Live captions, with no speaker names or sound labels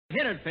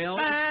Hit it, Phil.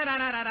 Can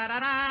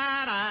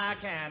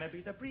it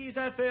be the breeze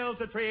that fills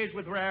the trees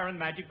with rare and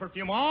magic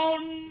perfume? Oh,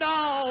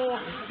 no,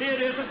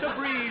 it isn't the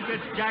breeze.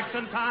 It's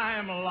Jackson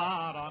time.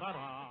 La, da, da,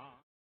 da.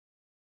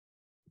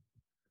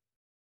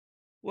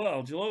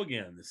 Well, hello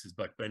again. This is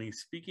Buck Benny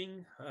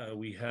speaking.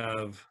 We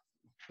have,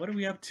 what are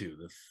we up to?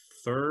 The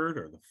third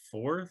or the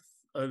fourth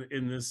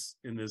in this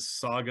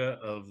saga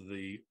of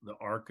the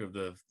arc of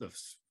the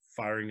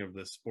firing of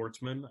the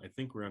sportsman. I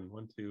think we're on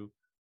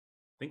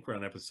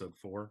episode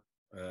 4.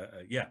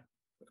 Yeah,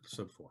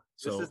 episode 4.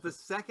 So this is the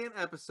second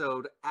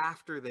episode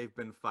after they've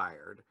been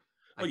fired.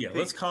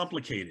 Let's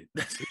complicate it.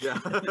 Yeah.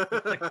 Good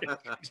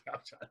job,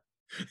 John.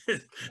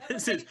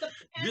 This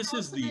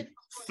is the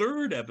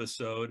third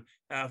episode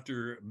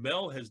after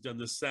Mel has done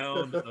the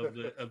sound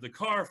of the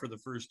car for the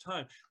first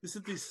time. This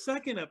is the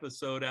second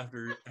episode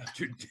after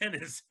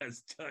Dennis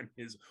has done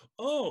his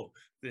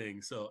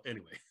thing. So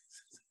anyway,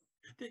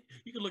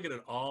 you can look at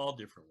it all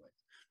different ways.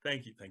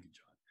 Thank you, John.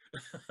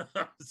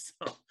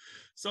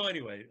 so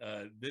anyway,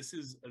 this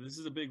is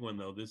a big one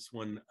though. This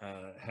one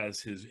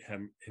has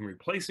him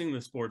replacing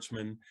the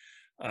sportsman.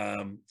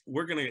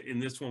 We're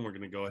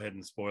gonna go ahead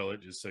and spoil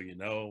it just so you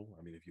know.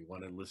 I mean, if you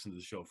want to listen to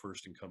the show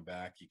first and come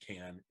back, you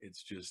can.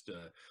 It's just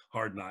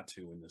hard not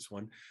to in this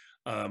one.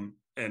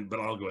 But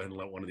I'll go ahead and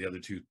let one of the other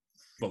two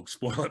folks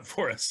spoil it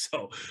for us.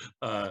 So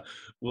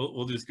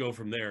we'll just go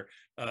from there.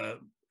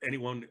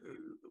 Anyone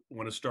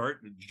want to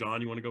start?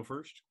 John, you want to go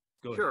first?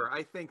 Go Sure. ahead.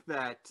 I think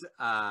that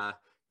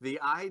the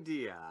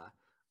idea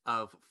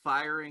of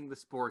firing the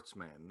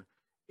sportsman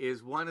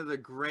is one of the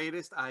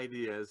greatest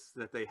ideas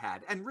that they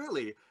had. And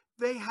really,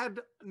 they had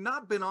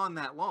not been on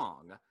that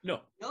long. No.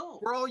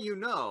 For all you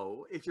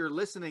know, if you're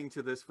listening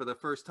to this for the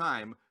first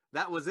time,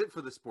 that was it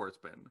for the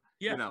sportsman.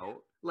 Yeah. You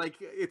know, like,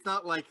 it's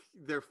not like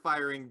they're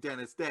firing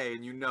Dennis Day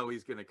and you know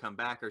he's going to come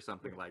back or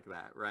something like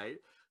that, right?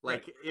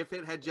 Like, if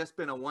it had just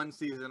been a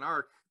one-season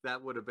arc,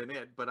 that would have been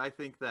it. But I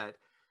think that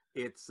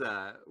it's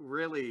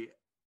really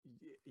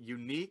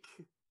unique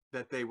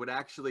that they would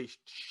actually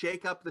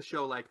shake up the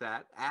show like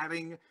that,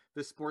 adding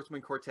the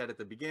Sportsman Quartet at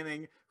the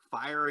beginning,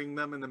 firing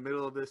them in the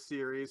middle of this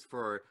series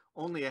for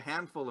only a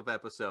handful of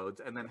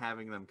episodes, and then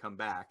having them come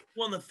back.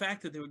 Well, and the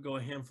fact that they would go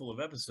a handful of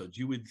episodes,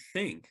 you would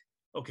think,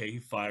 okay, he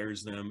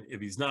fires them.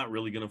 If he's not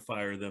really going to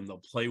fire them, they'll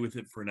play with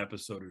it for an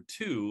episode or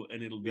two,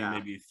 and it'll be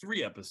maybe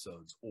 3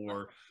 episodes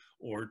or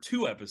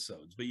 2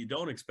 episodes. But you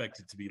don't expect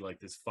it to be like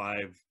this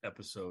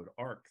 5-episode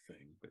arc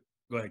thing. But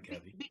go ahead,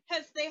 Kathy.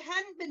 Because they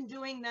hadn't been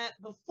doing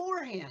that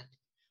beforehand.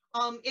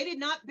 It had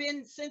not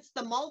been since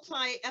the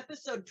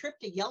multi-episode trip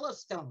to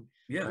Yellowstone,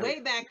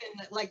 way back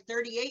in like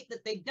 38,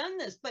 that they'd done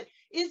this. But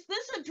is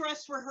this a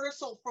dress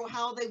rehearsal for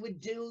how they would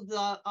do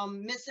the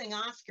missing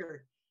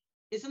Oscar?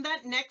 Isn't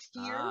that next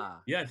year?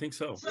 Yeah, I think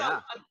so. So,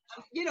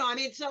 I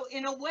mean, so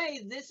in a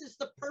way, this is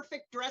the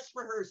perfect dress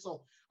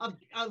rehearsal of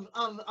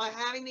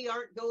having the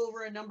art go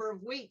over a number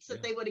of weeks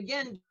that they would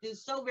again do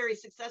so very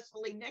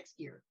successfully next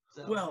year.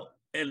 So. Well,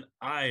 and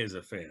I, as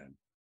a fan,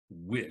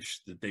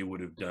 wish that they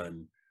would have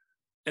done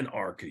an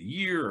arc a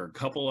year or a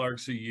couple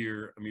arcs a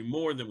year. I mean,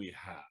 more than we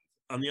have.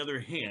 On the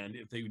other hand,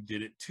 if they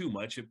did it too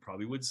much, it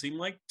probably would seem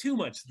like too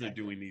much that they're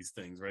doing these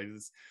things, right?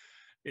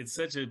 It's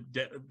such a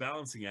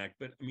balancing act.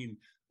 But I mean,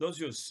 that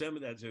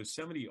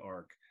Yosemite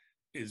arc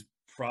is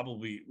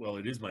probably, well,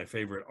 it is my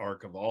favorite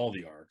arc of all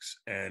the arcs.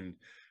 And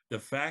the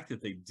fact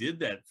that they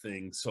did that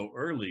thing so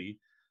early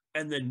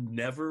and then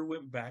never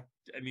went back.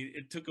 I mean,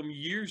 it took them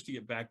years to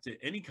get back to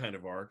any kind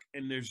of arc.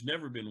 And there's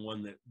never been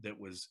one that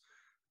was,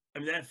 I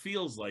mean, that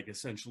feels like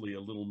essentially a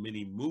little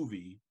mini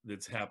movie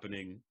that's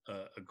happening,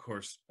 of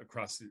course,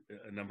 across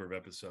a number of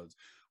episodes.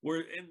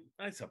 And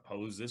I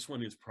suppose this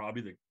one is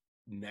probably the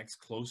next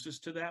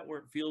closest to that, where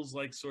it feels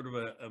like sort of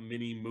a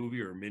mini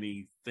movie or a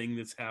mini thing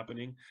that's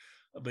happening.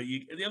 But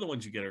the other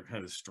ones you get are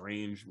kind of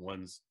strange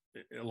ones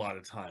a lot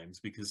of times,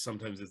 because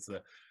sometimes it's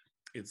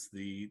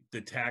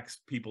the tax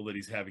people that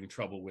he's having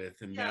trouble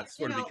with, and that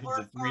sort of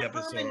becomes a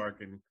 3-episode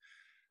arc. And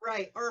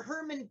right, or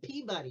Herman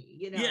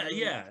Peabody,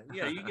 Yeah.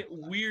 You get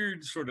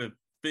weird sort of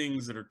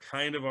things that are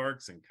kind of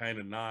arcs and kind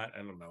of not. I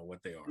don't know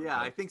what they are. Yeah,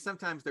 I think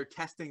sometimes they're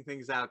testing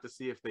things out to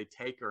see if they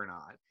take or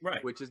not.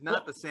 Right. Which is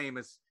not the same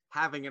as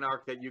having an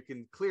arc that you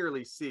can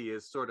clearly see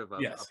as sort of a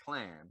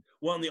plan.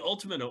 Well, and the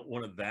ultimate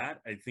one of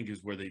that, I think,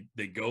 is where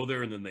they go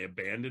there and then they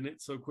abandon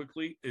it so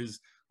quickly, is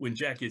when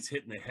Jack gets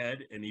hit in the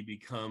head and he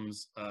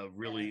becomes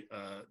really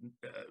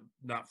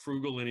not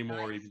frugal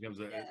anymore. He becomes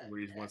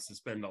where he wants to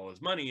spend all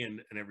his money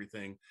and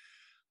everything.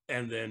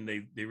 And then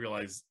they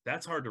realize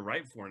that's hard to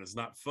write for and it's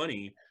not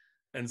funny.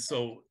 And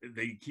so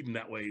they keep him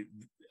that way.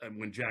 And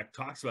when Jack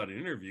talks about it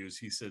in interviews,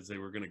 he says they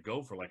were going to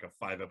go for like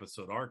a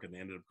 5-episode arc, and they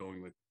ended up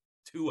going with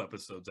 2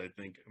 episodes, I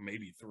think,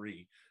 maybe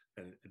 3,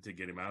 to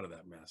get him out of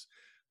that mess.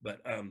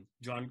 But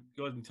John,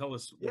 go ahead and tell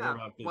us more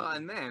about the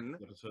and then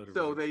episode.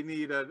 So they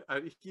need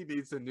he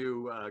needs a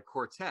new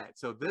quartet.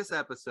 So this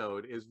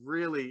episode is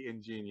really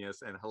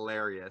ingenious and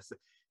hilarious.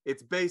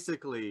 It's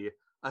basically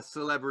a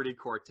celebrity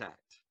quartet.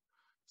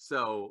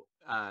 So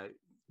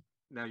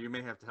Now you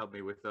may have to help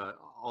me with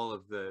all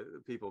of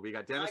the people. We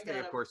got Dennis Day,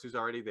 of course, who's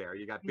already there.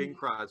 You got Bing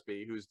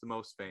Crosby, who's the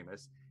most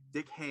famous.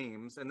 Dick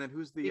Haymes, and then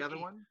who's the other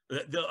one?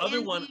 The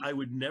other one I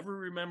would never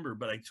remember,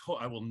 but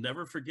I will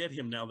never forget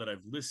him now that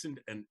I've listened,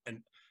 and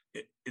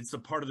it's the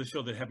part of the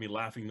show that had me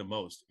laughing the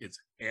most. It's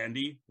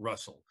Andy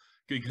Russell,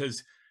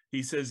 because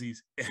he says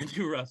he's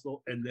Andy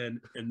Russell, and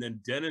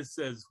then Dennis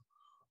says,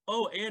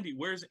 "Oh, Andy,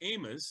 where's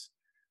Amos?"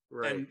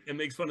 Right. And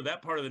makes fun of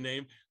that part of the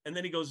name, and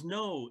then he goes,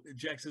 "No,"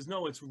 Jack says,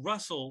 "No, it's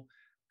Russell."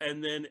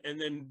 And then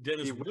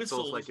Dennis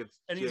whistles like it's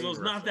and he goes,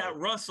 "Not that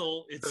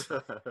Russell, it's."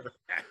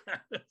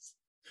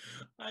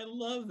 I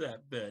love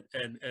that bit,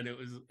 and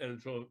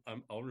so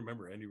I'll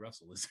remember Andy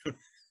Russell is,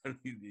 and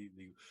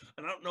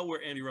I don't know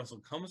where Andy Russell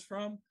comes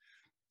from.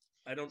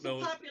 I don't know.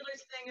 A popular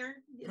singer,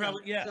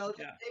 probably, yeah, so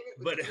yeah.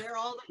 But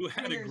who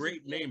had a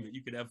great name that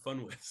you could have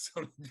fun with.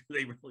 So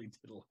they really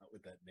did a lot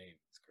with that name.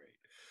 It's great.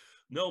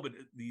 No, but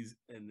these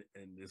and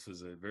this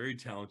was a very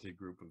talented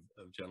group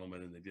of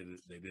gentlemen, and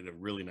they did a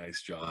really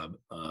nice job.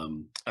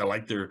 I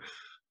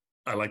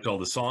liked all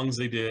the songs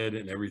they did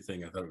and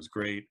everything. I thought it was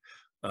great.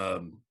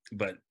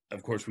 But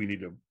of course we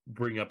need to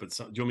bring up do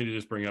you want me to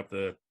just bring up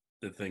the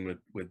thing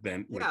with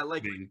Ben? Yeah,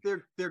 like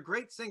they're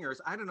great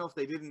singers. I don't know if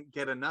they didn't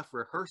get enough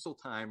rehearsal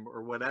time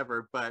or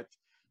whatever, but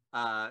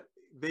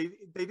they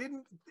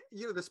didn't,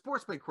 the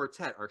Sportsman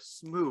Quartet are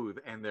smooth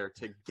and they're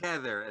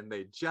together and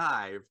they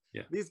jive.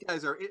 Yeah. These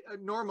guys are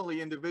normally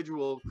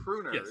individual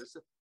crooners. Yes.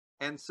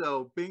 And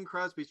so Bing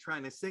Crosby's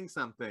trying to sing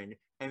something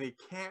and he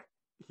can't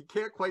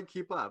quite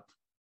keep up.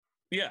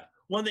 Yeah.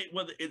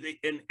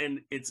 And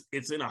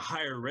it's in a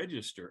higher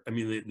register. I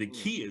mean, the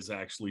key is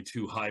actually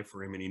too high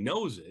for him, and he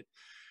knows it.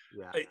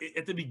 Yeah.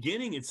 At the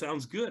beginning, it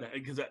sounds good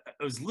because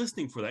I was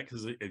listening for that,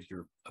 because if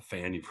you're a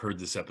fan, you've heard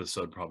this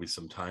episode probably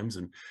sometimes,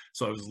 and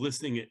so I was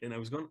listening and I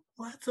was going,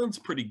 "Well, that sounds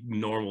pretty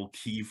normal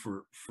key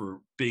for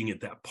being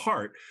at that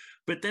part."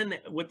 But then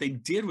what they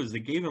did was they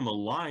gave him a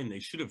line they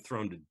should have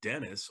thrown to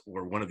Dennis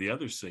or one of the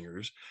other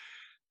singers.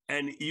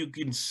 And you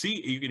can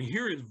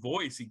hear his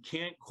voice. He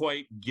can't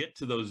quite get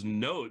to those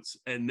notes.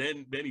 And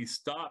then he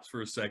stops for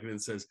a second and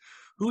says,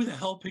 "Who the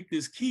hell picked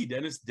this key?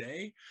 Dennis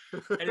Day?"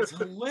 And it's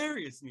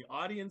hilarious. And the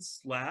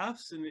audience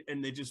laughs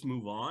and they just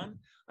move on.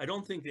 I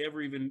don't think they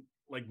ever even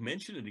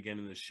mention it again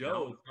in the show.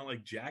 No. It's not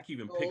like Jack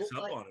even picks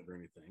up on it or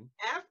anything.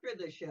 After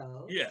the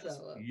show. Yes.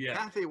 So, yeah.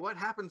 Kathy, what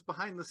happens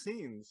behind the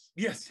scenes?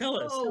 Yes, tell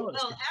us. Well,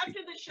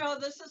 after the show,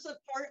 this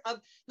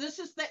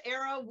is the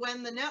era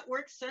when the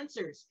network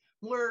censors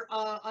were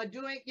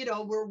doing,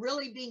 we're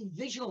really being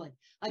vigilant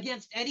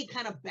against any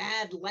kind of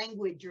bad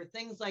language or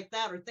things like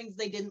that, or things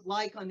they didn't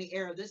like on the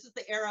air. This is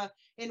the era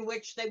in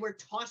which they were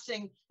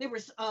turning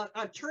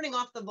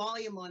off the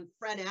volume on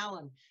Fred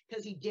Allen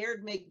because he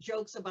dared make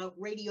jokes about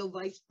radio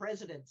vice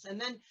presidents. And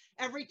then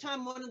every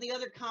time one of the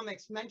other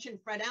comics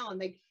mentioned Fred Allen,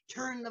 they'd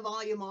turn the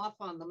volume off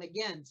on them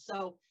again.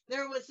 So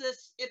there was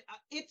this,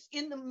 it's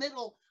in the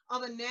middle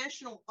of a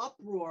national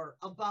uproar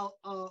about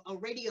a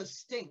radio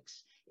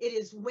stinks. It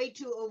is way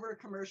too over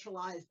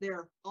commercialized.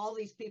 All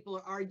these people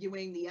are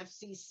arguing. The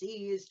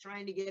FCC is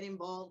trying to get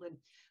involved,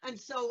 and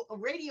so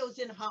radio's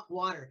in hot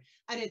water,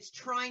 and it's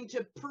trying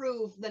to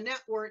prove, the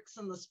networks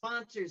and the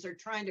sponsors are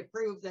trying to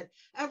prove that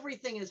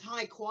everything is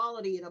high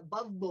quality and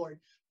above board.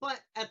 But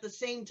at the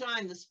same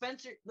time, the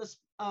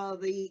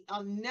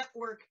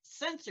network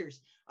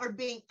censors are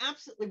being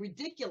absolutely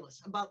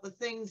ridiculous about the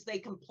things they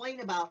complain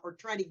about or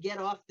try to get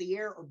off the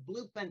air or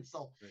blue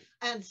pencil. Right.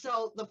 And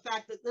so the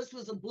fact that this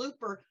was a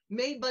blooper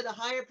made by the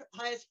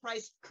highest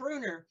priced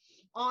crooner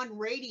on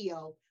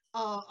radio,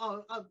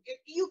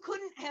 you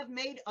couldn't have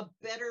made a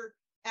better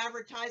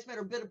advertisement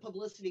or bit of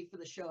publicity for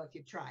the show if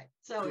you tried.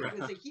 So it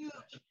was a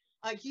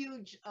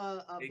huge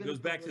it goes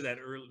back to that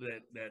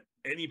that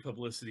any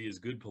publicity is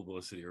good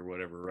publicity or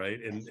whatever, right?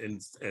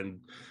 And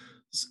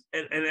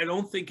I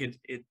don't think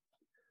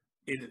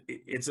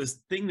it's a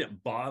thing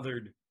that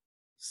bothered,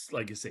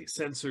 like you say,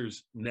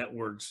 censors,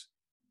 networks,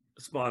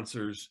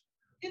 sponsors,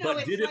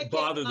 but did it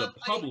bother the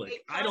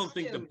public? I don't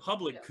think the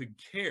public could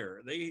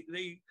care.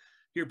 They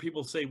hear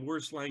people say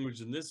worse language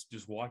than this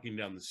just walking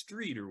down the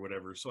street or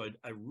whatever, so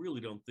I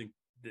really don't think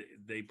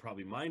they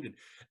probably minded.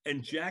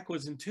 And Jack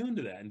was in tune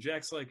to that, and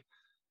Jack's like,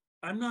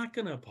 "I'm not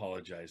going to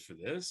apologize for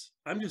this.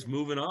 I'm just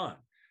moving on."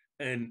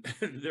 And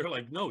they're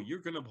like, "No, you're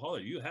going to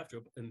apologize. You have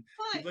to." And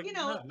he's like,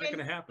 "No, not going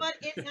to happen." But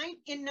in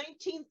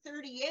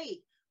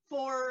 1938,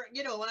 for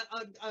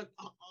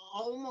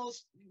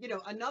almost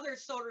another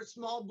sort of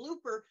small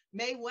blooper,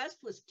 Mae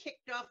West was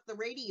kicked off the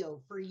radio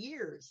for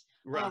years,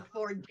 right,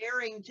 for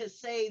daring to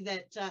say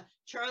that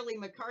Charlie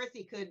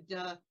McCarthy could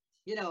play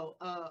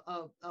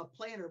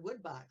in her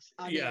woodbox.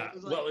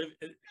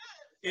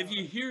 If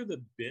you hear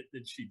the bit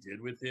that she did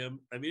with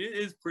him, I mean, it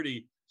is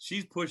pretty.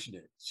 She's pushing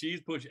it.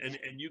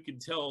 And you can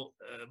tell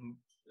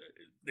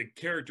the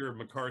character of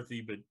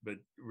McCarthy, but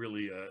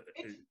really,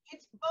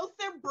 it's both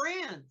their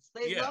brands.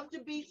 They love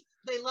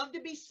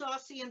to be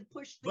saucy and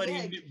push the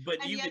edge.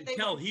 But you can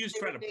tell he was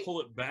trying to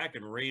pull it back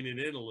and rein it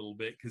in a little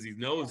bit because he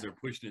knows they're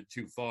pushing it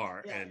too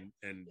far.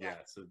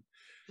 So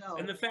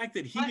and the fact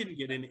that he didn't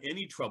get in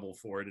any trouble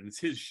for it, and it's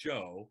his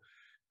show,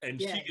 and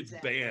she gets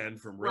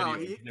banned from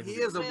radio. Well, he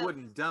is a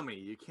wooden dummy.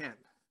 You can't.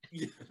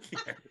 You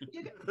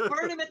can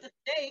burn him at the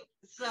stake.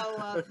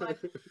 So,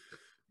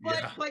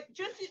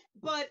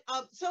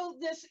 so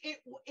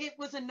it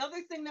was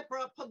another thing that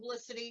brought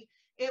publicity.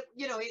 It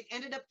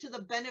ended up to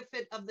the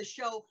benefit of the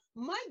show.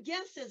 My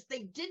guess is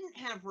they didn't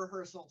have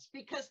rehearsals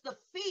because the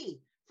fee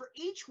for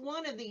each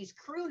one of these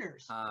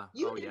crooners,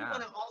 you didn't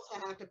want to also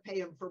have to pay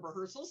them for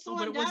rehearsals. So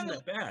but it wasn't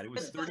that bad. It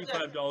was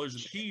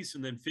 $35 a piece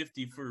and then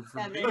 $50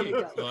 for me.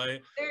 So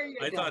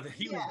I thought that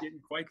he was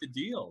getting quite the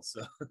deal.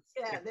 So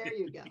there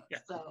you go.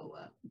 So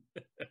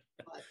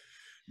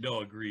no,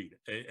 agreed.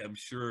 I'm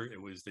sure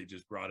it was they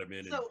just brought him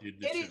in and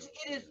did this.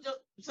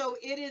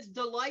 It is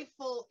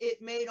delightful.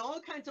 It made all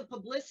kinds of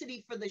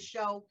publicity for the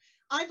show.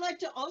 I'd like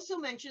to also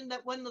mention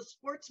that when The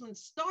Sportsman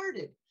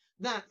started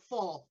that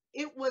fall,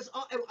 it was,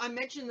 I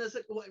mentioned this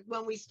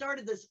when we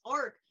started this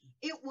arc,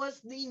 it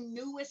was the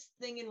newest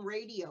thing in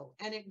radio,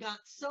 and it got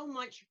so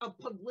much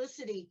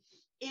publicity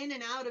in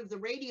and out of the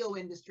radio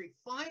industry.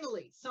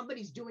 Finally,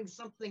 somebody's doing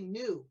something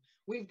new.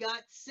 We've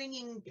got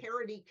singing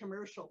parody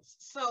commercials.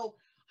 So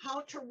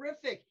how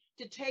terrific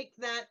to take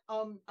that,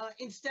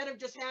 instead of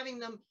just having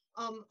them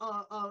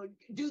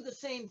do the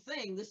same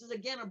thing. This is,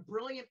 again, a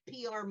brilliant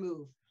PR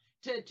move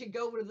to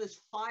go to this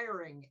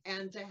firing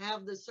and to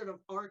have this sort of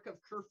arc of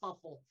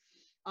kerfuffle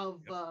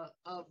of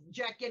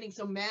Jack getting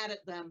so mad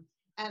at them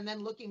and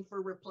then looking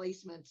for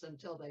replacements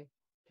until they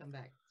come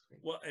back.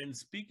 Well, and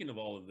speaking of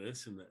all of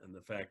this and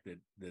the fact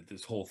that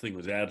this whole thing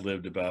was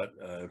ad-libbed about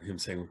him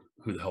saying,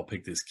 who the hell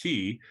picked this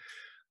key?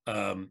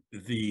 I'm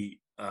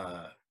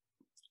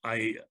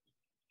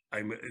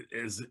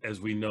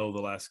as we know,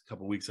 the last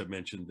couple of weeks I've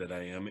mentioned that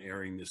I am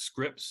airing the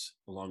scripts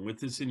along with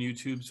this in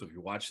YouTube. So if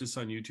you watch this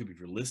on YouTube, if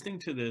you're listening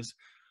to this,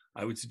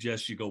 I would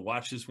suggest you go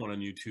watch this one on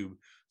YouTube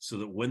so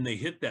that when they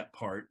hit that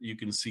part, you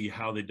can see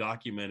how they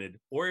documented,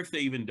 or if they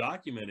even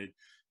documented,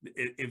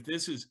 if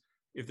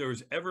there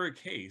was ever a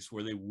case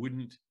where they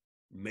wouldn't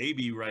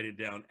maybe write it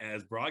down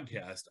as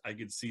broadcast, I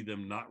could see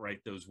them not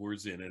write those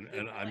words in.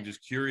 And I'm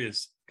just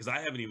curious because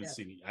I haven't even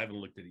seen it. I haven't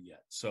looked at it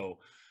yet. So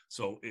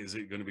is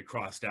it going to be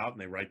crossed out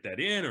and they write that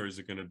in, or is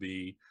it going to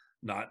be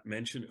not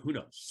mentioned? Who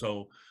knows?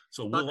 So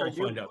we'll all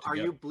find out together. Are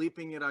you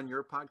bleeping it on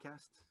your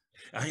podcast?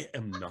 I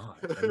am not.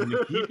 I'm going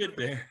to keep it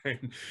there.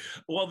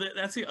 Well,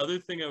 that's the other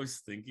thing I was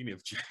thinking.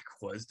 If Jack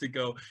was to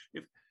go,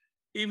 if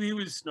he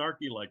was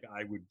snarky like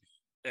I would be,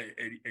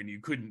 and you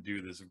couldn't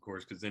do this, of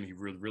course, because then he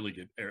really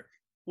get.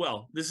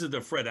 Well, this is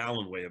the Fred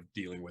Allen way of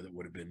dealing with it.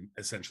 Would have been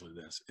essentially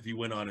this: if he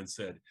went on and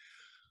said,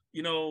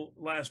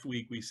 last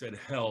week we said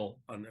hell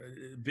on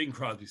Bing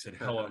Crosby said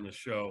hell on the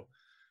show.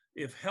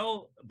 If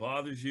hell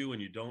bothers you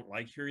and you don't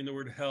like hearing the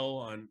word hell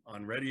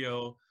on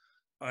radio,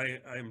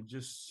 I'm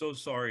just so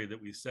sorry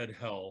that we said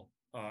hell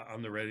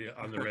on the radio,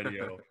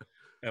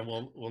 and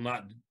we'll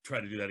not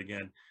try to do that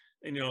again.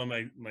 And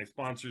my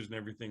sponsors and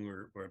everything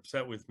were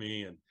upset with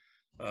me, and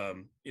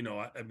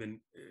I've been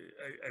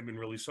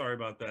really sorry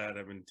about that.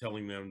 I've been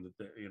telling them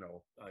that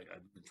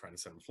I've been trying to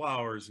send them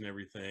flowers and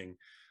everything,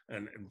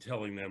 and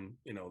telling them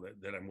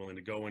that I'm willing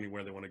to go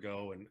anywhere they want to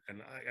go,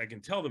 and I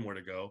can tell them where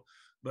to go.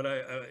 But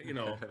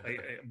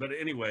but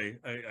anyway,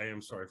 I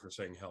am sorry for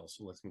saying hell.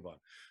 So let's move on.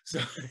 So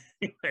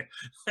anyway,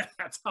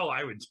 that's how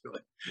I would do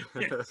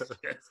it.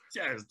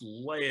 Just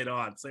lay it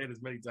on. Say it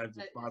as many times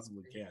as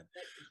possibly can.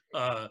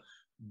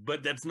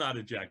 But that's not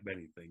a Jack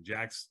Benny thing.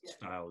 Jack's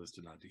style is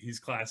to not do.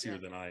 He's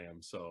classier than I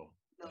am. So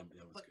that was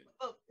good.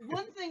 But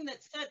one thing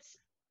that sets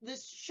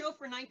this show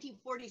for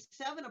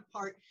 1947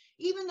 apart,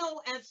 even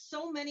though as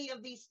so many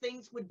of these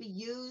things would be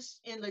used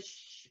in the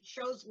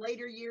show's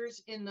later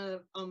years in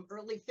the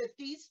early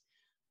 50s,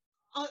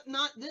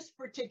 not this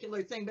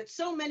particular thing, but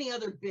so many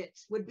other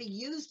bits would be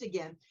used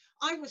again.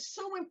 I was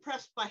so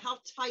impressed by how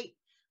tight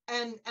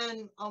and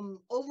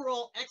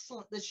overall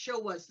excellent this show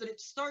was, that it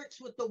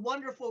starts with the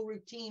wonderful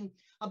routine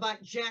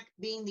about Jack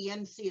being the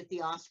MC at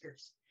the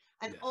Oscars,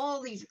 and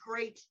all these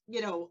great,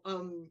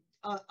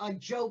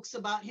 jokes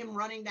about him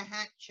running the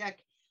hat check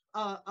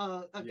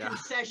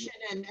concession,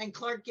 and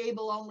Clark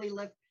Gable only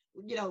left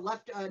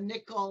a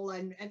nickel,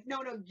 and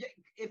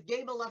if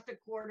Gable left a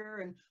quarter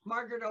and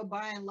Margaret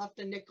O'Brien left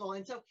a nickel,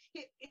 and so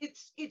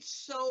it's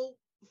so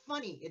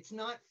funny. It's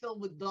not filled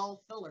with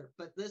dull filler,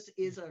 but this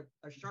is a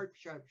sharp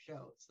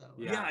show. So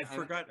I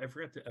forgot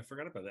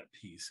about that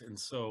piece, and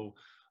so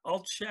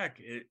I'll check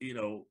it,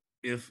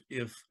 if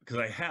because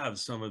I have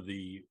some of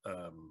the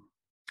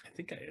I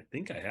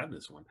think I have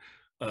this one.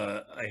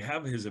 I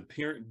have his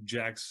appearance,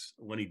 Jack's,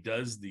 when he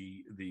does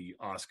the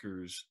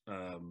Oscars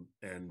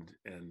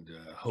and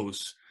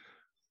hosts.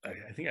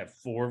 I think I have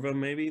 4 of them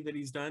maybe that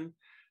he's done,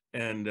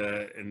 and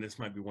this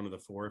might be one of the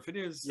 4. If it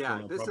is,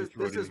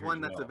 this is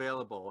one that's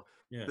available.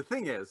 Yeah. The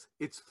thing is,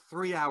 it's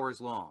 3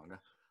 hours long.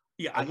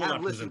 Yeah, I will have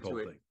not present listened the to whole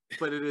it, thing.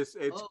 but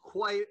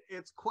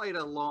it's quite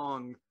a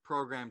long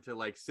program to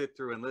like sit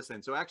through and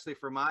listen. So actually,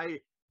 for my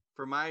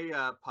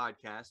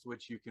podcast,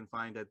 which you can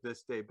find at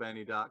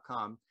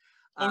thisdaybenny.com,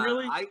 Oh,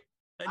 really?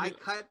 I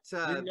cut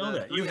didn't know the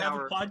that. You have a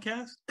 3-hour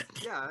podcast?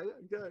 Yeah,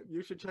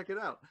 you should check it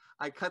out.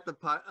 I cut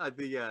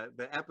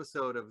the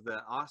episode of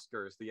the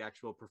Oscars, the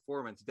actual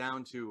performance,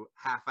 down to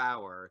half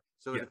hour,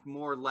 so it's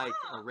more like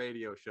a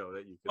radio show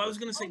that you could. Well, I was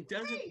going to say,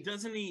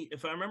 doesn't he?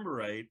 If I remember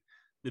right,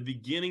 the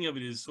beginning of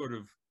it is sort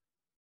of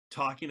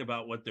talking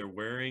about what they're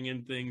wearing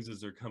and things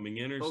as they're coming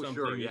in or something.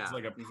 Sure, yeah. It's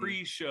like a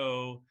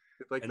pre-show.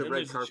 It's like the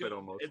red carpet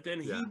almost. And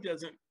then he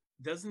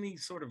doesn't he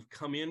sort of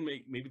come in,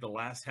 maybe the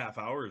last half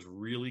hour is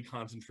really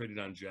concentrated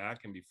on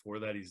Jack, and before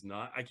that he's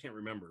not? I can't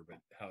remember, but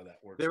how that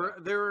works.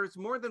 There's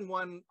more than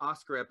one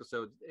Oscar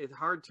episode. It's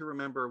hard to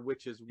remember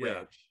which is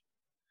which.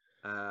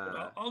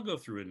 I'll go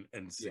through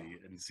and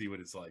see what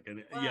it's like.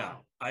 And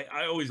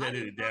I always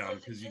edit it down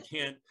because you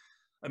can't.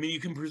 I mean,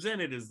 you can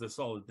present it as the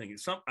solid thing.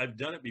 I've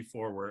done it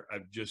before where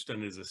I've just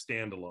done it as a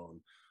standalone,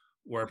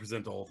 where I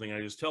present the whole thing.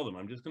 I just tell them,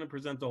 I'm just going to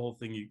present the whole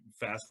thing. You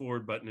fast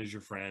forward button is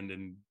your friend,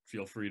 and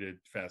feel free to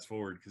fast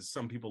forward because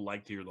some people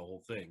like to hear the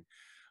whole thing.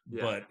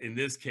 Yeah. But in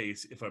this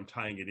case, if I'm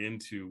tying it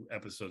into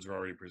episodes we're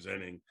already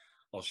presenting,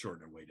 I'll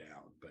shorten it way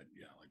down. But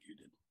yeah, like you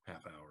did,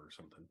 half hour or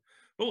something.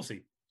 But we'll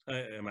see.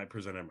 I might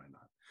present, I might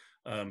not.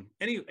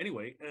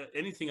 Anyway,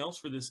 anything else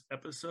for this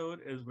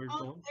episode as we're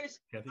going?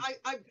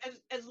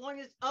 As long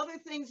as other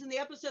things in the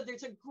episode,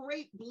 there's a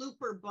great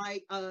blooper by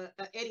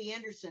Eddie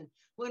Anderson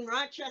when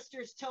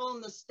Rochester's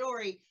telling the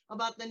story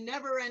about the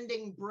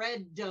never-ending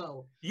bread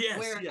dough.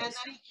 Yes, and then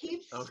he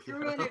keeps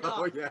screwing it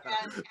up.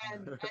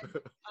 And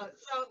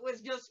so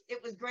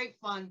it was great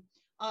fun.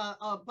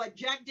 But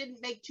Jack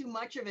didn't make too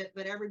much of it,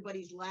 but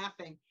everybody's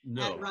laughing.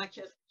 No, and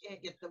Rochester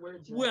can't get the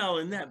words right. Well,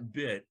 in that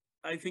bit,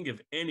 I think if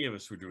any of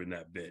us were doing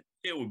that bit,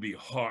 it would be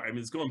hard. I mean,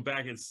 it's going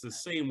back. It's the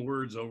same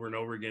words over and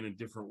over again in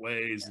different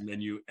ways. And then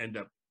you end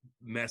up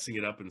messing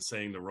it up and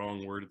saying the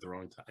wrong word at the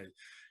wrong time.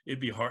 It'd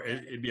be hard.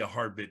 It'd be a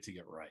hard bit to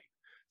get right.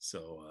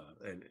 So,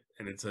 and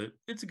it's a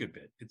good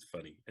bit. It's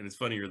funny. And it's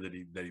funnier that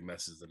he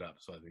messes it up.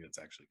 So I think that's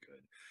actually good.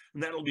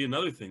 And that'll be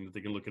another thing that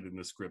they can look at in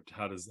the script.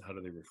 How do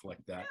they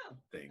reflect that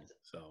thing?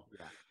 So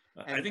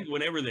I think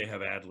whenever they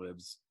have ad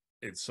libs,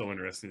 it's so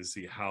interesting to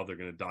see how they're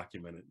going to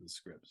document it in the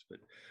scripts. But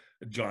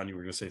John, you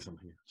were going to say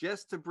something here.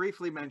 Just to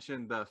briefly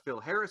mention the Phil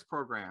Harris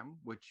program,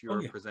 which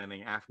you're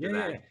presenting after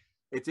that. Yeah.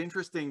 It's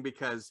interesting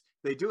because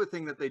they do a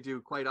thing that they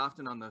do quite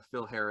often on the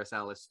Phil Harris,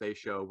 Alice Faye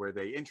show where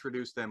they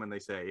introduce them and they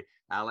say,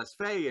 Alice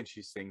Faye, and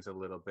she sings a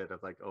little bit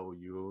of like, oh,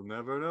 you'll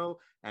never know.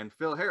 And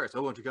Phil Harris,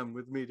 oh, won't you come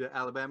with me to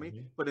Alabama?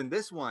 Mm-hmm. But in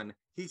this one,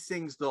 he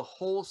sings the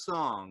whole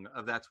song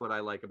of That's What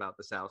I Like About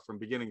the South from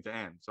beginning to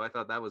end. So I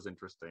thought that was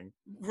interesting.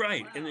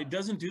 Right. Wow. And it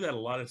doesn't do that a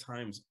lot of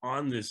times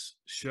on this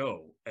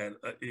show. And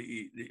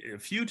a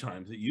few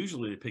times,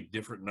 usually they pick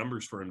different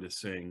numbers for him to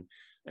sing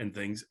and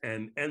things,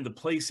 and the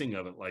placing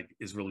of it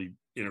is really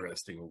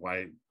interesting, or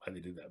why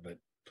they did that. But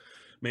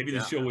maybe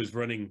the show was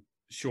running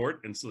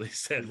short, and so they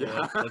said,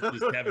 well, let's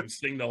just have him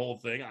sing the whole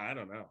thing. I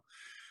don't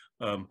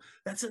know.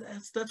 That's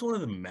one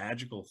of the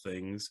magical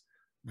things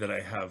that I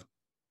have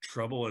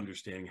trouble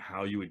understanding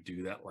how you would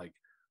do that, like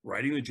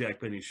writing the Jack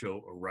Benny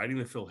show or writing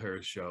the Phil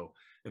Harris show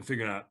and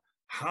figuring out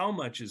how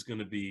much is going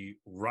to be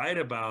right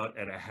about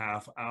at a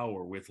half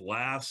hour with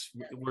laughs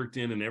worked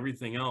in and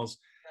everything else.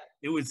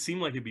 It would seem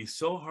like it'd be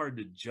so hard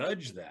to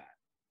judge that.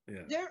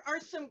 Yeah. There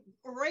are some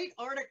great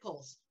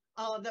articles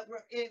that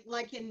were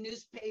like in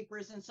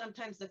newspapers and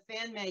sometimes the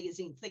fan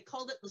magazines. They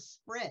called it the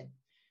spread,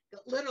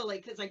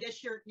 literally, because I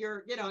guess you're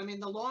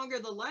the longer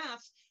the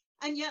laughs,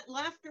 and yet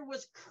laughter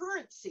was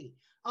currency.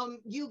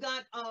 You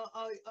got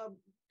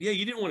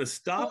you didn't want to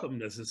stop them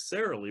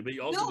necessarily, but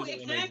you also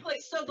exactly.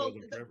 So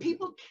the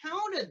people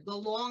counted the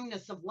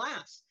longness of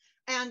laughs.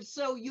 And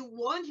so you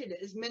wanted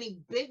as many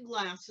big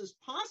laughs as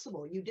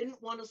possible. You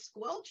didn't want to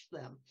squelch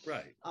them.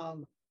 Right.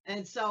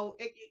 And so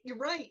you're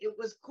right. It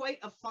was quite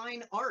a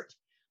fine art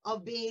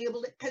of being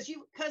able to,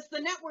 because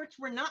the networks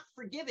were not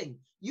forgiving.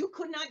 You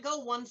could not go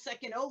 1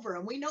 second over.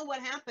 And we know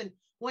what happened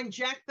when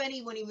Jack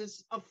Benny, when he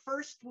was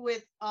first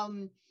with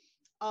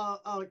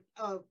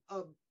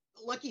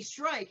Lucky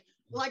Strike,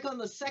 like on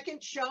the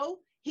second show,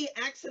 he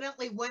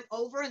accidentally went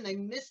over and they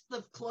missed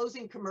the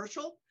closing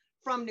commercial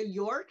from New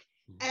York.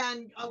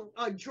 And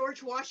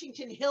George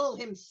Washington Hill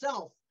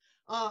himself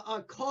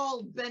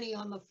called Benny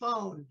on the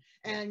phone,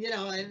 and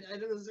and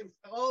it was,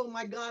 oh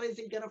my God, is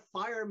he gonna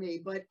fire me?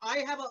 But I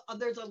have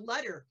there's a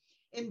letter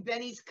in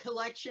Benny's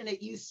collection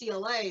at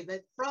UCLA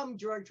that from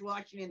George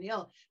Washington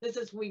Hill. This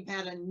is, we've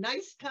had a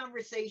nice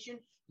conversation.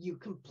 You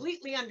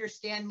completely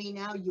understand me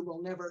now. You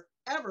will never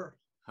ever.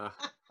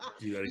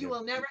 You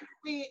will never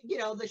be.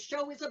 The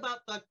show is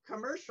about the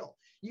commercial.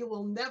 You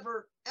will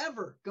never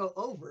ever go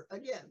over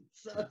again.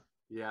 So.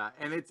 Yeah,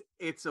 and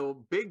it's a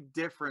big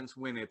difference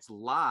when it's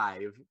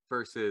live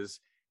versus,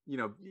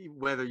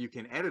 whether you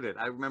can edit it.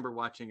 I remember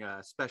watching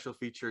a special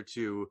feature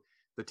to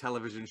the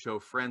television show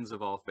Friends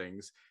of all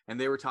things, and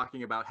they were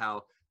talking about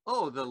how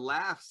oh, the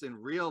laughs in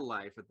real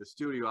life at the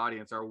studio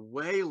audience are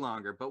way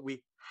longer, but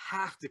we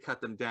have to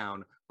cut them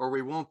down or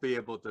we won't be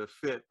able to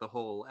fit the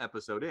whole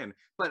episode in.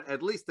 But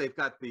at least they've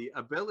got the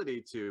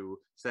ability to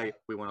say,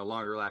 we want a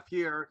longer laugh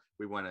here.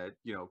 We want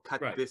to,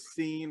 cut this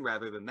scene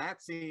rather than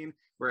that scene.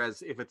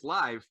 Whereas if it's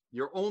live,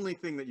 your only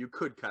thing that you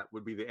could cut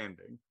would be the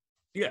ending.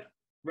 Yeah,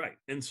 right.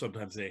 And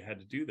sometimes they had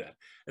to do that.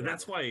 And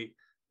that's why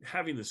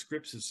having the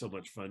scripts is so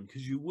much fun,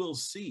 because you will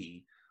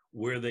see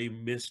where they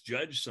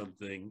misjudge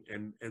something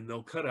and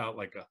they'll cut out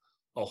like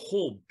a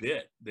whole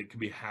bit that could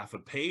be half a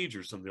page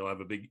or something. They'll have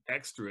a big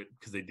extra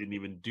because they didn't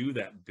even do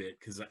that bit,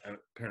 because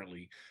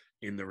apparently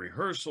in the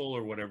rehearsal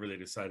or whatever, they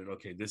decided,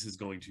 okay, this is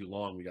going too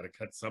long. We got to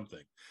cut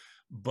something.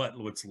 But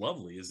what's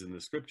lovely is in the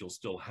script, you'll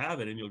still have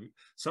it. And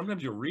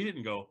sometimes you'll read it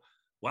and go,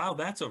 wow,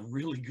 that's a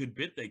really good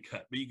bit they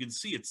cut. But you can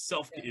see it's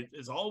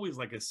it's always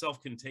like a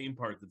self-contained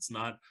part that's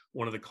not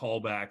one of the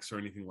callbacks or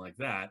anything like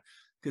that,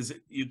 because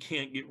you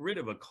can't get rid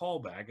of a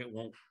callback. It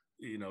won't,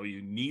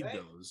 you need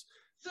those.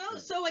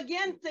 So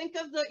again, think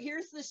of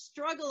here's the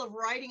struggle of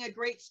writing a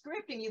great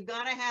script, and you've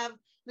got to have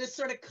this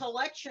sort of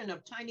collection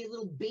of tiny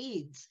little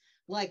beads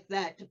like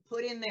that to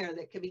put in there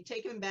that could be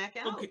taken back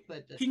out. Okay.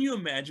 But can you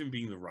imagine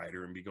being the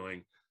writer and be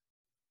going,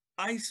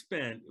 I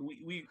spent,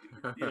 me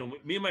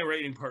and my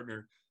writing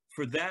partner,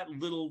 for that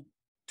little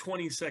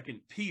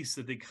 20-second piece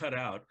that they cut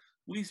out,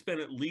 we spent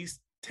at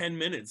least 10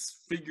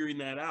 minutes figuring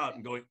that out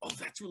and going, oh,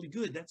 that's really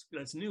good.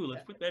 That's new.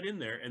 Let's put that in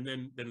there. And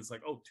then it's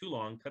like, oh, too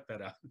long. Cut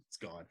that out. It's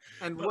gone.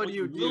 And but what do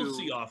you do? You'll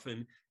see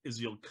often is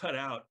you'll cut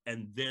out,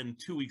 and then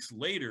 2 weeks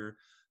later,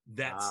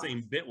 that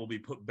same bit will be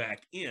put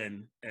back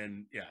in.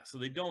 And so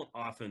they don't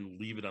often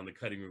leave it on the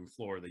cutting room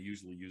floor. They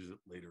usually use it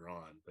later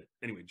on. But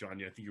anyway, John,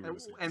 I think you were going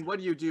to say. And what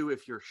do you do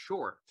if you're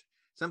short?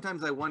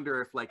 Sometimes I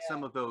wonder if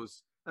some of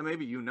those,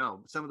 maybe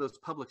some of those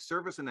public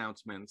service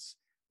announcements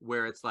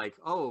where it's like,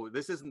 oh,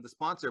 this isn't the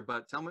sponsor,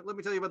 but let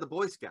me tell you about the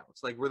Boy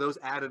Scouts. Like, were those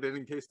added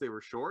in case they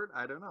were short?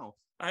 I don't know.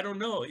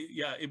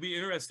 Yeah, it'd be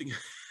interesting.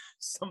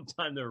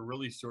 Sometime they were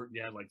really short.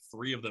 You had like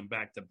 3 of them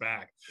back to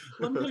back.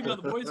 Let me tell you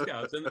about the Boy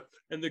Scouts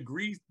and the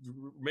Greeks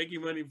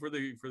making money for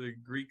the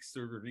Greeks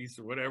or Greece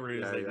or whatever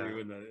it is they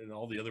do, and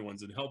all the other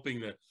ones, and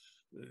helping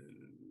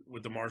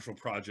with the Marshall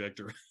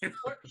Project or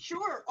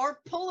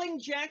pulling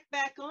Jack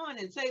back on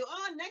and say,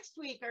 oh, next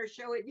week our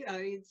show,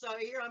 so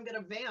here I'm going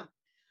to vamp.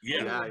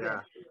 Yeah.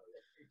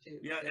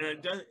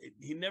 And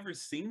he never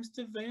seems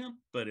to vamp,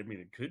 but I mean,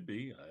 it could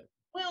be.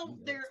 Well,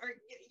 there are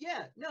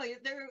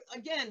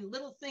again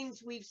little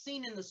things we've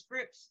seen in the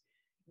scripts.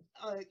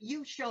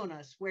 You've shown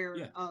us where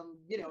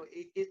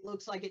it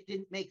looks like it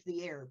didn't make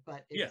the air,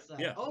 but it's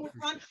we're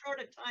run short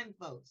of time,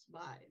 folks.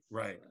 Bye.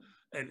 Right,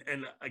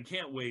 and I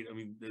can't wait. I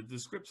mean, the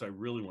scripts I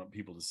really want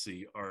people to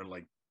see are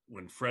like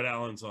when Fred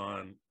Allen's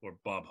on or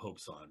Bob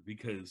Hope's on,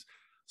 because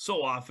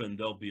so often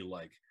they'll be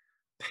like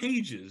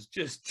pages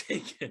just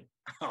taken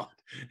out,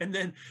 and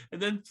then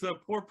the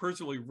poor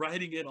person will be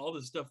writing in all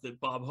the stuff that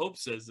Bob Hope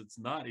says it's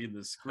not in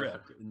the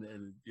script,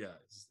 and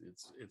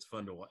it's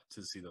fun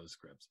to see those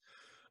scripts.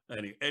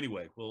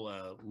 Anyway,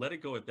 we'll let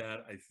it go at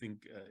that. I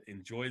think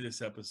enjoy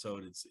this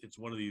episode. It's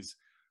one of these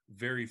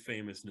very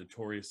famous,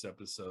 notorious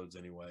episodes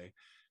anyway,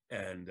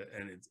 and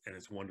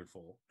it's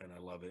wonderful, and I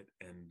love it.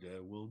 And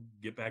we'll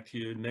get back to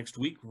you next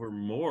week for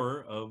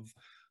more of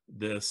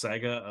the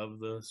saga of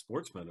the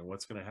sportsmen and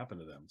what's going to happen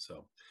to them.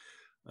 So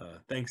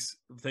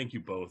thank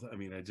you both. I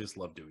mean, I just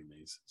love doing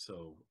these.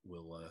 So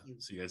we'll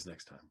see you guys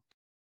next time.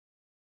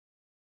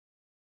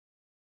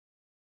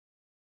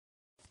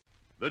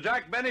 The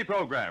Jack Benny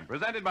Program,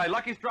 presented by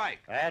Lucky Strike.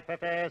 At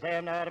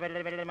 57,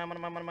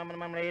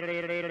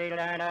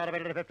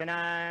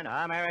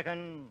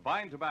 American.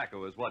 Fine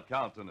tobacco is what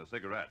counts in a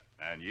cigarette.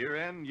 And year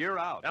in, year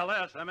out.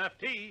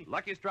 LSMFT.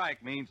 Lucky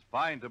Strike means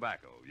fine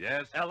tobacco.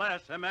 Yes.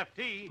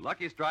 LSMFT.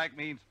 Lucky Strike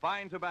means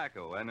fine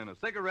tobacco. And in a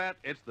cigarette,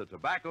 it's the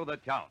tobacco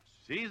that counts.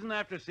 Season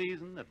after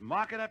season, at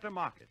market after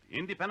market,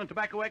 independent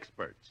tobacco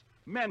experts,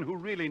 men who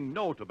really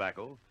know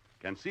tobacco,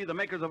 can see the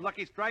makers of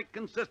Lucky Strike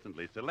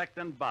consistently select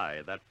and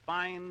buy that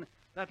fine,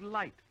 that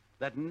light,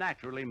 that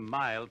naturally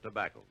mild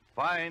tobacco.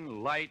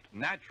 Fine, light,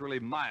 naturally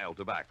mild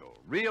tobacco.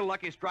 Real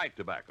Lucky Strike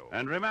tobacco.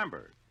 And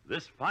remember,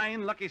 this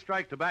fine Lucky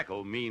Strike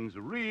tobacco means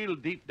real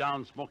deep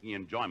down smoking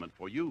enjoyment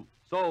for you.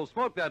 So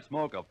smoke that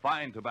smoke of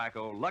fine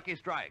tobacco, Lucky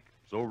Strike.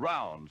 So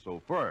round,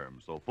 so firm,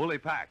 so fully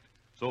packed,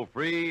 so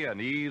free and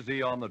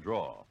easy on the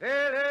draw.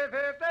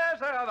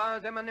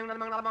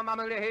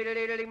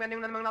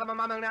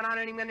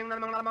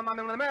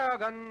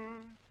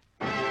 American.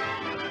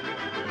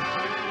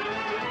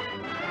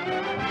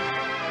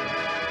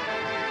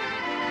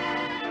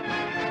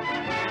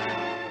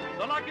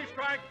 The Lucky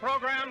Strike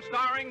program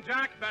starring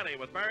Jack Benny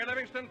with Mary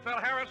Livingston, Phil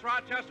Harris,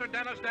 Rochester,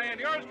 Dennis Day, and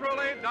yours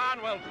truly,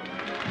 Don Wilson.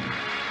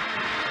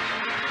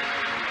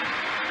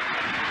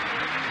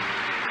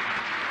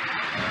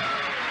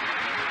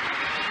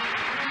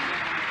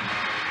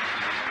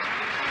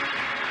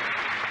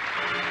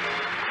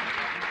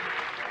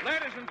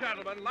 Ladies and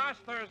gentlemen, last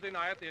Thursday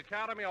night, the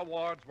Academy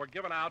Awards were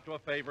given out to a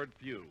favored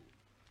few.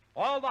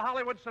 All the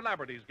Hollywood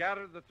celebrities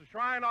gathered at the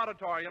Shrine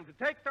Auditorium to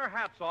take their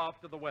hats off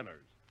to the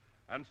winners.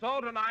 And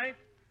so tonight,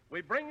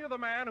 we bring you the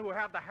man who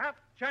had the hat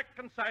check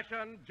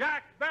concession,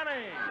 Jack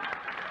Benny.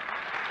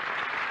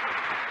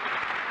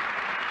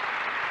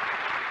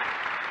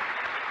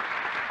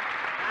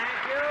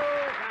 Thank you.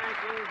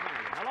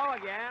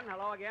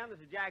 Hello again. This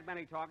is Jack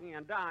Benny talking.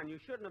 And, Don, you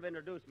shouldn't have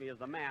introduced me as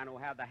the man who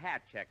had the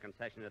hat check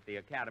concession at the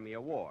Academy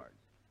Awards.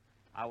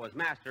 I was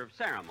Master of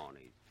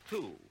Ceremonies,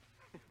 too.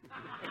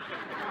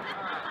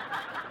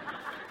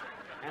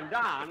 And,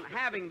 Don,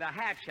 having the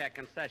hat check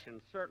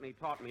concession certainly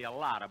taught me a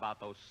lot about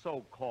those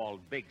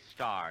so-called big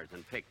stars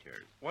in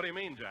pictures. What do you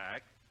mean,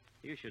 Jack?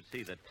 You should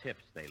see the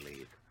tips they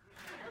leave.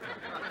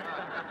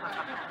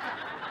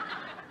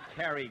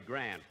 Cary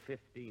Grant,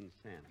 15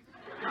 cents.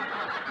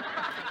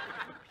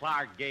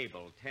 Clark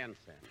Gable, 10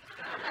 cents.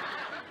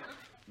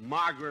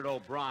 Margaret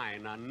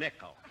O'Brien, a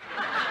nickel.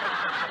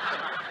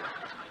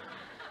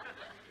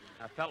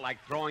 I felt like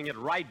throwing it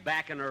right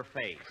back in her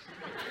face.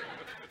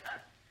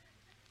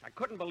 I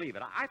couldn't believe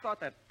it. I thought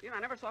that, I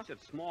never saw such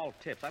small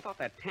tips. I thought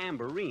that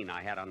tambourine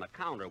I had on the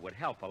counter would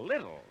help a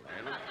little.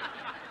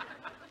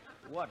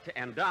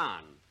 And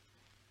Don,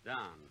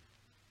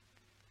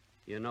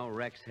 you know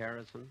Rex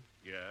Harrison?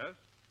 Yes?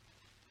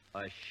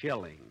 A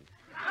shilling.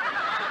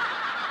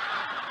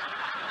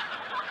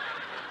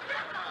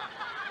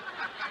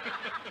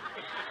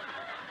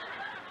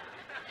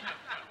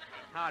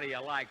 How do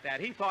you like that?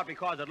 He thought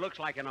because it looks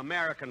like an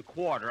American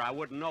quarter, I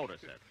wouldn't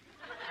notice it.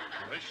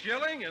 A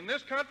shilling in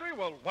this country?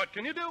 Well, what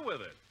can you do with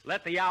it?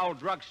 Let the Owl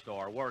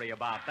Drugstore worry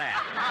about that.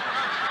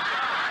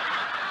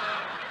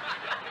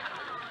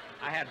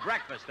 I had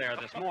breakfast there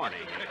this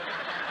morning.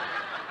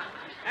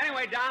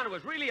 Anyway, Don, it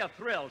was really a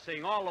thrill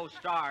seeing all those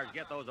stars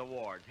get those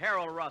awards.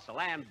 Harold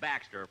Russell, Ann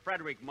Baxter,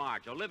 Frederick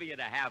March, Olivia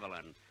de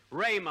Havilland,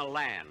 Ray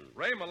Milland.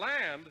 Ray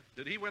Milland?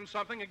 Did he win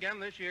something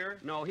again this year?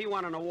 No, he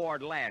won an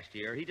award last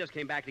year. He just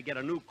came back to get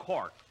a new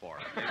cork for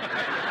it.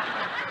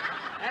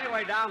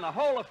 Anyway, Don, the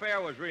whole affair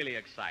was really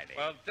exciting.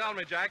 Well, tell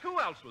me, Jack, who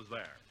else was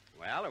there?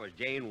 Well, there was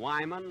Jane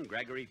Wyman,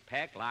 Gregory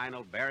Peck,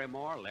 Lionel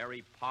Barrymore,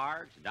 Larry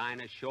Parks,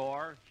 Dinah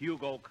Shore,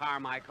 Hugo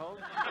Carmichael.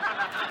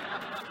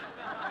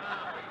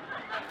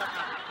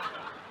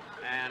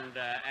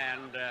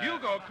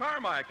 Hugo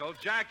Carmichael?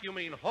 Jack, you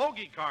mean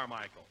Hoagie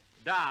Carmichael.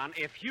 Don,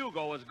 if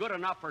Hugo is good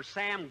enough for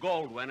Sam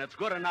Goldwyn, it's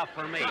good enough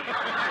for me.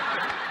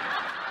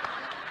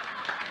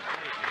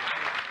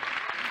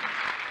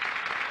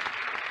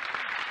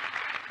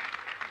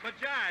 But,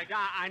 Jack...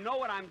 Don, I know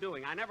what I'm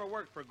doing. I never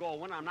worked for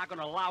Goldwyn. I'm not going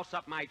to louse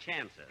up my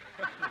chances.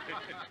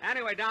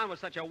 Anyway, Don, it was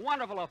such a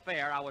wonderful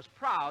affair. I was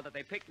proud that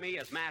they picked me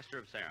as Master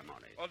of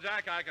Ceremonies. Well,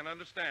 Jack, I can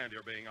understand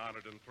you're being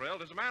honored and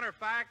thrilled. As a matter of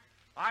fact,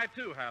 I,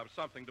 too, have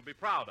something to be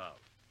proud of.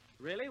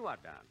 Really?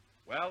 What, Don?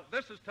 Well,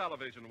 this is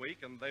Television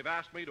Week, and they've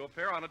asked me to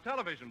appear on a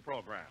television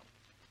program.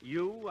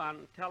 You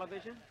on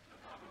television?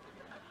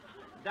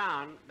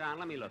 Don,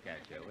 let me look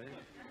at you, will you?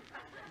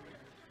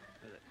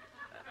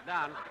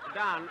 Don,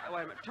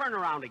 wait a minute. Turn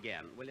around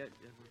again, will you?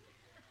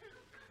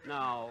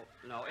 No,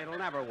 it'll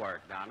never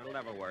work, Don. It'll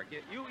never work.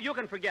 You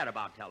can forget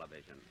about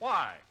television.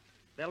 Why?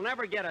 They'll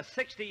never get a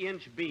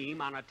 60-inch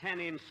beam on a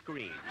 10-inch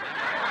screen.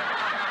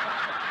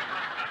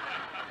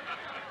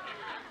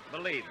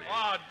 Believe me.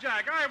 Oh,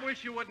 Jack, I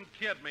wish you wouldn't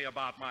kid me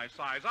about my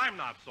size. I'm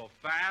not so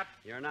fat.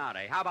 You're not,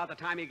 eh? How about the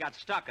time you got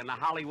stuck in the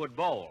Hollywood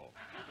Bowl?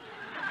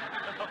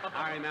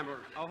 I remember...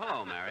 Oh,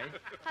 hello, Mary.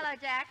 Hello,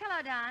 Jack.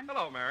 Hello, Don.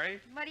 Hello, Mary.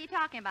 What are you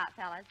talking about,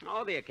 fellas?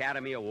 Oh, the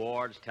Academy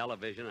Awards,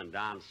 television, and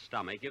Don's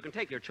stomach. You can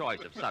take your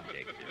choice of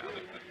subjects, you know.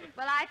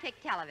 Well, I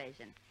picked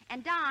television.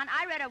 And, Don,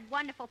 I read a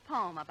wonderful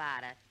poem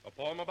about it. A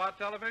poem about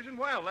television?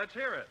 Well, let's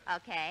hear it.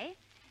 Okay.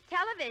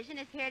 Television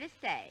is here to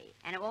stay,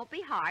 and it won't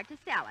be hard to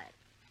sell it.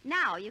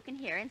 Now you can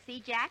hear and see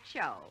Jack's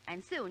show,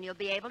 and soon you'll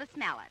be able to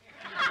smell it.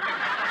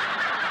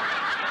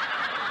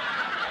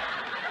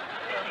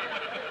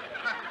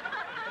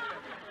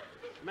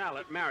 Smell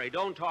it, Mary,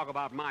 don't talk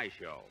about my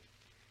show.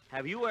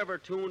 Have you ever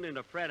tuned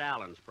into Fred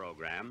Allen's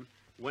program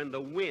when the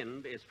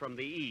wind is from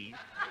the east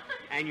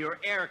and your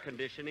air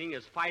conditioning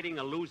is fighting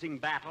a losing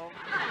battle?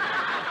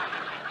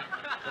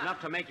 It's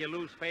enough to make you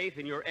lose faith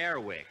in your air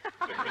wick.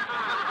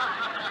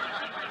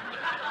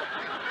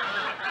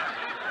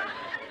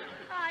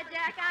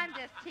 Jack, I'm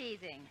just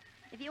teasing.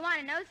 If you want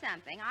to know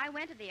something, I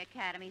went to the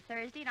Academy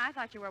Thursday, and I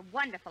thought you were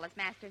wonderful as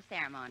Master of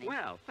Ceremonies.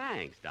 Well,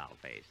 thanks,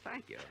 Dollface.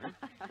 Thank you.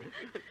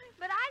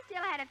 But I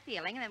still had a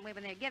feeling that when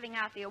they were giving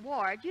out the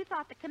awards, you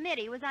thought the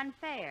committee was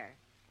unfair.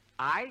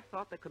 I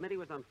thought the committee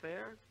was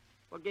unfair?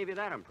 What gave you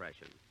that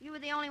impression? You were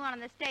the only one on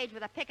the stage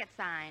with a picket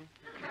sign.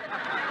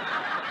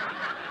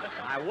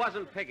 I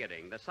wasn't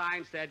picketing. The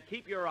sign said,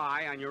 keep your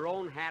eye on your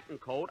own hat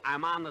and coat.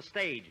 I'm on the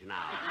stage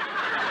now.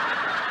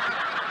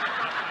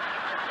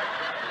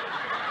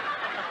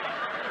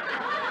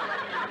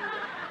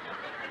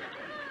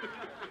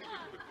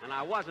 And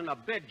I wasn't a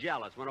bit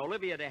jealous. When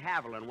Olivia de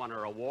Havilland won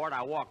her award,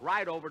 I walked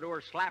right over to her,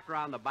 slapped her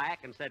on the back,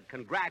 and said,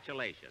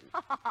 congratulations.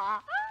 What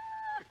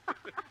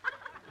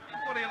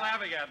are you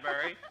laughing at,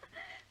 Mary?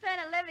 Then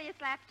Olivia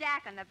slapped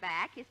Jack on the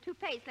back. His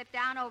toupee slipped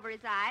down over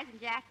his eyes, and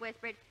Jack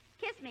whispered,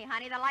 "Kiss me,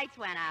 honey, the lights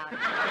went out."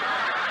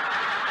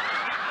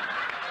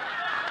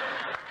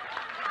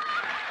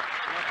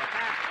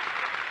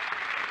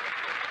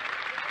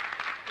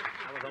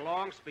 That was a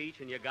long speech,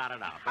 and you got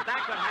it out. But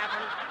that could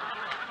happen.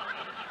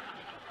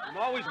 I'm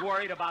always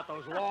worried about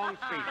those long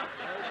speeches.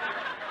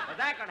 But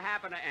that could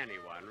happen to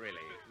anyone,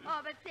 really.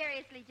 Oh, but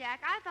seriously,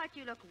 Jack, I thought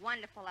you looked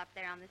wonderful up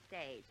there on the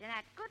stage. In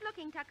that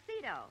good-looking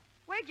tuxedo.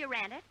 Where'd you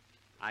rent it?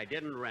 I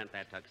didn't rent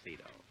that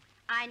tuxedo.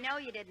 I know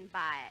you didn't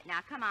buy it.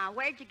 Now, come on,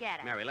 where'd you get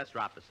it? Mary, let's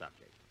drop the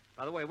subject.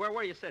 By the way, where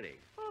were you sitting?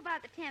 Oh,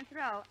 about the 10th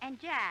row. And,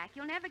 Jack,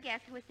 you'll never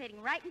guess who was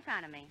sitting right in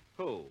front of me.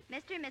 Who?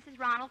 Mr. and Mrs.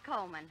 Ronald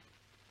Coleman.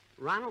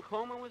 Ronald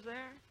Coleman was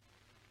there?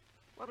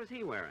 What was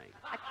he wearing?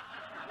 A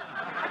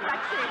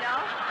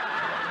tuxedo.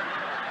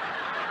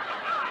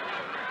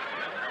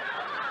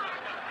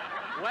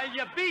 Well,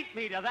 you beat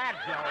me to that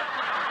joke.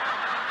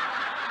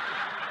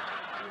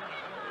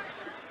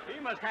 He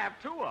must have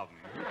two of them.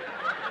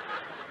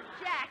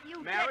 Jack,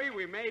 you Mary,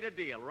 we made a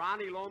deal.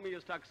 Ronnie loaned me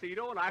his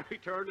tuxedo, and I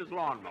returned his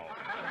lawnmower.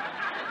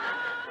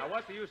 Now,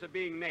 what's the use of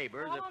being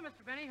neighbors? Hello,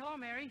 Mr. Benny. Hello,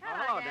 Mary.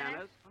 Hello,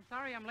 Dennis. I'm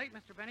sorry I'm late,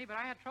 Mr. Benny, but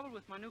I had trouble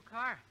with my new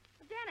car.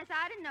 Well, Dennis,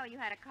 I didn't know you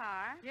had a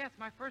car. Yes,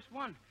 my first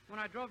one. When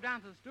I drove down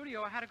to the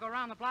studio, I had to go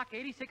around the block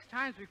 86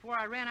 times before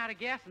I ran out of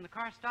gas and the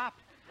car stopped.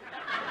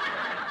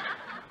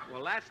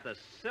 Well, that's the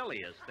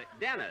silliest thing.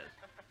 Dennis,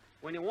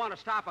 when you want to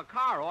stop a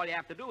car, all you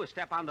have to do is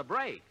step on the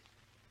brakes.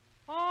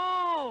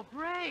 Oh,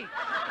 brakes.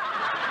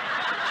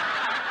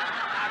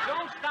 Now,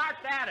 don't start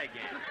that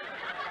again.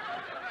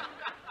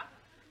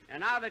 And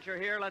now that you're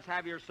here, let's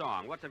have your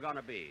song. What's it going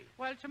to be?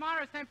 Well,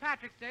 tomorrow's St.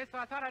 Patrick's Day, so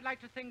I thought I'd like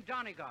to sing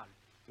Johnny God.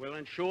 Well,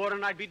 then sure,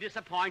 and I'd be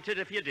disappointed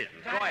if you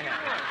didn't. Go ahead.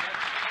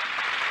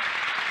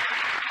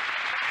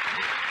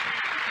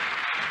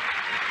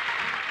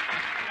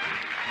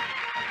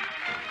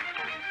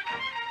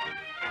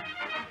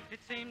 It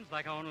seems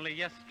like only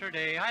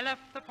yesterday I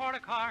left the Port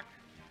of Cork,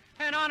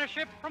 and on a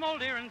ship from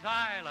Old Erin's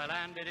Isle I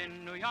landed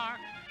in New York.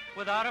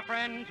 Without a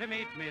friend to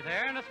meet me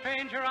there and a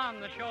stranger on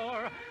the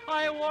shore,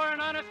 I wore an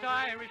honest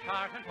Irish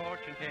heart and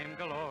fortune came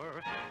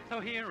galore.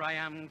 So here I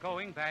am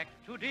going back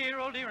to dear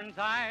Old Erin's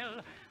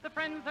Isle. The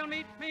friends, they'll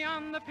meet me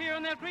on the pier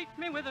and they'll greet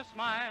me with a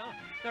smile.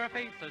 There are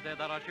faces there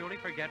that I'll surely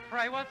forget, for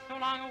I was so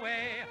long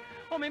away.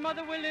 Oh, my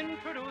mother will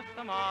introduce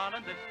them all,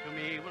 and this to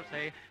me will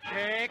say,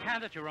 "Shake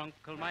hands at your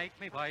Uncle Mike,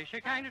 me boy,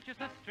 shake hands at your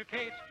sister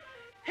Kate.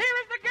 Here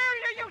is the girl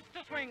you used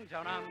to swing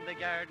down on the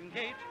garden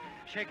gate.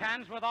 Shake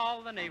hands with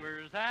all the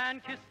neighbors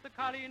and kiss the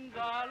colleens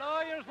all.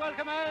 Oh, you're as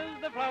welcome as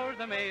the flowers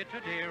they made to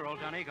dear old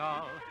Johnny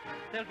Gall.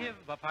 They'll give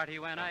a party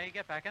when I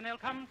get back, and they'll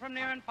come from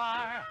near and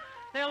far.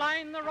 They'll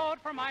line the road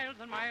for miles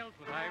and miles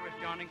with Irish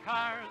yawning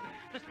cars.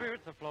 The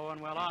spirits are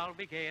flowing, we'll all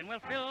be gay, and we'll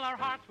fill our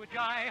hearts with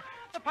joy.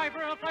 The piper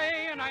will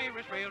play an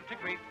Irish reel to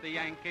greet the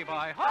Yankee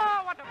boy.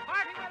 Oh, what a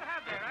party we'll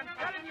have there! I'm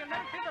telling you, you'll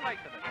never see the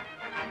likes of it.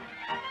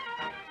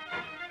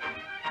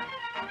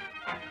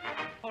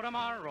 Oh,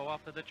 tomorrow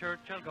off to the church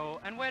I'll go,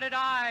 and wedded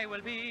I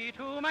will be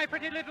to my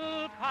pretty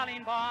little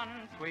Colleen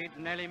Bond, sweet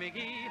Nellie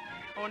McGee.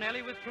 Oh,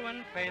 Nellie was true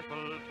and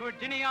faithful to her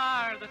Ginny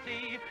R. the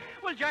sea.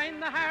 We'll join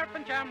the harp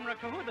and jamrock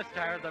to the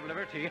stars of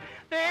liberty.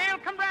 They'll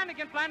come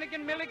Brannigan,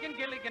 Flanagan, Milligan,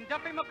 Gilligan,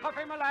 Duffy,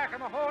 McCuffy, Malacca,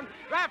 Mahone,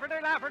 Rafferty,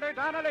 Lafferty,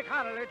 Donnelly,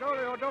 Connolly,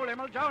 Dolly, O'Doly,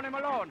 Muldowney,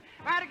 Malone,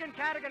 Madigan,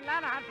 Cadigan,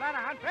 Lanahan,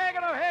 Flanahan,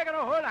 Fagan, O'Hagan,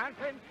 O'Houlihan,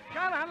 Finn,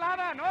 Shanahan,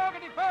 Lanahan,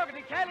 Ogany,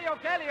 Fogarty, Kelly,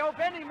 O'Kelly,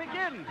 O'Benny,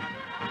 McGinn.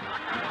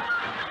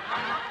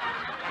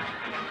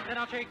 Then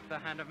I'll shake the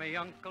hand of me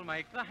Uncle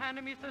Mike, the hand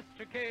of me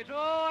sister Kate.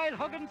 Oh, I'll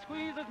hug and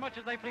squeeze as much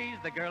as I please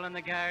the girl in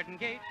the garden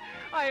gate.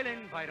 I'll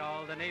invite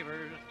all the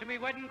neighbors to me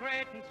wedding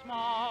great and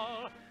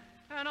small,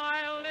 and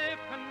I'll live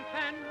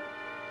content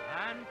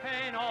and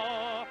pay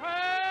no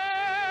rent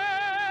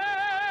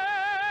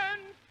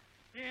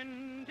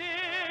in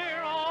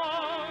dear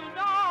old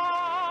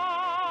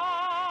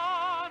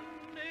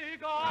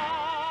Donegal.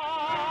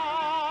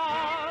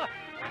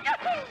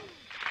 Yahoo!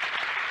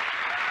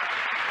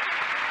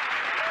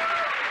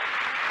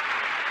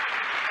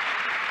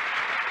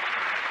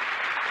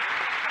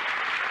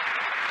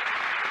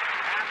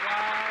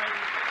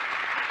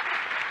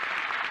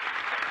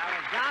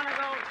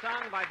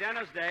 Sung by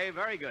Dennis Day.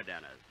 Very good,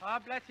 Dennis. Oh,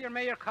 bless you,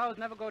 may your cows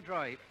never go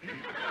dry.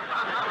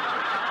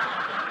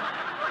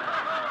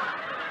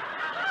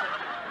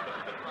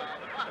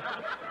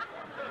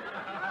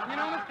 You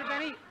know, Mr.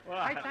 Benny, What?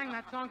 I sang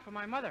that song for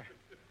my mother.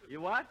 You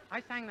what?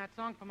 I sang that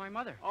song for my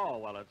mother. Oh,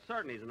 well, it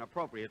certainly is an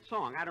appropriate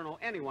song. I don't know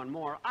anyone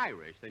more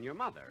Irish than your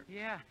mother.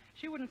 Yeah,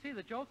 she wouldn't see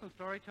the Jolson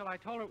story till I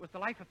told her it was the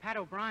life of Pat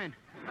O'Brien.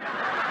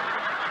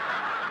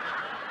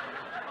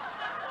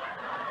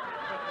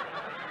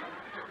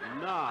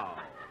 No.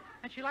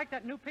 And she liked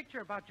that new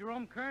picture about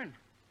Jerome Kern.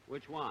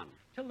 Which one?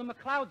 Till the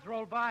McLeods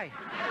roll by.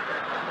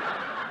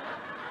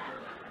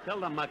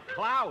 Till the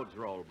McLeods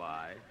roll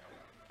by.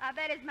 I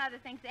bet his mother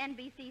thinks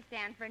NBC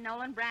stands for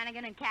Nolan,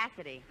 Brannigan, and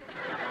Cassidy.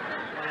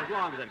 Well, as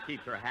long as it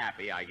keeps her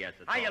happy, I guess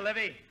it's... Hiya,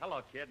 Livy.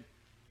 Hello, kid.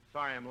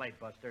 Sorry I'm late,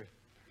 Buster.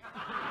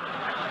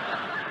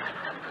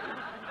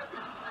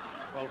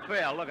 Well,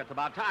 Phil, look, it's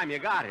about time you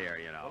got here,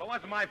 you know. Well, it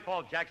wasn't my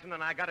fault, Jackson,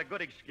 and I got a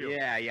good excuse.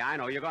 Yeah, I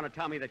know. You're going to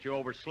tell me that you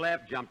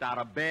overslept, jumped out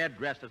of bed,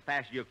 dressed as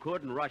fast as you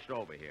could, and rushed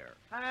over here.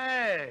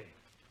 Hey,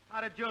 how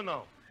did you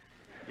know?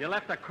 You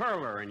left a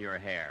curler in your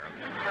hair.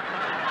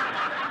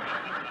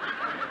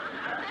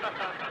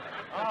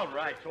 All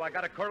right, so I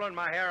got a curl in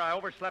my hair. I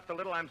overslept a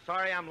little. I'm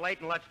sorry I'm late,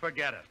 and let's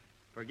forget it.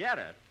 Forget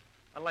it?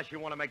 Unless you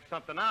want to make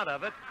something out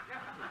of it.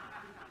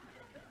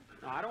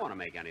 No, I don't want to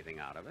make anything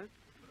out of it.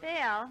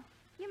 Phil,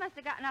 you must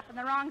have gotten up on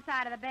the wrong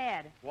side of the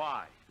bed.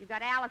 Why? You've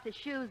got Alice's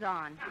shoes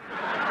on.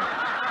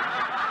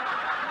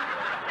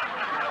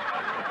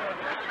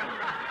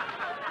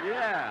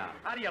 Yeah.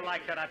 How do you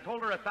like that? I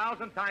told her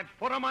 1,000 times,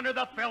 put 'em under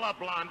the pillow,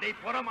 Blondie.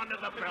 Put 'em under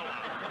the pillow.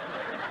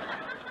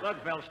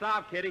 Look, Phil,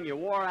 stop kidding. You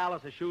wore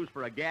Alice's shoes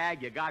for a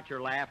gag. You got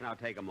your laugh. Now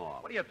take 'em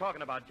off. What are you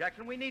talking about,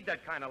 Jackson? We need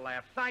that kind of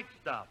laugh. Sight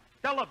stuff.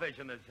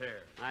 Television is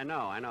here. I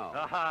know.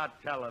 Ah,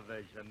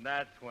 television.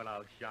 That's when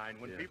I'll shine.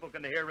 When people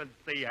can hear and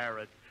see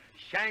Harris.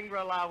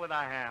 Shangri-La with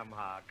a ham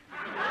hock.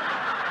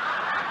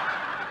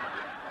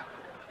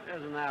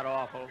 Isn't that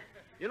awful?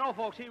 You know,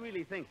 folks, he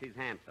really thinks he's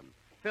handsome.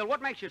 Phil,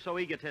 what makes you so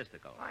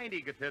egotistical? I ain't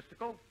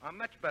egotistical. I'm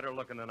much better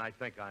looking than I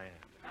think I am.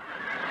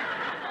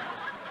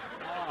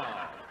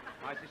 Oh,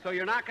 I see. So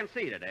you're not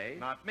conceited, eh?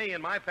 Not me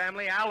and my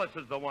family. Alice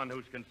is the one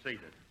who's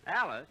conceited.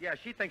 Alice? Yeah,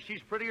 she thinks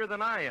she's prettier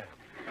than I am.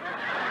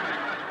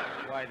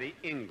 Why, the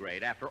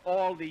ingrate. After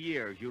all the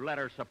years you let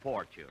her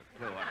support you,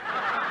 too.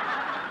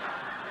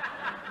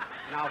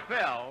 Now,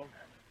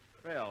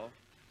 Phil,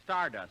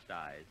 Stardust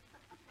Eyes.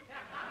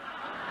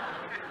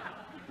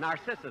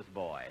 Narcissus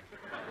Boy.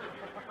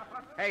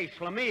 Hey,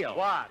 Schlemiel.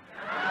 What?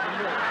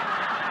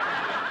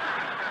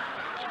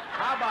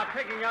 How about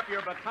picking up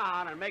your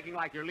baton and making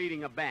like you're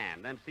leading a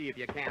band, then see if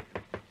you can't.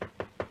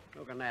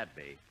 Who can that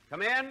be?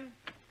 Come in.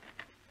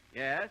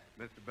 Yes?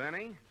 Mr.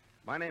 Benny,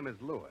 my name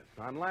is Lewis.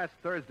 On last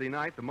Thursday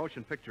night, the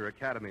Motion Picture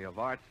Academy of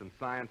Arts and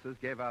Sciences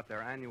gave out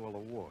their annual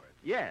award.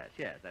 Yes,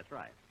 that's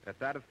right. At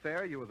that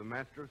affair, you were the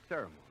master of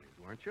ceremonies,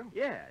 weren't you?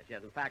 Yes.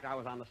 In fact, I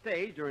was on the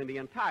stage during the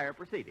entire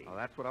proceeding. Oh,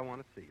 that's what I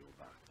want to see you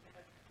about.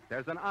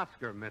 There's an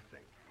Oscar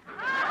missing.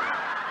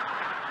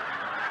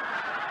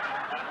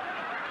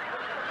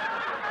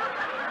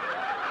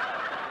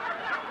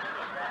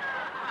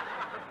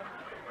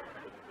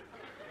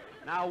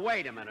 Now,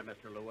 wait a minute,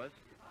 Mr. Lewis.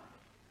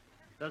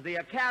 Does the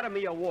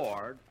Academy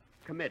Award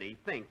Committee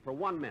think for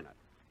 1 minute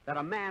that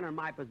a man in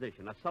my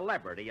position, a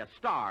celebrity, a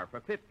star for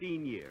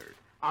 15 years,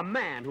 a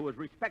man who is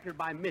respected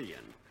by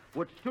millions,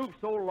 would stoop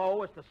so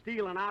low as to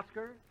steal an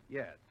Oscar?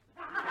 Yes.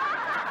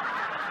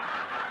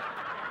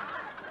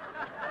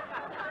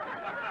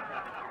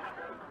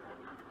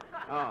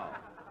 Oh.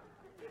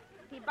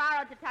 He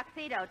borrowed the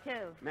tuxedo,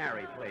 too.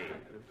 Mary, please.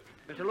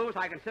 Mr. Lewis,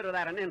 I consider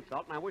that an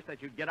insult, and I wish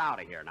that you'd get out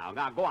of here now.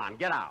 Now, go on,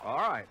 get out. All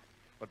right.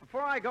 But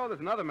before I go,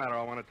 there's another matter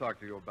I want to talk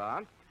to you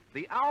about.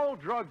 The Owl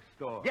Drug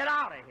Store. Get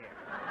out of here.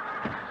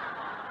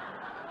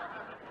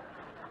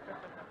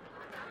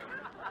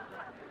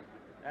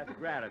 That's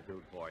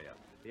gratitude for you.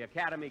 The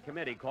Academy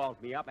Committee calls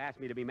me up, asks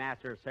me to be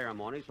master of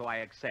ceremonies, so I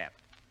accept.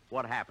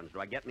 What happens?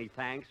 Do I get any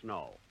thanks?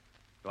 No.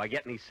 Do I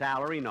get any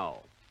salary?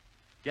 No.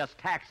 Just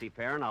taxi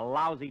fare and a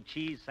lousy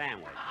cheese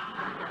sandwich.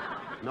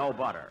 No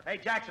butter. Hey,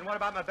 Jackson, what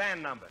about my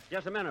band number?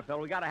 Just a minute, Phil.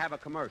 We got to have a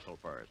commercial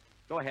first.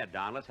 Go ahead,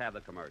 Don. Let's have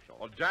the commercial.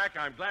 Well, Jack,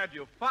 I'm glad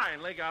you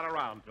finally got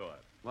around to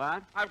it.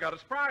 What? I've got a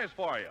surprise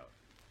for you.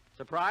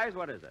 Surprise?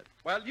 What is it?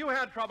 Well, you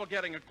had trouble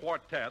getting a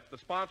quartet. The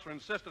sponsor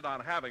insisted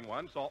on having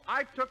one, so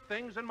I took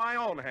things in my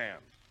own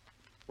hands.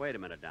 Wait a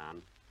minute,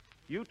 Don.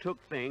 You took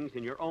things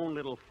in your own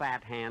little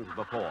fat hands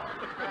before.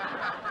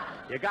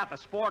 You got the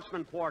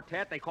Sportsman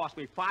Quartet. They cost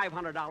me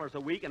 $500 a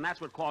week, and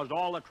that's what caused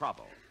all the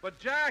trouble. But,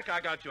 Jack,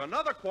 I got you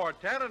another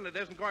quartet, and it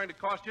isn't going to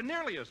cost you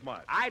nearly as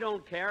much. I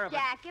don't care if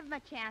Jack, give him a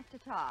chance to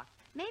talk.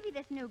 Maybe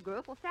this new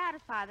group will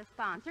satisfy the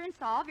sponsor and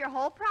solve your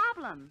whole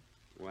problem.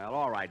 Well,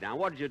 all right, Don.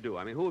 What did you do?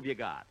 I mean, who have you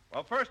got?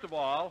 Well, first of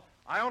all,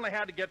 I only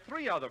had to get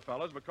 3 other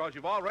fellas because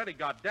you've already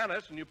got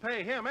Dennis, and you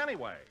pay him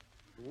anyway.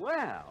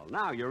 Well,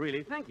 now you're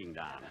really thinking,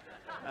 Don.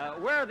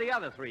 Where are the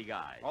other 3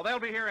 guys? Oh, they'll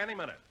be here any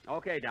minute.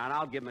 Okay, Don,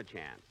 I'll give them a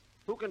chance.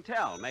 Who can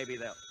tell? Maybe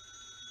they'll...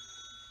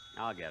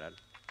 I'll get it.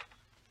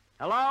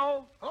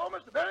 Hello? Hello,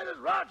 Mr. Benny. This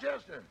is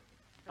Rochester.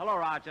 Hello,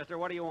 Rochester.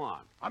 What do you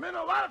want? I'm in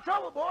a lot of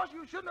trouble, boss.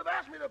 You shouldn't have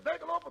asked me to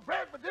bake a loaf of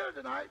bread for dinner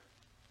tonight.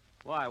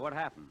 Why? What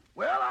happened?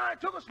 Well, I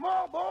took a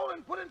small bowl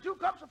and put in 2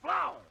 cups of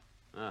flour.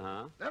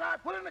 Uh-huh. Then I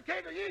put in a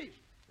cake of yeast.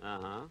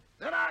 Uh-huh.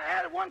 Then I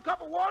added 1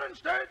 cup of water and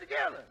stirred it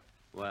together.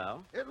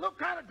 Well? It looked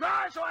kind of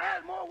dry, so I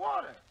added more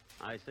water.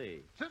 I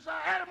see. Since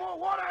I added more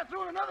water, I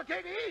threw in another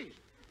cake of yeast.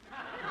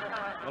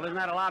 Well, isn't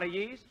that a lot of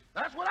yeast?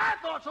 That's what I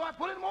thought, so I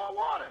put in more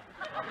water.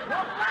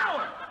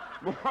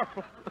 More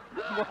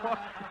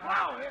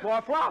flour.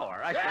 More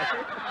flour. I see.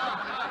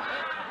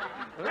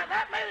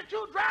 That made it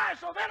too dry,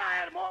 so then I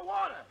added more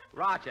water.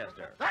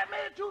 Rochester. That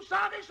made it too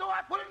soggy, so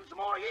I put in some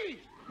more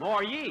yeast.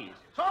 More yeast?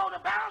 So to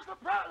balance the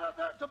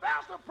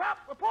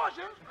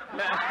proportions, I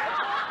added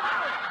more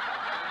flour.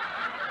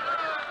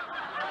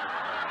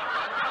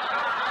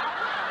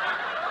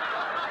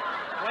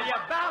 Well, you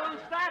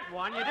balanced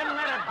one. You didn't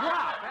let it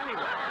drop,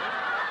 anyway.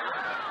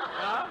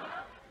 Huh?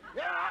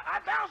 Yeah, I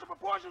balanced the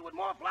proportions with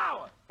more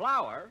flour.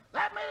 Flour?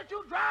 That made it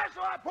too dry,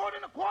 so I poured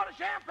in a quart of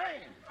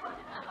champagne.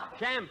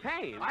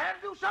 Champagne? I had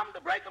to do something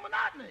to break the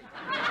monotony.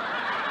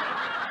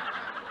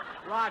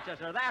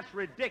 Rochester, that's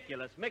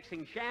ridiculous,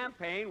 mixing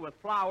champagne with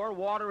flour,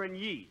 water, and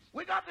yeast.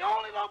 We got the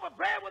only loaf of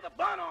bread with a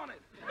bun on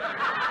it.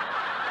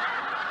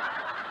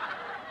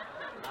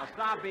 Now,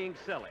 stop being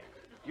silly.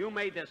 You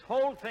made this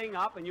whole thing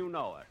up, and you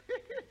know it.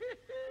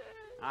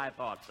 I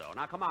thought so.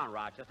 Now, come on,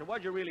 Rochester.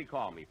 What'd you really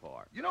call me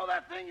for? You know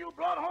that thing you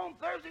brought home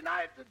Thursday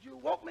night that you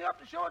woke me up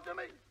to show it to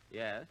me?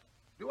 Yes?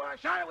 Do I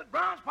shine it with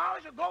bronze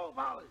polish or gold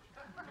polish?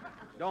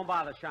 Don't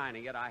bother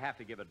shining it. I have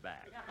to give it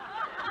back.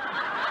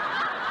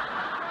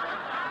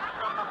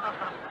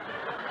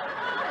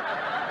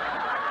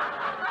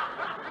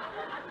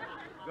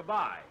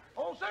 Goodbye.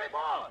 Oh, say,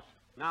 boss.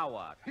 Now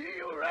what?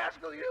 You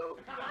rascal, you.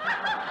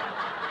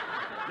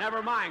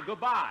 Never mind.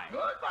 Goodbye.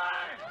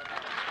 Goodbye.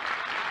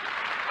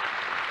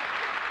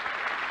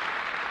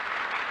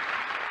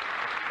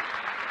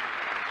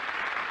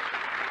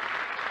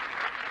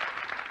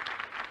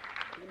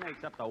 He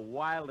makes up the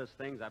wildest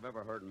things I've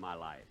ever heard in my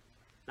life.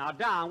 Now,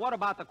 Don, what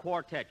about the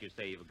quartet you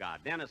say you've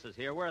got? Dennis is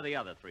here. Where are the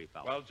other three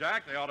fellows? Well,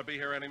 Jack, they ought to be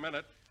here any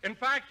minute. In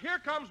fact, here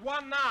comes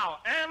one now,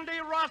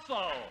 Andy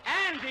Russell.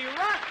 Andy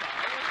Russell?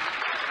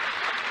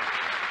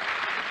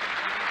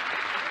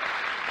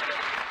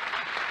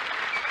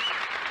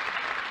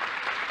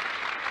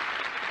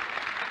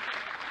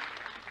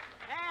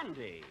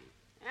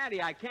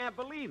 Andy, I can't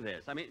believe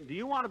this. I mean, do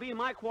you want to be in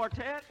my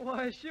quartet?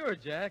 Why, sure,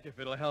 Jack, if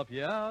it'll help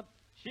you out.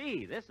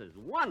 Gee, this is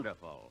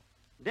wonderful.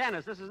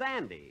 Dennis, this is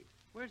Andy.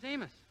 Where's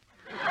Amos?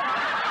 It's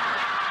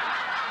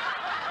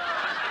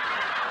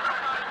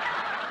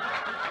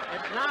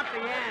not the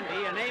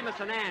Andy and Amos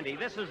and Andy.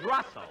 This is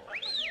Russell.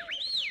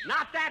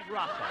 Not that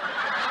Russell.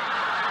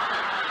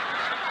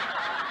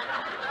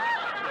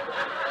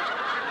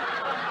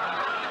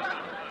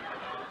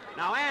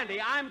 Now, Andy,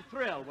 I'm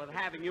thrilled with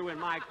having you in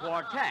my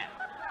quartet.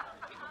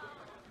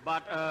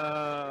 But,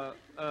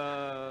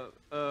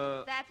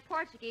 That's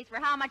Portuguese. For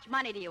how much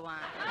money do you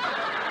want?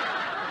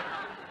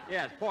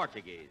 Yes,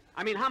 Portuguese.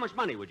 I mean, how much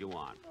money would you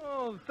want?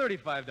 Oh,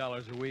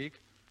 $35 a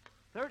week.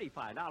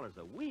 $35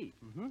 a week?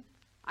 Mm-hmm.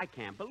 I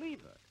can't believe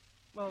it.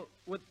 Well,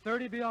 would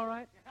 30 be all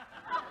right?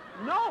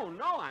 No,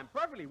 I'm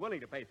perfectly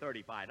willing to pay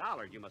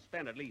 $35. You must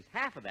spend at least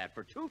half of that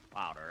for tooth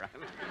powder.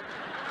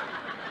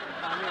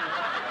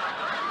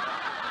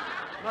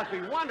 It must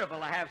be wonderful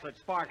to have such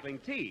sparkling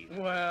teeth.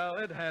 Well,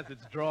 it has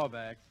its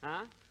drawbacks.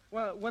 Huh?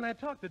 Well, when I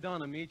talk to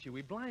Don Amici,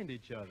 we blind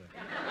each other.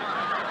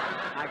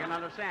 I can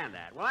understand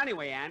that. Well,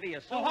 anyway, Andy,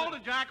 as soon Oh, hold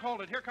it, Jack, hold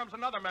it. Here comes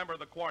another member of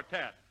the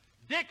quartet,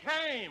 Dick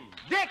Haymes.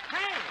 Dick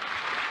Haymes!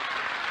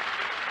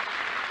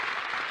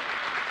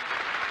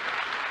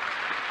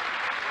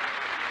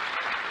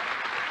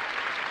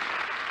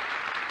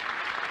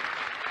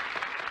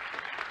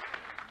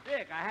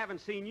 Dick, I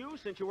haven't seen you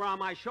since you were on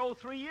my show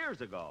 3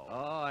 years ago.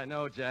 Oh, I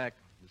know, Jack.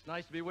 It's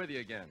nice to be with you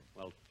again.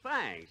 Well,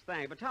 thanks.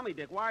 But tell me,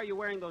 Dick, why are you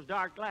wearing those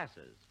dark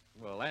glasses?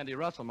 Well, Andy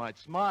Russell might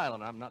smile,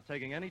 and I'm not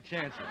taking any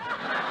chances.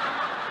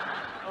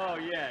 Oh,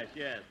 yes,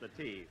 the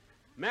teeth.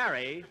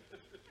 Mary,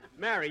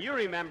 you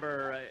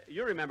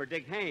remember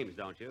Dick Haymes,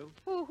 don't you?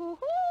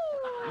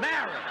 Hoo-hoo-hoo!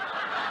 Mary!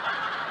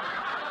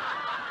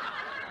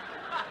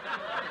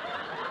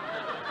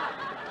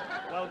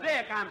 Well,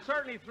 Dick, I'm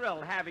certainly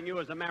thrilled having you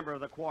as a member of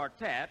the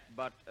quartet,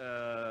 but,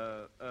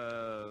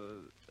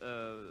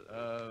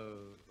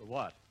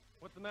 what?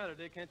 What's the matter,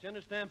 Dick? Can't you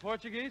understand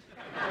Portuguese?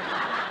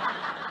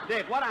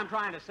 Dick, what I'm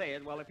trying to say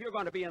is, well, if you're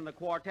going to be in the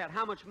quartet,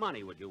 how much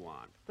money would you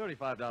want?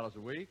 $35 a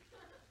week.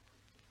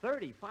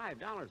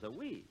 $35 a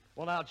week?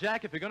 Well, now,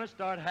 Jack, if you're going to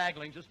start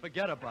haggling, just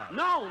forget about it.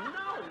 No,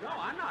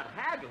 I'm not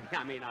haggling.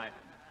 I mean,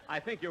 I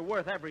think you're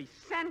worth every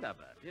cent of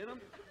it, you know?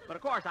 But,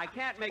 of course, I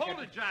can't make Hold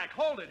it, Jack,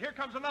 hold it. Here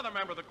comes another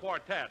member of the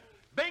quartet,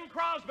 Bing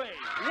Crosby.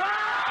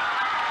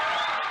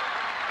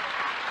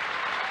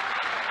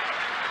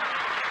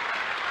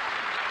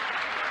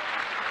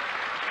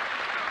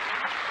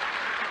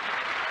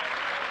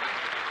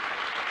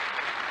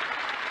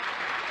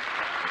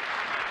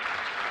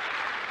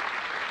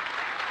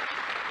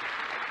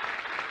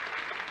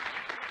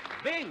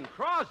 Bing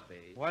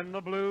Crosby? When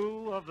the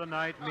blue of the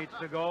night meets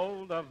the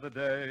gold of the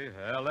day,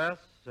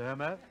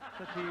 LSMF.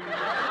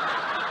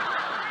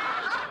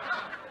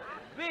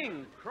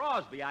 Bing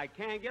Crosby, I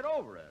can't get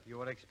over it. You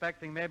were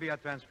expecting maybe a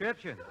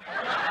transcription.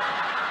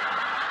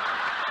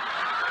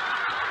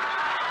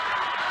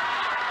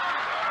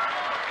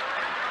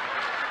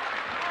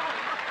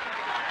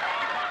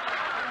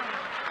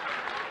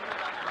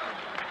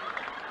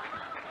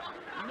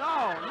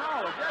 No,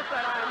 it's just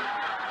that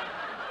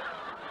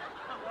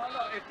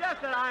it's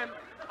just that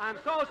I'm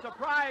so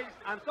surprised.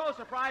 I'm so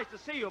surprised to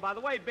see you. By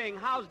the way, Bing,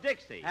 how's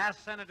Dixie?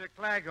 Ask Senator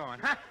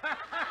Claghorn.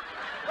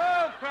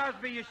 Oh,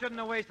 Crosby, you shouldn't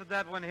have wasted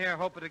that one here,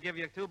 hoping to give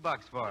you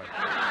 $2 for it.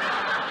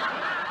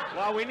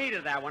 Well, we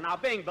needed that one. Now,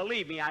 Bing,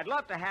 believe me, I'd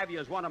love to have you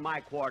as one of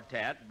my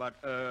quartet,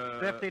 but,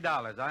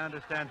 $50. I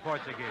understand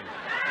Portuguese.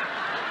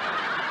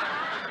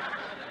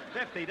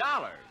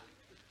 $50?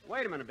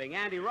 Wait a minute, Bing.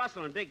 Andy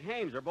Russell and Dick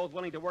Haymes are both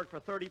willing to work for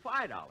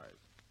 $35.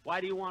 Why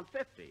do you want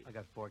 50? I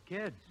got 4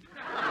 kids.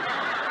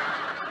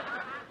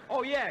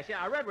 Oh, yes,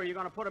 yeah. I read where you're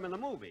going to put them in the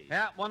movie.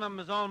 Yeah, one of them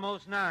is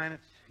almost 9.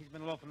 He's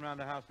been loafing around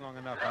the house long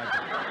enough.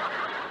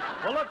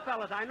 Well, look,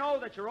 fellas, I know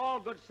that you're all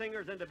good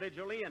singers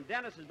individually, and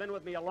Dennis has been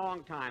with me a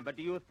long time, but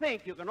do you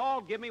think you can all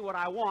give me what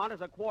I want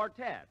as a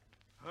quartet?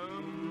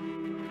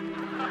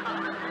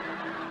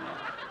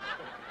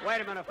 Wait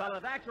a minute,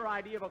 fellas. That's your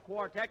idea of a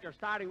quartet. You're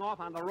starting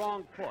off on the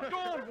wrong foot.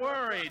 Don't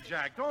worry,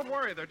 Jack. Don't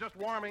worry. They're just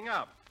warming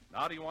up.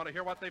 Now, do you want to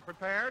hear what they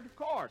prepared? Of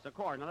course.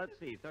 Now, let's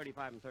see.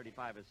 35 and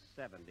 35 is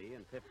 70,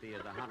 and 50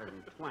 is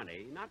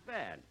 120. Not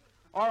bad.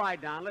 All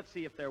right, Don, let's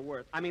see if they're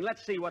worth...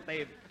 let's see what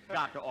they've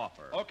got to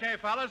offer. Okay,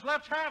 fellas,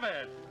 let's have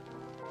it.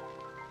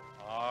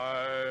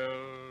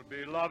 I'll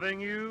be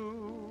loving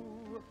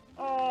you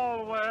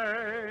always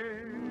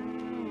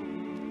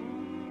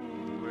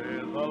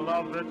with a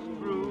love that's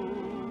true.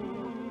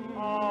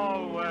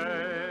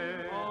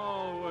 Always,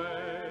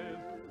 always,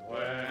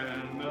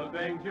 when the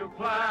things you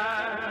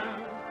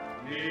plan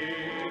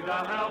need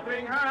a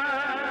helping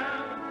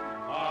hand,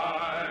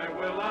 I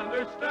will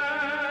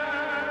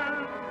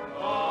understand.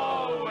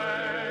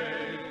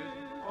 Always,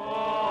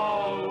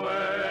 always,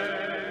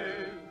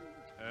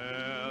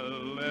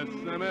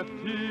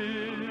 LSMFT.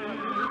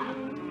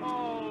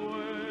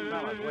 Always.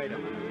 Fellas, wait a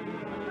minute.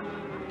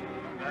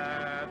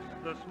 That's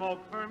the smoke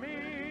for me.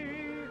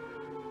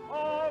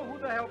 Oh, who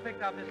the hell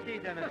picked up this key,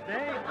 Dennis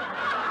Day?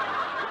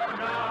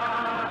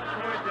 Not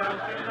for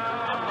just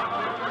enough.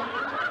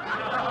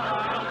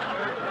 Not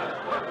for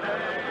just a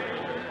day.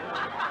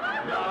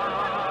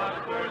 Not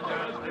for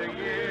just a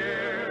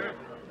year,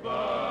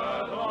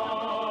 but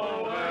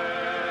always.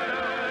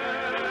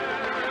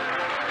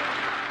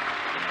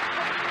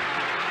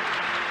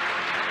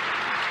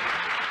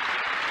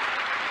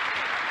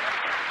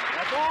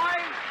 Well,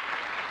 boys,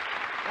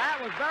 that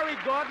was very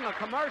good, and the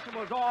commercial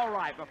was all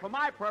right. But for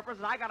my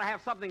purposes, I got to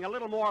have something a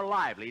little more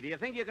lively. Do you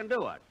think you can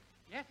do it?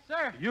 Yes,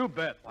 sir. You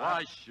bet.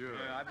 Why, sure.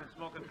 Yeah, I've been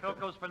smoking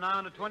Philcos for now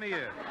to 20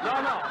 years.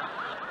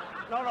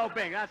 No,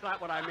 Bing, that's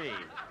not what I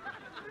mean.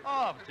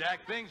 Oh,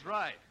 Jack, Bing's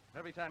right.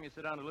 Every time you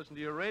sit down to listen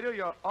to your radio,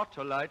 you're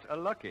Autolite a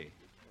Lucky.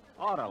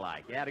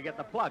 Autolite, you had to get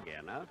the plug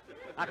in, huh?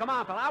 Now, come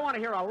on, fella, I want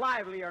to hear a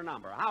livelier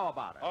number. How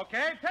about it?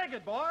 Okay, take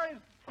it, boys.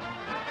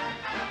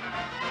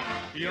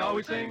 He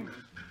always sings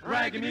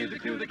reggae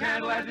music to the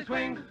candle as he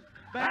swings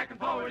back and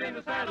forward in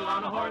the saddle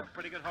on a horse.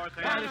 Pretty good horse.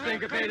 Kind of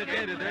syncopated,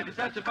 there's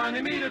such a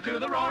funny meter to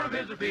the roar of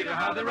his repeater.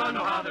 How they run,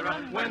 oh, how they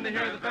run when they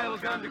hear the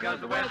fellows gun, because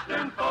the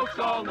western folks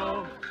all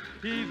know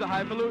he's a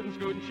highfalutin,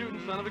 scooting,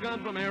 shooting son of a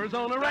gun from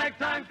Arizona.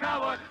 Ragtime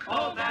cowboy,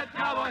 oh, that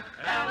cowboy,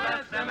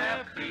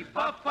 LSMFT,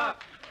 puff, puff.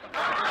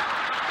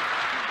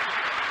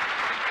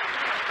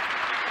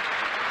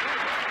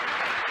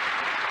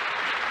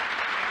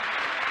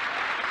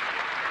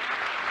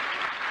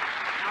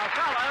 Now,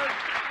 fellas,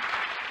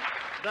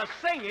 the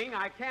singing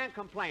I can't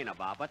complain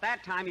about, but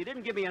that time you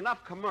didn't give me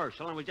enough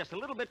commercial and was just a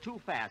little bit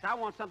too fast. I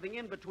want something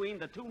in between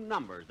the two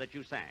numbers that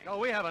you sang. Oh,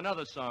 we have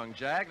another song,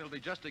 Jack. It'll be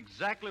just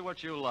exactly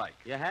what you like.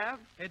 You have?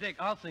 Hey, Dick,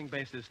 I'll sing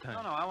bass this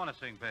time. No, I want to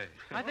sing bass.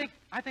 I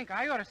think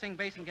I ought to sing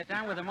bass and get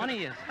down where the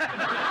money is.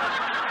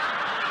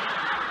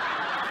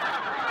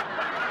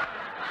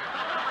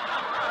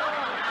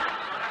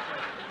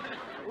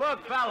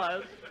 Look,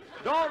 fellas,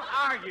 don't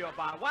argue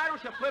about it. Why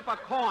don't you flip a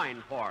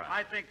coin for us?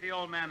 I think the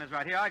old man is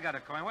right. Here, I got a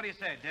coin. What do you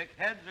say, Dick?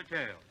 Heads or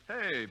tails?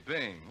 Hey,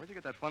 Bing, where'd you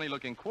get that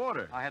funny-looking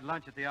quarter? I had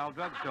lunch at the old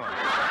drugstore.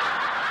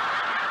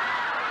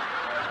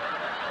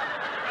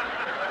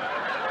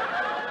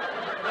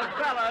 Look,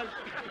 fellas,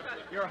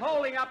 you're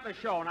holding up the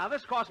show. Now,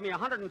 this cost me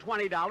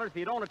 $120. If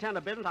you don't attend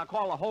the business, I'll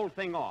call the whole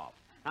thing off.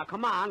 Now,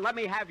 come on, let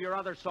me have your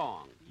other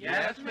song.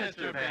 Yes,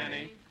 Mr.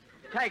 Penny.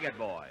 Take it,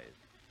 boys.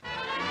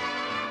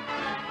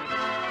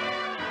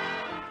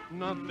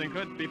 Nothing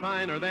could be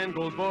finer than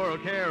Goldsboro,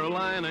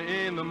 Carolina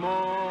in the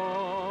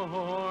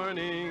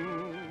morning.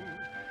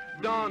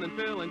 Don and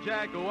Phil and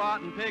Jack go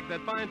out and pick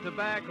that fine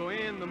tobacco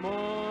in the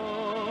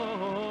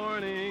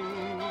morning.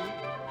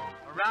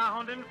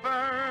 Round and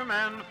firm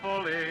and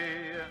fully.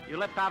 You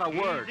left out a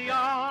word. Easy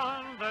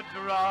on the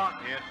draw,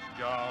 it's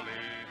jolly.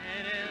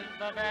 It is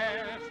the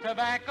best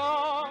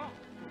tobacco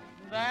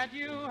that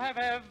you have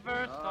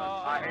ever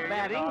saw.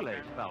 Bad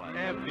English, fella.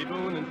 Every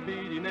Boone and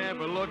Speedy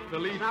never looked the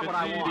least Not bit what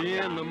I want, seedy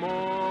in John. the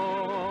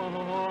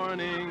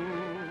morning.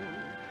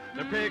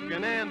 They're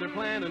picking and they're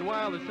planting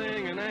while they're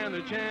singing and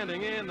they're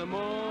chanting in the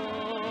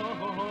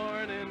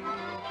morning.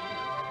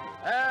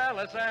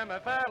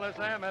 LSMF,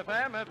 LSMF,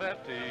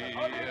 MFFT.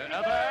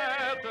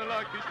 That's a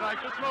lucky strike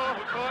to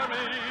smoke for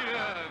me.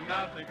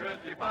 Nothing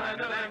could be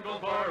finer than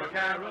Goldsboro,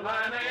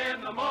 Carolina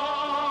in the morning.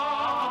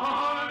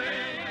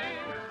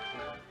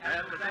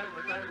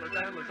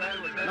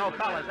 No,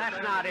 fellas, that's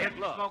not it.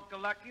 Look. Smoke the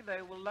Lucky,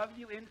 they will love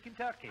you in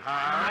Kentucky. Wait a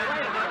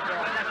minute,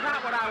 boy. That's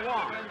not what I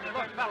want.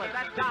 Look, fellas,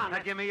 that's John. Now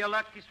give me your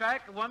Lucky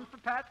Strike, one for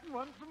Pat and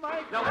one for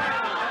Mike. No, wait a minute.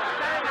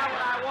 That's not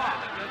what I want.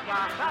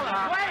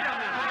 Fellas, wait a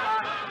minute.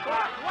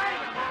 Wait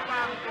a minute.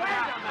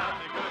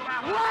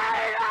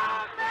 Wait a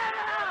minute.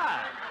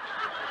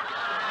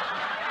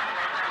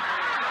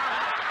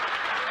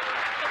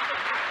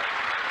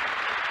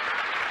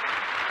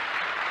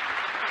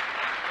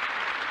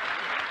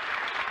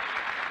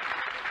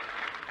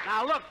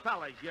 Now, look,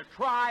 fellas, you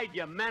tried,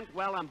 you meant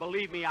well, and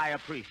believe me, I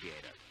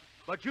appreciate it.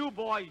 But you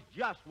boys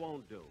just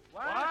won't do.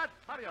 What?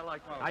 How do you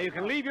like my... Now, you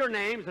can leave your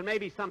names, and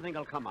maybe something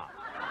will come up.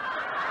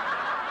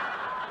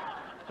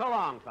 So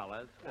long,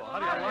 fellas. Well, how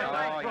do you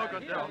like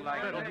that?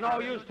 There's no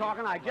use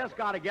talking. I just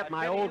got to get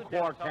my old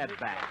quartet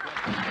back.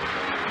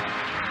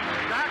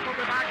 Jack will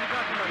be back in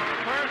just a minute.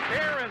 First,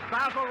 here is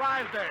Basil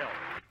Rysdale.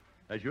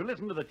 As you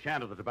listen to the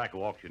chant of the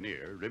tobacco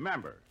auctioneer,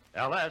 remember,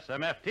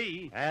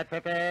 LSMFT. At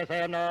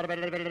 57,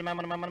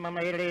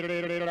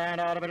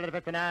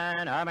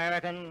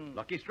 American.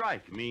 Lucky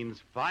Strike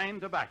means fine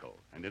tobacco.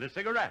 And in a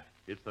cigarette,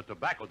 it's the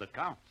tobacco that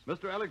counts.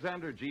 Mr.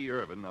 Alexander G.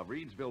 Irvin of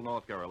Reedsville,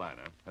 North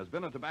Carolina, has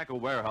been a tobacco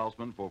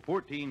warehouseman for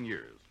 14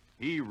 years.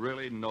 He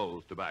really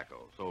knows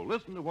tobacco. So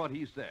listen to what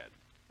he said.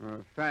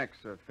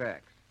 Facts are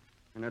facts.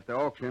 And at the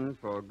auctions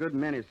for a good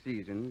many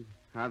seasons,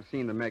 I've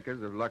seen the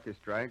makers of Lucky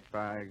Strike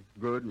buy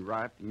good,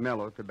 ripe,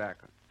 mellow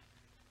tobacco.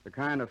 The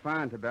kind of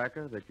fine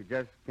tobacco that you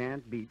just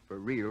can't beat for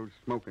real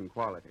smoking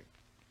quality.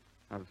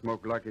 I've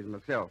smoked Lucky's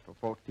myself for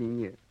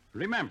 14 years.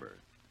 Remember,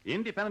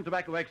 independent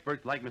tobacco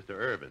experts like Mr.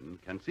 Irvin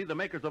can see the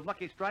makers of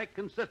Lucky Strike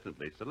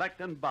consistently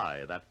select and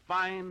buy that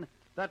fine,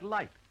 that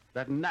light,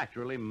 that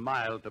naturally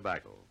mild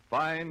tobacco.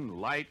 Fine,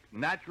 light,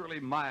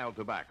 naturally mild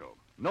tobacco.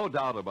 No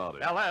doubt about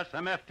it.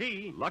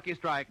 LSMFT. Lucky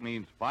Strike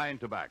means fine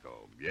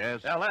tobacco.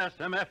 Yes.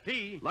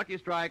 LSMFT. Lucky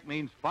Strike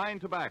means fine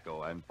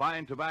tobacco, and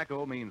fine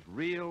tobacco means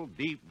real,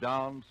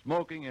 deep-down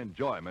smoking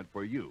enjoyment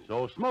for you.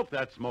 So smoke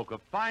that smoke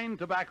of fine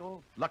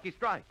tobacco, Lucky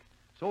Strike.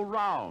 So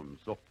round,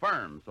 so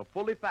firm, so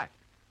fully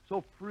packed,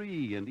 so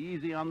free and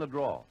easy on the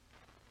draw.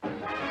 I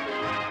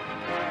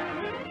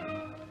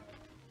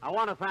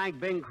want to thank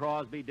Bing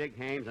Crosby, Dick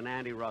Haymes, and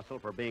Andy Russell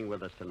for being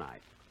with us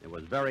tonight. It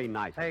was very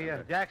nice. Hey,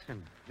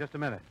 Jackson, just a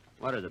minute.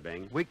 What is it,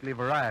 Bing? Weekly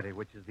Variety,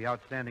 which is the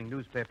outstanding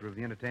newspaper of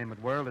the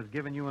entertainment world, has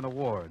given you an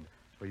award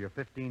for your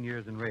 15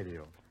 years in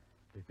radio.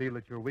 They feel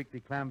that your weekly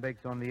clam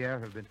bakes on the air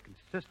have been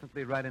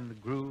consistently right in the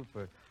groove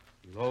for,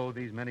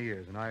 these many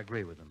years, and I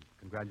agree with them.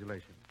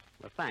 Congratulations.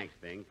 Well, thanks,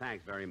 Bing.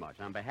 Thanks very much.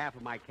 On behalf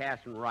of my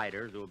cast and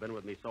writers who have been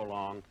with me so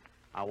long,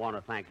 I want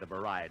to thank the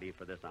Variety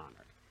for this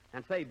honor.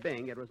 And say,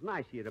 Bing, it was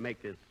nice of you to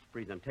make this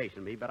presentation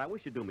to me, but I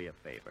wish you'd do me a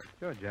favor.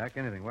 Sure, Jack.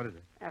 Anything. What is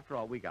it? After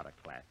all, we got a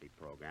classy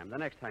program. The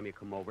next time you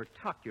come over,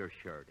 tuck your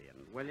shirt in,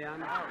 will you?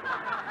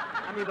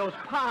 I mean, those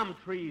palm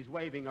trees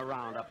waving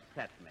around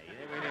upset me.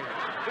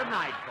 Good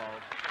night,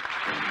 folks.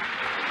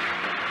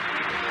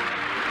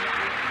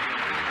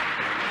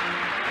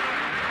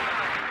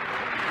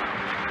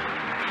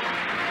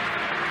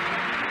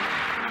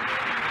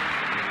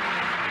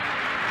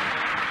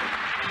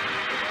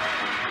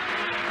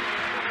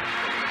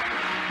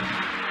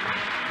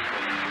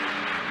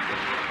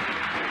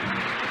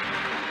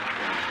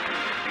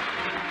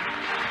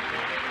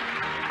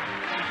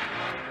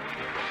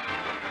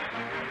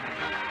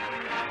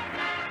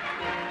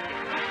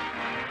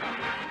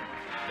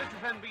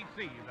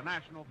 NBC, the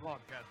National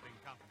Broadcasting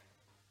Company.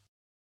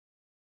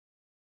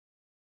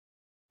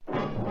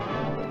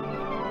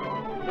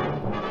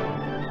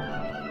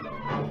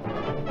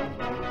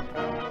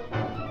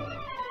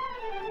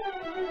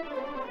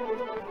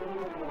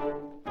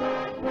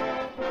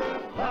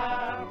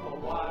 Laugh a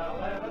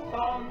while and a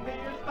song to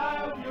your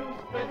style.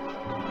 Use Fitz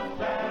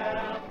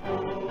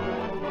shampoo.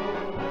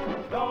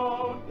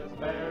 Don't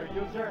despair.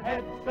 Use your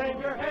head. Save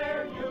your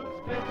hair.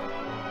 Use Fitz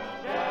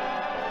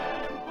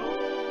shampoo.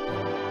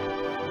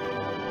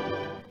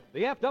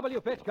 The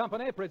F.W. Fitch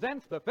Company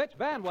presents The Fitch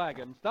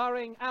Bandwagon,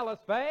 starring Alice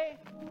Faye.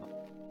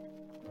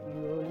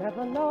 You'll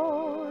never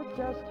know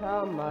just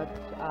how much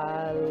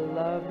I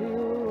love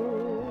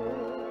you.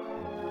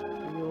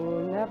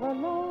 You'll never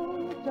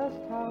know just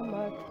how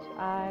much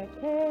I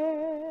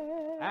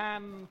care.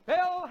 And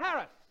Phil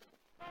Harris.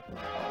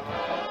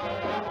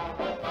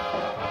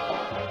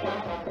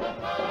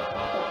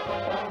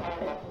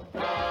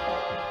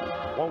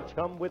 Won't you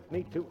come with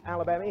me to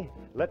Alabama?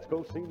 Let's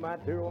go see my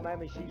dear old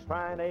mammy. She's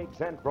frying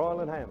eggs and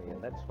broiling hammy,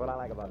 and that's what I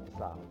like about the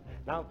South.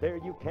 Now there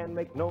you can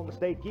make no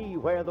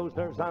mistakey. Where those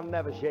nerves, I'm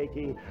never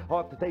shaky.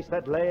 Ought to taste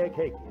that layer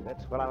cakey.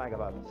 That's what I like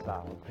about the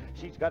South.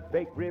 She's got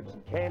baked ribs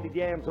and candied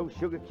yams, those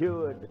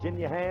sugar-cured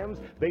Virginia hams,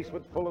 based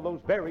with full of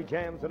those berry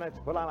jams, and that's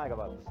what I like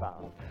about the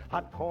South.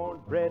 Hot corn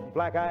bread,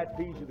 black-eyed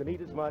peas, you can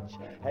eat as much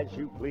as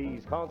you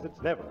please, cause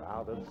it's never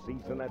out of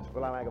season. That's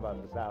what I like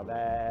about the South.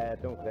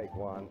 Don't take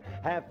one.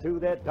 Have two,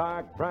 they're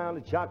dark brown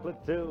and chocolate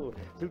too.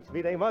 Suits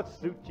me, they must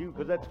suit you,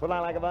 cause that's what I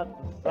like about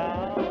the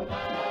South.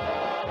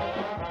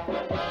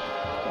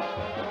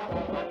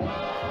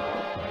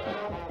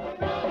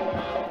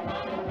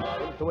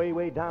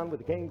 Way down where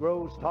the cane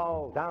grows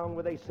tall, down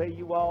where they say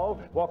you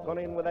all walk on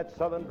in with that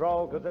southern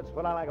drawl, because that's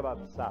what I like about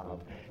the South.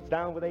 It's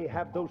down where they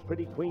have those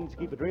pretty queens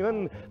keep a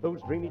dreaming,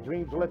 those dreamy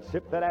dreams. Well, let's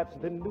sip that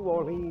absinthe in New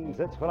Orleans.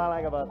 That's what I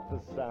like about the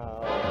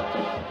South.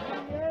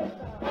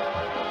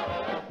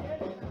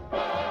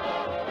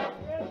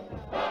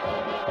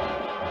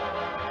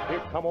 Here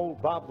come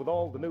old Bob with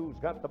all the news.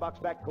 Got the box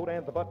back coat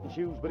and the button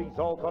shoes, but he's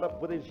all caught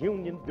up with his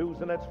union dues,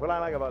 and that's what I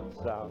like about the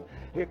South.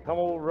 Here come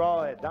old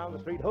Roy down the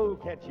street. Oh,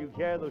 can't you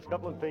hear those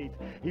coupling feet?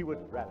 He would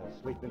rather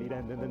sleep than eat,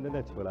 and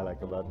that's what I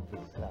like about the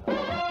South.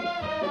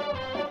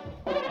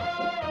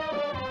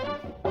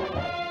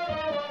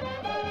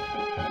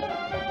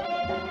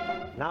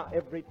 Now,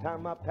 every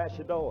time I pass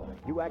your door,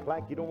 you act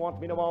like you don't want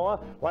me no more.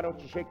 Why don't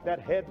you shake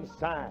that head and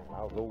sigh?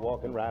 I'll go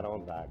walking right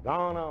on by.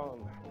 Gone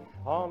on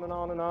and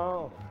on and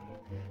on.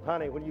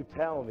 Honey, when you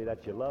tell me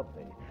that you love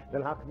me,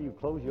 then how come you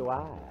close your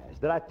eyes?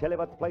 Did I tell you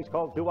about the place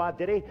called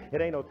Do-I-Diddy?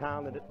 It ain't no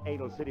town and it ain't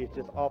no city. It's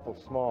just awful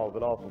small,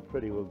 but awful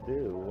pretty will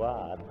do.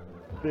 Why,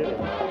 Diddy.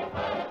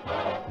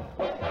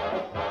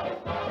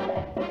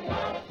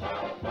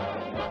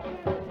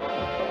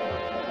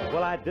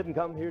 Well, I didn't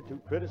come here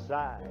to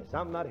criticize.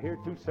 I'm not here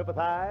to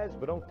sympathize.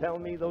 But don't tell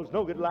me those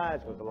no-good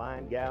lies, 'cause the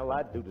lying gal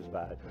I do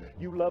despise.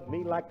 You love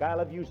me like I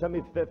love you, send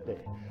me 50.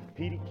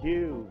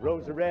 PDQ,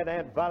 Rose of Red,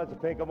 and Violets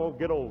of Pink. I'm gonna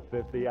get old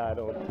 50, I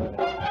don't think.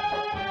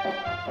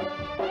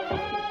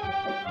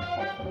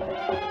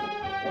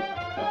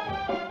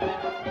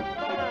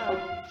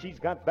 She's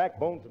got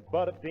backbones and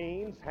butter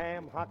beans,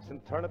 ham, hocks,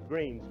 and turnip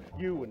greens.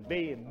 You and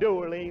me in New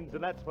Orleans,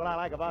 and that's what I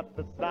like about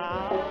the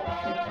South.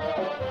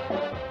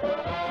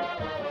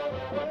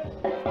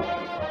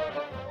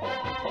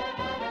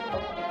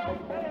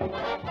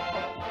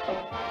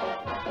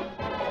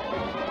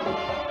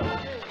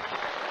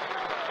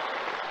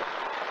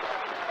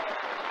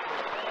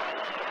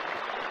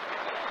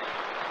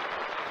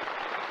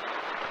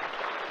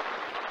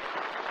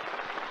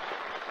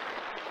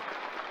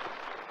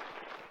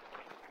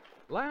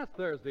 Last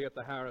Thursday at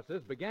the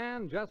Harrises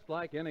began just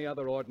like any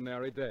other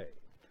ordinary day.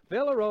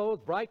 Phil arose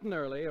bright and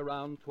early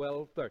around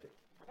 12:30.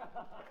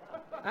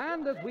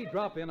 And as we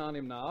drop in on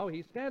him now,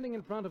 he's standing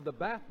in front of the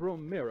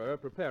bathroom mirror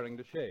preparing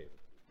to shave.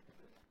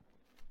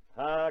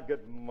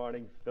 Good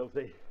morning,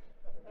 Filthy.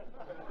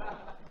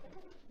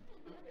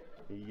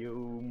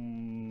 You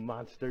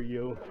monster,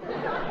 you.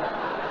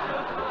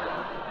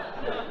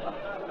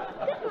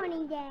 Good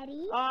morning,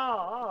 Daddy.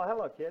 Oh,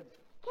 hello, kids.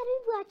 Can we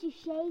watch you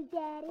shave,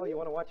 Daddy? Oh, you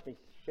want to watch me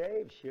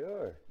shave?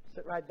 Sure.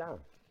 Sit right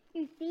down.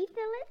 You see,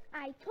 Phyllis,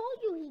 I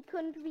told you he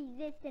couldn't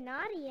resist an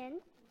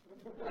audience.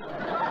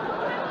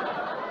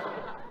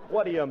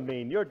 What do you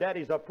mean? Your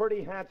daddy's a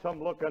pretty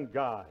handsome-looking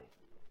guy.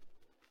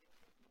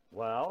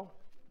 Well,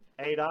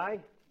 ain't I?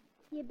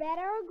 You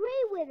better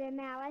agree with him,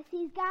 Alice.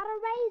 He's got a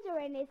razor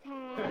in his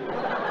hand.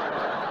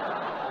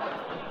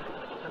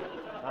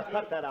 Now,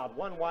 cut that out.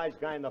 One wise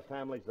guy in the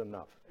family's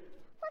enough.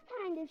 What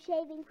kind of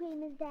shaving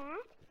cream is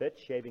that? Fitch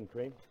shaving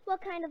cream.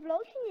 What kind of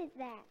lotion is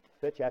that?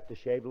 Fitch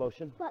aftershave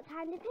lotion. What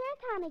kind of hair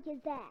tonic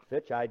is that?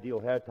 Fitch ideal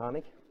hair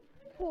tonic.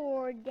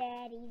 Poor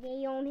Daddy.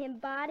 They own him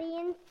body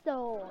and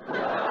soul.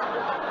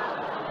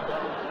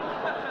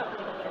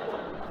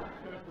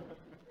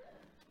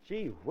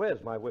 Gee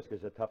whiz, my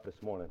whiskers are tough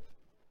this morning.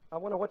 I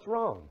wonder what's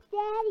wrong.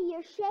 Daddy,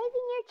 you're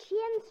shaving your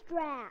chin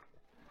strap.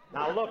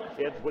 Now, look,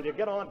 kids, will you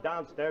get on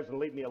downstairs and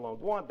leave me alone?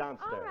 Go on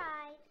downstairs. All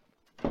right.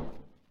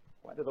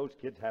 Why do those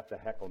kids have to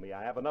heckle me?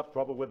 I have enough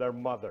trouble with their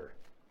mother.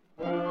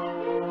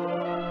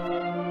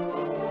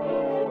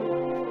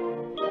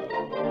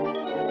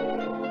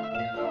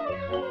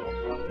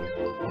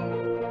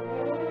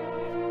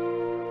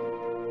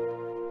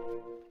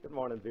 Good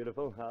morning,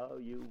 beautiful. How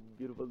you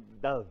beautiful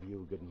dove,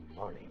 you. Good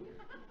morning.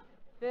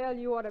 Phil,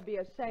 you ought to be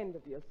ashamed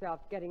of yourself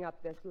getting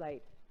up this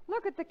late.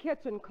 Look at the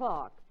kitchen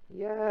clock.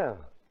 Yeah.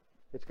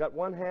 It's got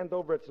one hand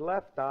over its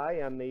left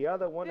eye and the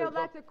other one Phil, is...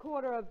 that's a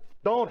quarter of...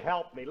 Don't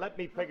help me. Let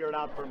me figure it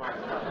out for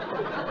myself.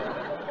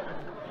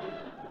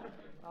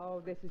 Oh,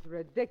 this is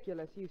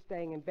ridiculous, you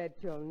staying in bed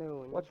till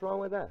noon. What's wrong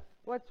with that?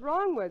 What's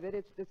wrong with it?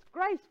 It's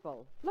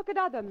disgraceful. Look at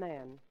other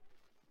men.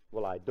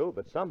 Well, I do,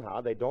 but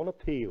somehow they don't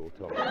appeal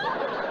to me.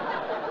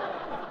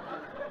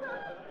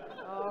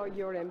 Oh,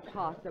 you're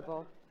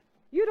impossible.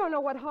 You don't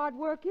know what hard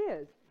work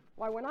is.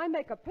 Why, when I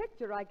make a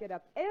picture, I get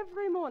up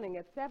every morning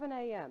at 7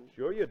 a.m.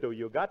 Sure you do.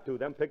 You got to.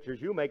 Them pictures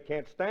you make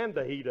can't stand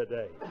the heat of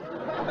day.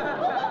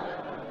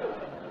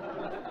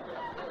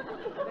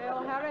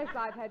 Bill Harris,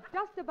 I've had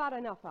just about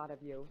enough out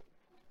of you.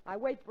 I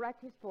wait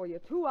breakfast for you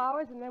 2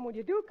 hours, and then when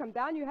you do come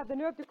down, you have the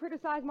nerve to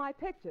criticize my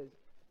pictures.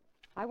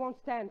 I won't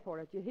stand for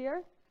it, you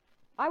hear?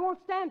 I won't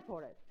stand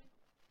for it.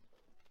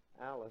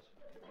 Alice.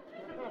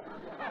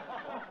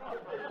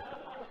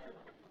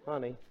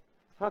 Honey,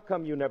 how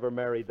come you never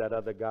married that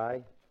other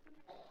guy?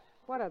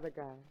 What other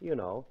guy? You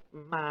know.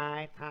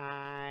 My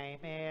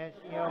time is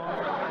yours.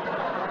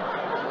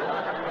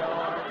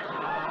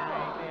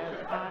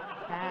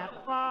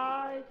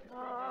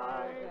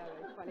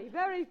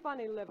 Very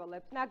funny liver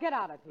lips. Now get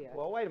out of here.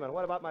 Well, wait a minute.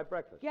 What about my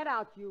breakfast? Get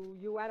out,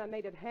 you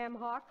animated ham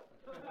hock.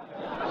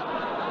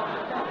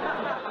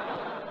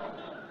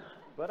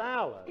 But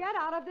Alice. Get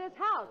out of this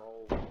house.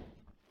 Oh.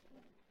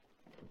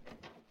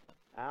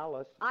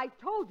 Alice. I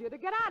told you to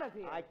get out of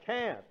here. I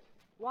can't.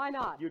 Why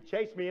not? You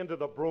chased me into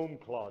the broom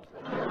closet.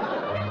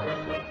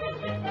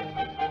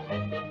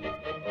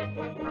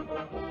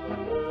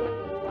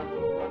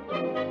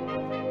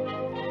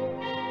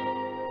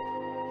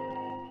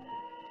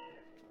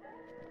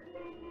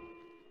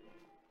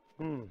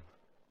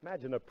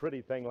 Imagine a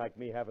pretty thing like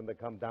me having to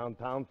come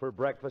downtown for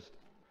breakfast.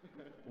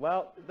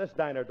 Well, this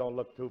diner don't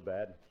look too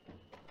bad.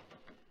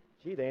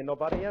 Gee, there ain't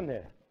nobody in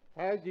there.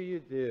 How do you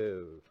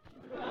do?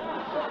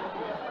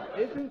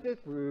 Isn't this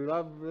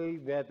lovely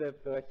weather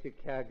for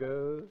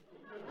Chicago?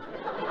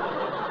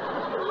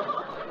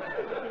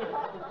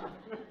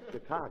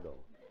 Chicago?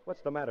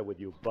 What's the matter with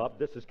you, bub?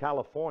 This is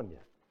California.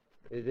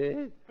 It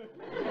is?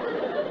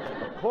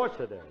 Of course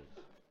it is.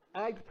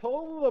 I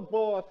told the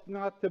boss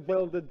not to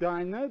build a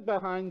diner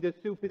behind the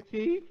Super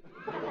Chief.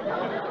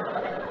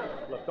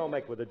 Look, don't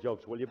make with the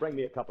jokes, will you? Bring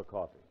me a cup of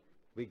coffee.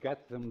 We got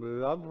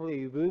some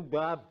lovely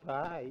rhubarb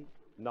pie.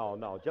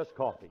 No, just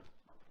coffee.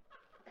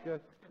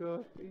 Just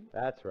coffee?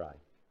 That's right.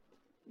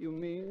 You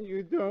mean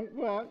you don't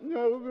want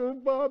no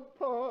rhubarb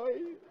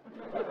pie?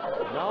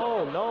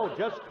 No,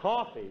 just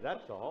coffee,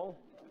 that's all.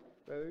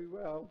 Very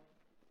well.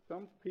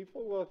 Some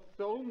people are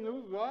so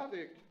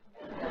neurotic.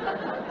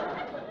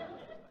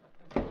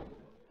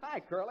 Hi,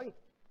 Curly.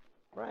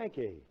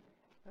 Frankie.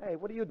 Hey,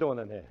 what are you doing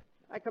in here?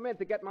 I come in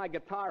to get my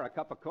guitar a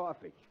cup of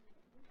coffee.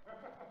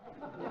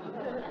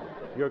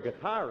 Your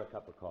guitar a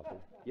cup of coffee?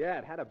 Yeah,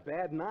 it had a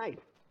bad night.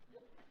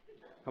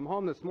 Come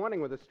home this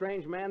morning with a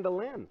strange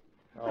mandolin.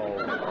 Oh.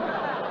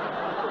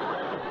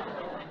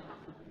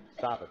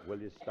 Stop it, will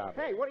you? Stop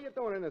it. Hey, what are you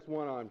doing in this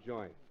one-arm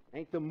joint?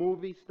 Ain't the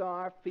movie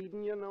star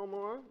feeding you no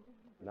more?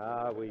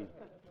 Nah, we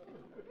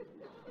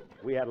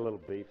had a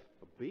little beef.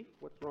 A beef?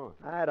 What's wrong?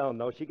 I don't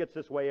know. She gets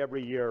this way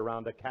every year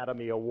around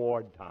Academy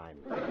Award time.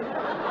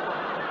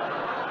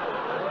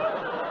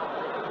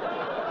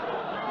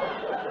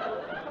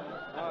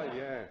 Oh,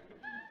 yeah.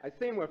 I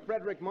seen where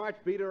Frederick March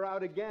beat her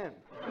out again.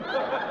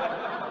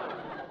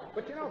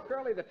 But you know,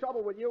 Curly, the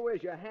trouble with you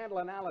is you're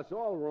handling Alice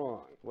all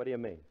wrong. What do you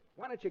mean?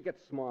 Why don't you get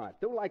smart?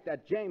 Do like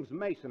that James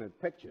Mason in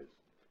pictures.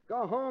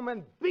 Go home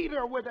and beat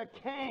her with a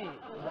cane.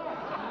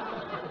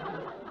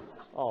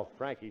 Oh,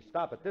 Frankie,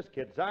 stop it. This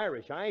kid's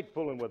Irish. I ain't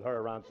fooling with her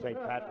around St.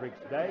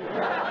 Patrick's Day.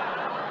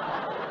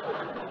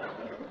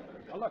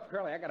 Oh, look,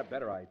 Curly, I got a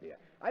better idea.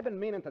 I've been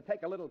meaning to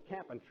take a little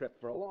camping trip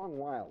for a long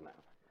while now.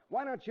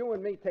 Why don't you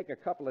and me take a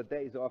couple of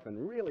days off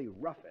and really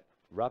rough it?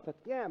 Rough it?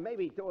 Yeah,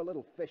 maybe do a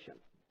little fishing.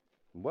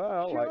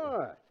 Well,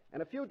 sure.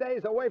 And a few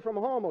days away from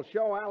home will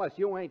show Alice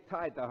you ain't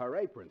tied to her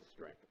apron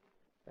string.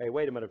 Hey,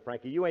 wait a minute,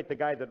 Frankie. You ain't the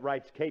guy that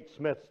writes Kate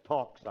Smith's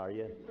talks, are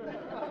you?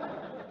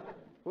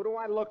 Who do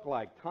I look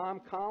like,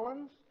 Tom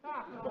Collins?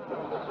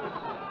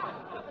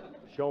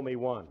 Show me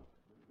one.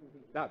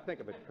 Now, think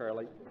of it,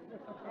 Curly.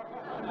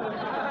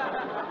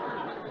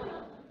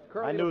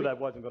 I knew that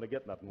wasn't going to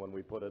get nothing when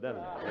we put it in.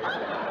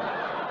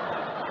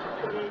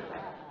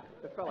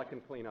 The fella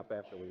can clean up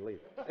after we leave.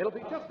 It'll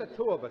be just the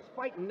two of us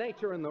fighting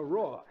nature in the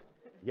raw.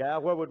 Yeah,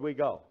 where would we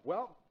go?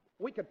 Well,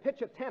 we could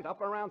pitch a tent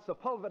up around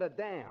Sepulveda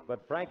Dam.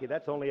 But, Frankie,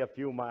 that's only a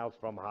few miles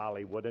from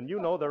Hollywood, and you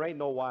know there ain't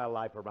no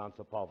wildlife around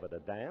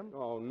Sepulveda Dam.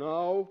 Oh,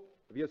 no?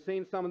 Have you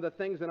seen some of the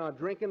things in our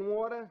drinking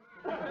water?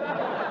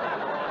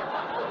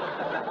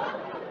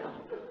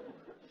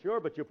 Sure,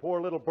 but you pour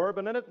a little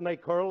bourbon in it and they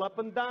curl up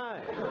and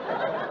die.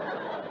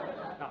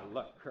 Now,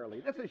 look,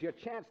 Curly, this is your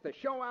chance to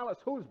show Alice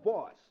who's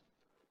boss.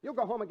 You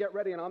go home and get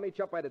ready, and I'll meet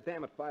you up by the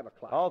dam at 5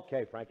 o'clock.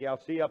 Okay, Frankie,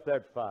 I'll see you up there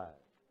at 5.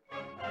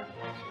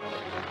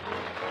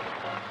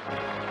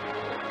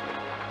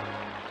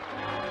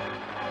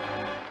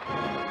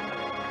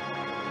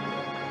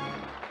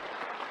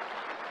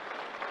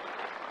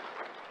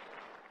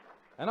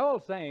 An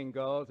old saying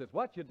goes, it's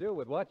what you do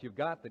with what you've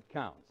got that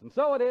counts. And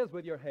so it is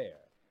with your hair.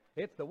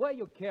 It's the way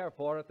you care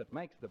for it that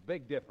makes the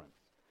big difference.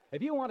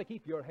 If you want to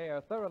keep your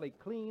hair thoroughly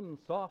clean,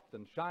 soft,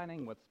 and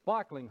shining with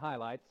sparkling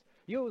highlights,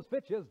 use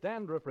Fitch's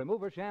Dandruff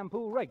Remover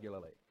Shampoo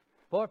regularly.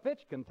 For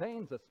Fitch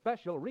contains a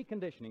special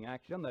reconditioning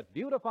action that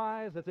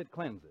beautifies as it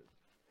cleanses.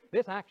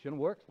 This action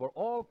works for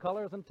all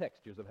colors and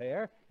textures of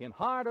hair in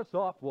hard or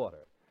soft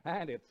water.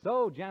 And it's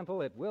so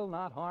gentle it will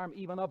not harm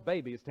even a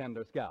baby's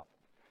tender scalp.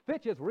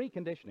 Fitch's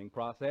reconditioning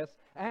process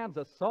adds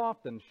a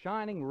soft and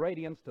shining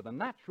radiance to the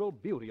natural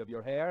beauty of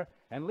your hair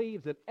and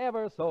leaves it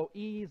ever so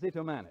easy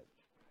to manage.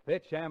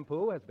 Fitch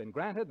shampoo has been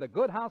granted the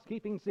Good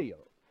Housekeeping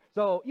seal.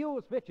 So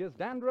use Fitch's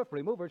Dandruff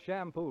Remover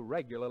Shampoo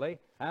regularly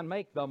and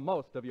make the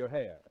most of your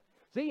hair.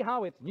 See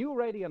how its new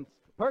radiance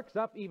perks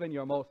up even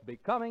your most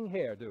becoming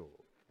hairdo.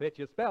 Fitch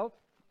is spelt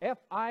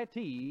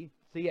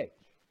F-I-T-C-H.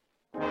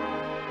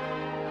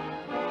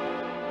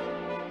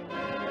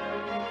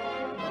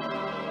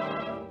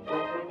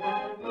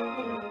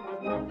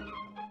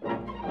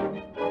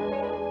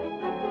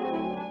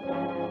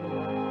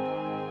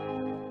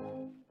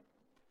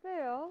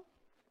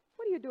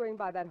 Doing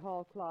by that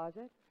hall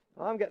closet?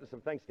 I'm getting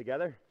some things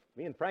together.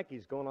 Me and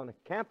Frankie's going on a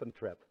camping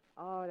trip.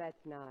 Oh,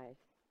 that's nice.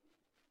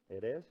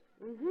 It is?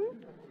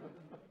 Mm-hmm.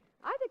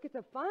 I think it's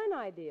a fine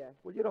idea.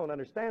 Well, you don't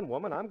understand,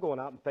 woman. I'm going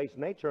out and face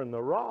nature in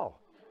the raw.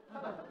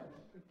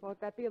 Won't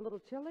that be a little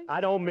chilly?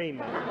 I don't mean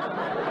that.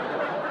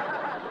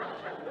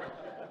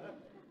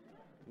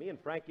 Me and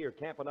Frankie are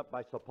camping up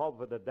by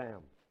Sepulveda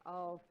Dam.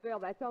 Oh, Phil,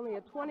 that's only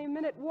a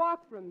 20-minute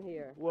walk from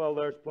here. Well,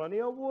 there's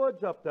plenty of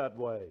woods up that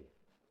way.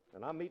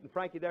 And I'm meeting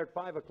Frankie there at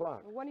 5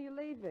 o'clock. Well, when are you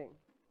leaving?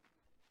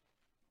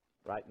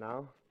 Right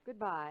now?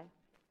 Goodbye.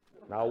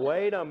 Now,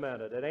 wait a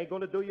minute. It ain't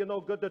going to do you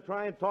no good to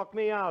try and talk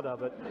me out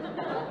of it.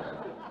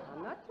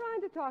 I'm not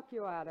trying to talk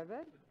you out of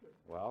it.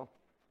 Well,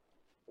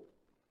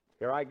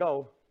 here I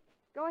go.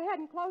 Go ahead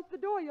and close the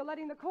door. You're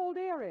letting the cold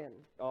air in.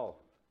 Oh.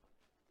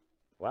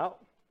 Well,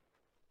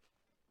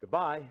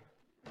 goodbye.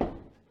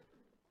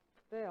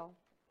 Phil,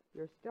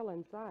 you're still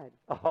inside.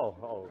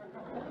 Oh,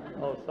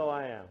 so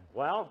I am.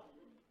 Well,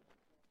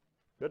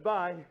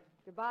 goodbye.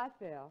 Goodbye,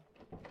 Phil.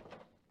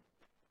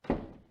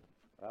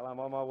 Well, I'm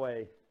on my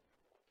way.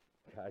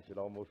 Gosh, it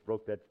almost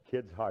broke that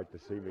kid's heart to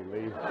see me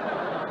leave.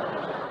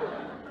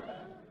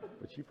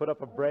 But she put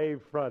up a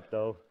brave front,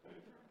 though.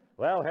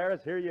 Well,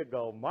 Harris, here you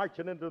go,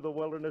 marching into the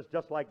wilderness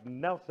just like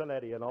Nelson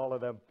Eddy in all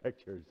of them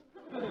pictures.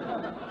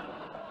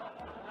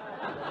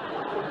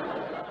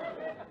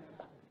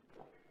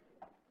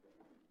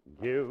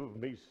 Give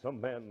me some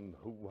men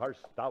who are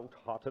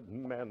stout-hearted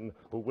men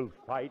who will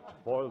fight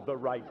for the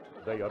right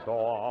they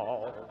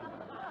adore.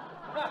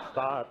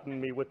 Start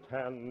me with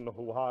 10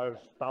 who are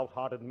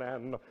stout-hearted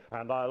men,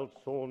 and I'll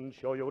soon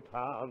show you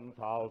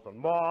 10,000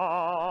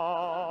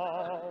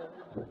 more.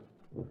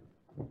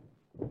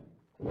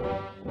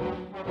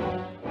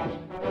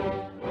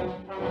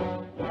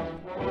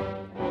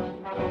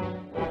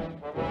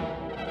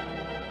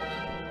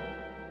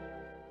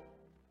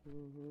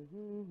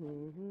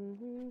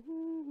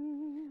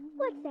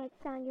 What's that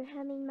song you're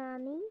humming,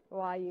 Mommy?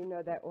 Why, you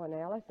know that one,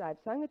 Alice. I've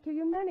sung it to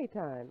you many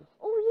times.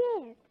 Oh,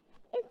 yes.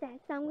 It's that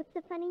song with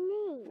the funny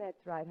name.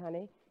 That's right,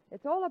 honey.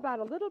 It's all about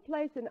a little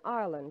place in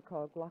Ireland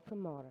called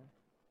Glockamara.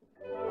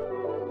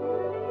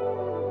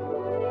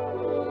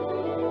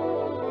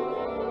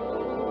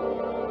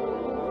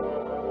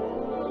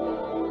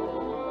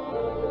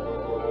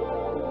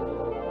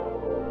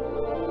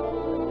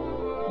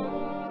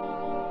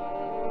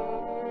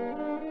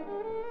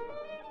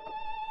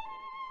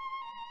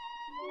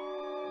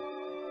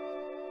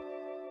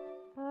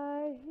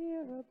 I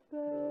hear a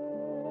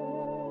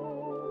bird,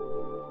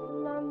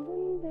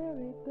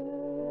 Londonderry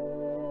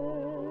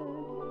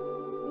bird.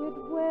 It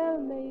well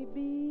may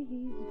be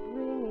he's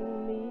bringing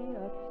me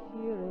a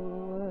cheering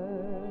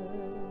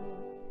word.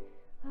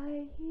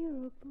 I hear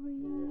a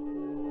breeze,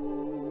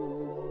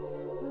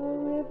 a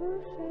river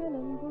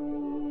Shannon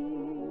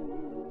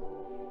breeze.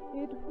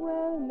 It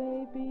well may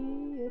be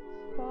it's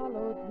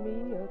followed me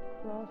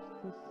across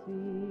the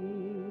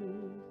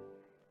seas.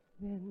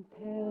 Then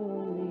tell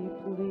me,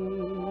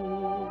 please,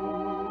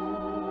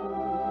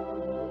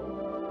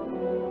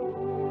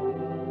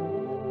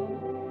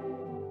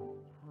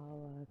 how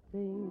are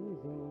things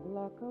in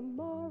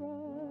Glockamara?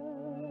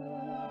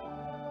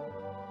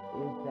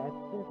 Is that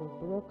little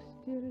brook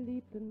still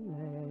leaping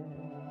there?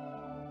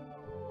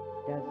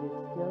 Does it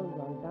still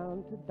run down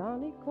to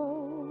Donegal,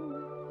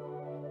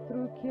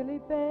 through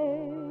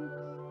Killybegs,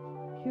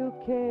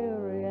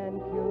 Kilkerry and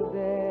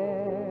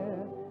Kildare?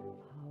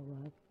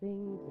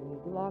 Things in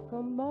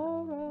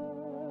Glockamara.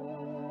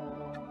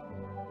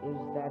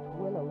 Is that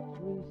willow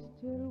tree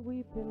still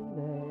weeping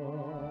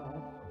there?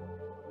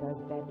 Does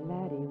that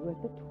laddie with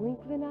the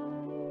twinkling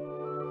eye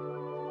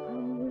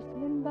come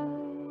whistling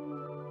by?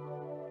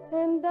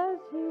 And does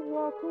he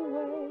walk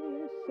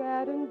away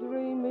sad and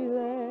dreamy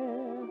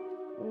there,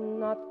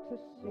 not to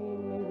see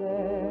me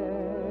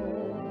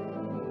there?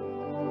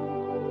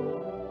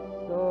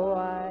 So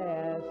I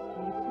ask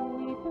each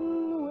weeping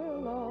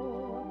willow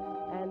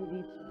and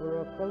each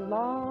brook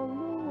along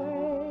the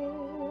way,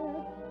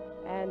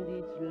 and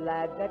each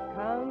lad that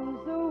comes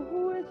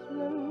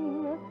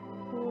a-whistling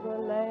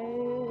toodalay.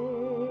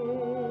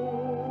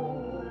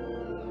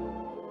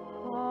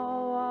 How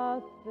are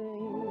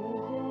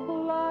things in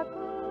Glockamara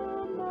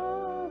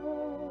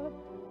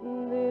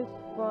this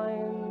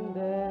fine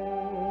day?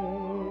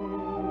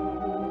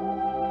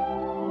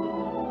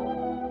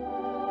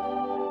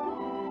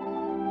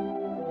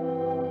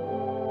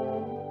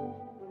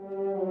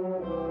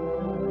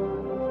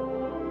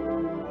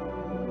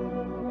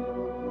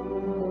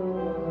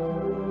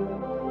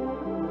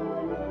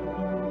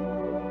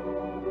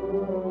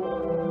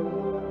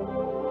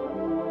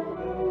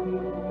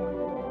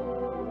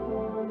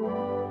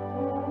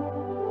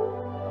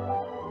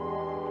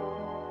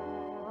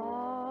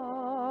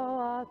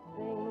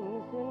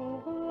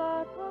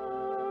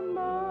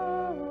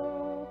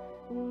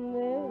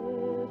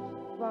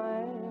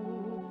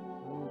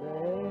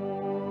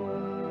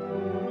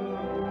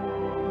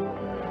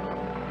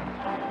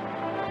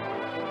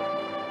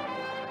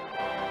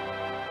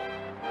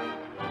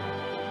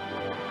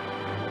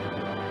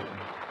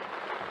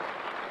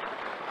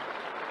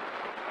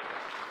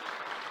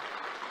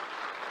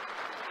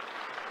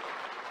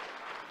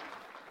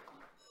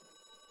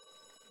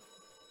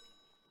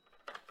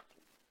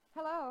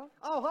 Hello.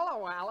 Oh,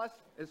 hello, Alice.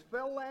 Is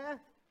Phil there?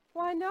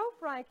 Why, no,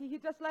 Frankie. He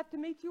just left to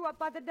meet you up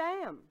by the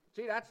dam.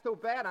 Gee, that's too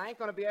bad. I ain't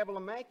going to be able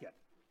to make it.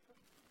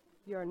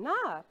 You're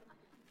not?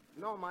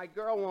 No, my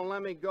girl won't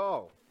let me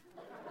go.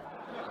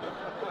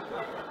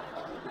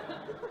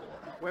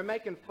 We're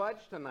making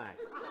fudge tonight.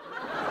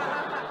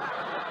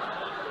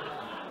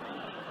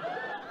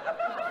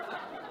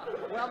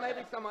 Well,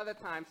 maybe some other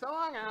time. So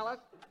long, Alice.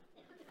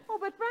 Oh,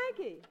 but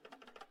Frankie.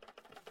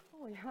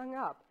 Oh, he hung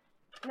up.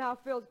 Now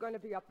Phil's going to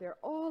be up there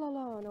all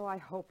alone. Oh, I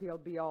hope he'll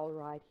be all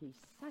right. He's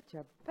such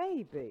a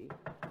baby.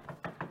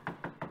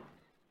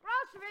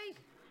 Groceries.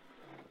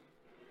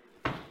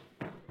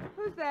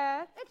 Who's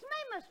that? It's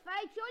me, Miss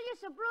Fay,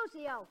 Julius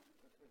Abruzio.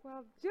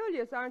 Well,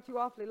 Julius, aren't you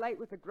awfully late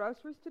with the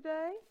groceries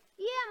today?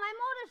 Yeah, my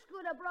motor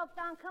scooter broke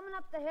down coming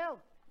up the hill.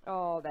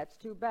 Oh, that's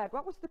too bad.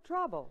 What was the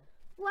trouble?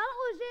 Well, it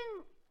was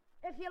in,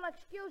 if you'll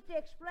excuse the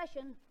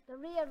expression, the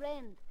rear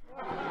end.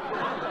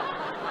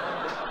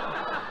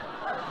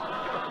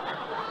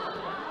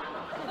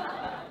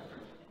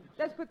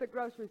 Let's put the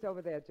groceries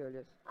over there,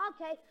 Julius.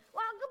 Okay.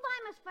 Well,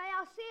 goodbye, Miss Fay.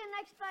 I'll see you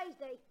next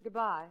Thursday.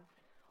 Goodbye.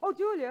 Oh,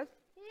 Julius.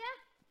 Yeah?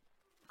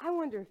 I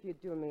wonder if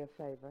you'd do me a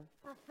favor.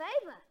 A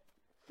favor?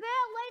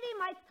 Fair lady,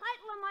 my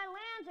title and my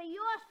lands are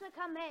yours to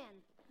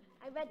command.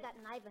 I read that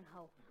in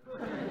Ivanhoe.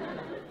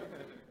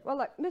 Well,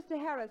 look, Mr.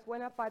 Harris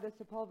went up by the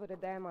Sepulveda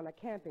Dam on a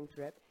camping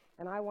trip,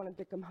 and I wanted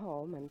to come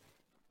home, and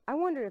I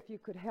wonder if you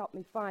could help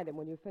me find him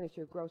when you finish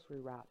your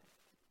grocery route.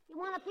 You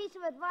want a piece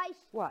of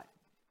advice? What?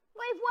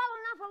 Leave well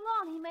enough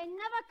alone. He may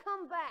never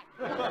come back.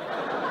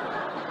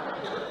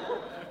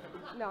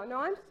 No,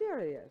 I'm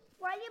serious.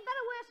 Well, you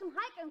better wear some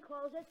hiking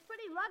clothes. It's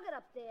pretty rugged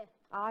up there.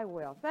 I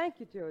will. Thank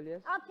you,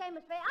 Julius. Okay,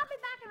 Miss Fay. I'll be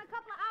back in a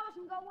couple of hours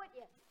and go with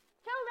you.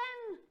 Till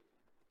then,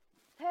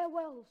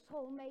 farewell,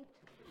 soulmate.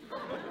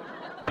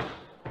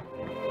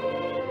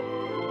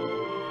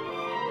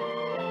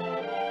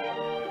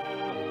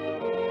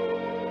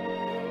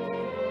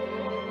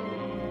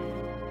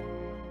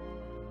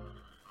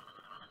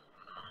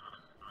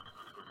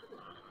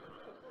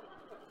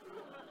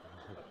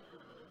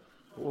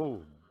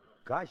 Oh,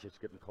 gosh, it's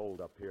getting cold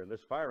up here, and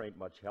this fire ain't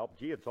much help.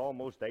 Gee, it's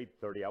almost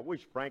 8:30. I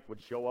wish Frank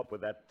would show up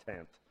with that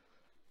tent.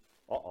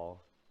 Uh-oh.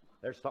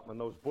 There's something in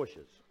those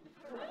bushes.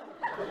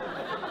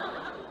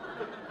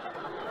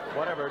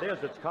 Whatever it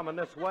is, it's coming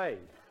this way.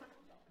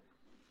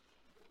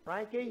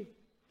 Frankie?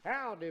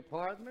 Howdy,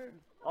 partner.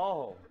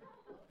 Oh,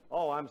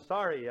 I'm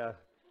sorry.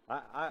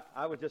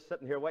 I was just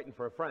sitting here waiting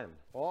for a friend.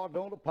 Oh,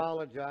 don't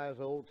apologize,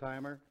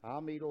 old-timer.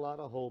 I'll meet a lot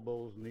of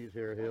hobos in these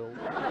here hills.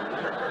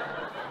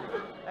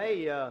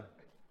 Hey,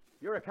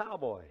 you're a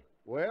cowboy.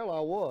 Well,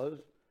 I was.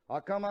 I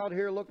come out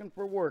here looking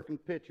for work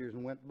and pictures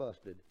and went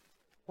busted.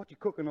 What you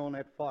cooking on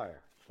that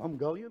fire? Some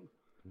gullion?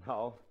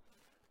 No,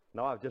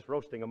 I was just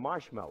roasting a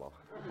marshmallow.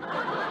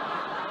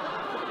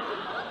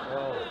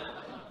 Oh.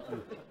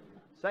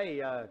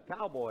 Say,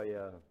 cowboy,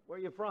 where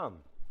you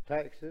from?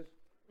 Texas.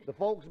 The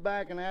folks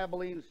back in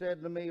Abilene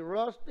said to me,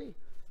 Rusty,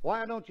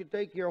 why don't you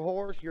take your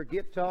horse, your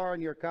guitar,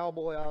 and your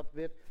cowboy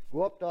outfit,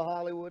 go up to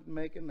Hollywood and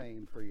make a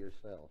name for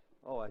yourself?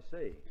 Oh, I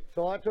see.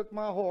 So I took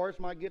my horse,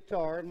 my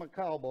guitar, and my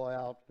cowboy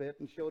outfit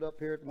and showed up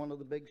here at one of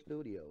the big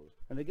studios.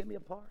 And they gave me a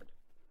part.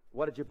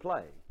 What did you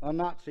play? A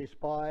Nazi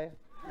spy.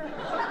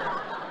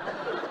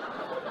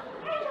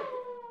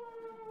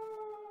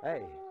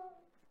 Hey,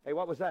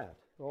 what was that?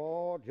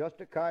 Oh, just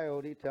a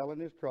coyote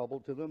telling his trouble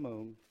to the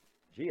moon.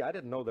 Gee, I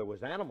didn't know there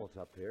was animals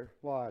up here.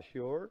 Why,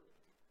 sure.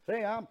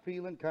 Say, I'm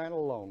feeling kind of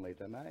lonely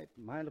tonight.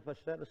 Mind if I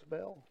set a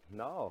spell?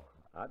 No,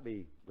 I'd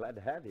be glad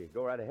to have you.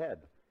 Go right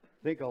ahead.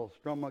 Think I'll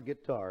strum my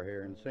guitar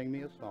here and sing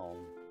me a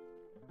song.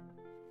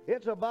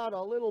 It's about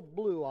a little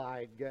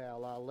blue-eyed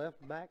gal I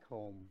left back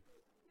home.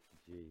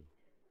 Gee,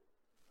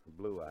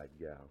 blue-eyed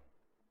gal.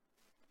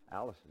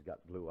 Alice has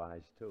got blue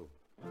eyes, too.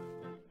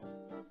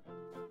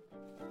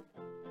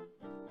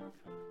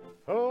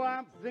 Oh,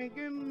 I'm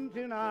thinking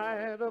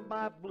tonight of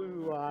my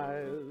blue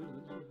eyes,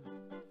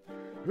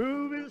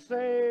 who've been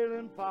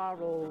sailing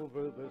far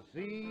over the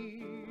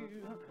sea.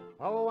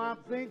 Oh, I'm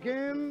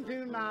thinking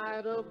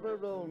tonight of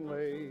her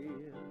only,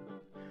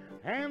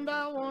 and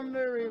I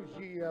wonder if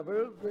she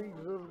ever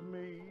thinks of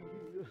me.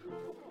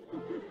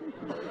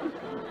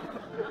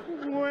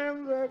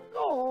 When the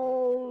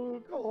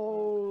cold,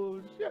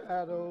 cold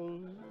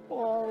shadows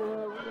fall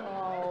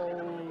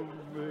around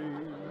me,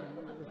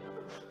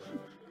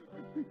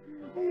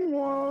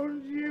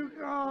 won't you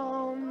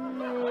come,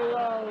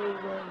 love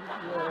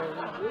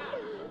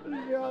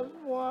and just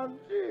one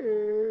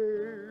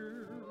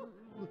tear,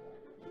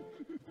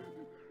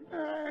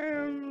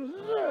 and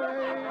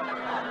say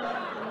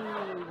to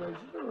the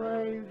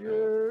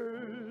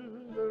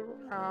strangers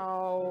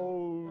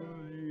around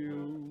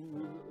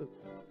you,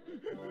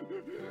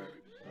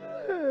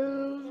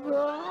 is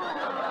the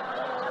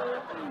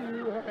heart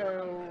you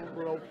have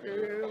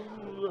broken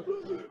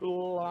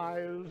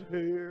lies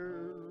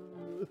here.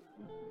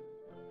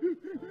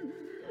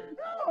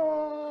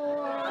 Oh,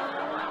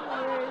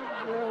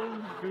 I'm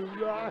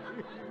tonight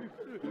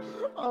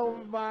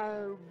of my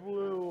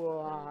blue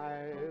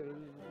eyes.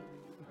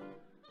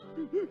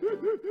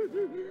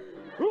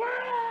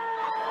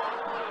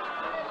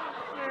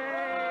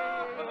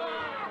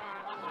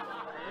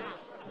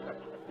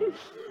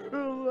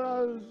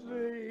 The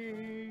sea.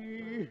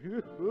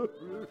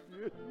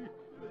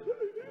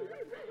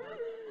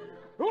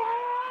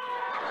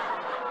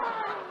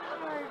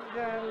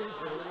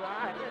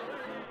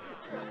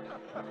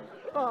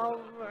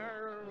 Oh,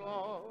 very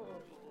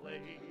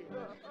lovely.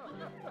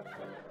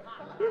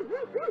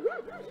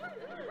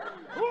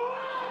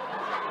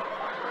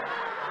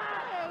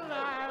 And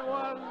I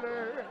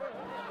wonder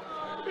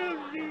if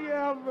she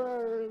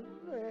ever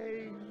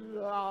thinks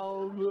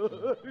how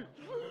much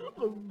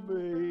of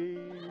me.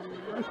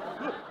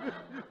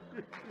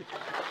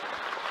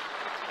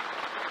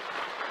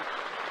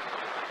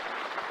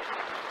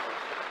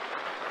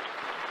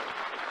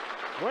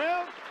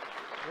 Well,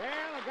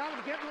 I got to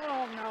be getting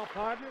along now,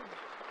 partner.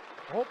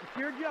 Hope it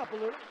cheered you up a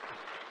little.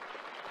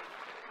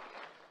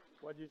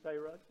 What'd you say,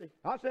 Rusty?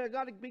 I said I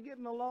got to be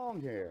getting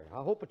along here.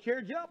 I hope it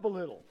cheered you up a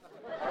little.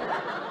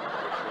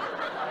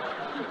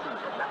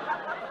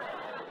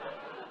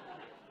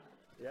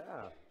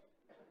 Yeah.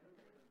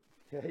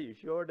 Yeah, you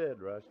sure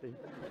did, Rusty.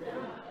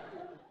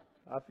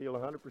 I feel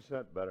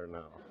 100% better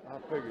now. I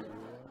figured you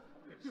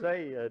would.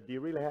 Say, do you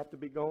really have to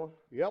be going?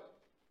 Yep.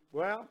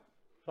 Well,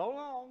 so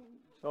long.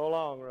 So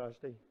long,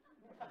 Rusty.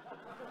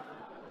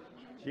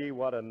 Gee,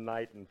 what a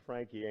night, and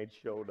Frankie ain't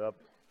showed up.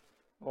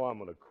 Oh, I'm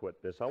going to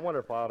quit this. I wonder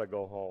if I ought to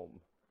go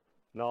home.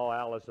 No,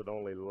 Alice would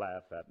only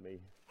laugh at me.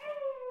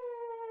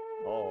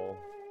 Oh,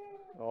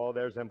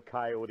 there's them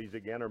coyotes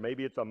again, or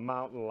maybe it's a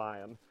mountain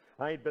lion.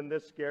 I ain't been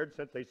this scared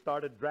since they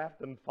started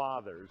drafting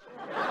fathers.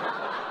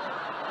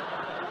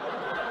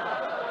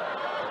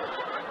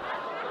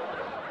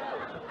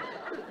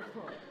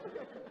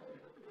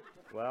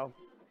 Well,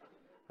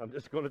 I'm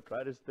just going to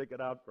try to stick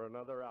it out for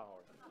another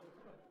hour.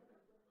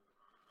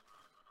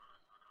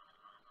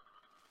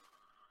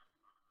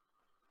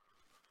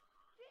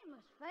 Gee,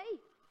 Miss Fay,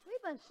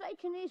 we've been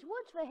searching these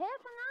woods for half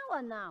an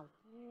hour now.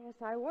 Yes,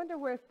 I wonder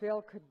where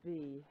Phil could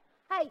be.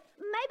 Hey,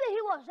 maybe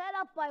he was set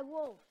up by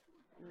wolves.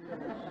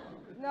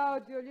 No,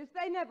 Julius,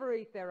 they never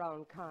eat their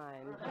own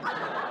kind.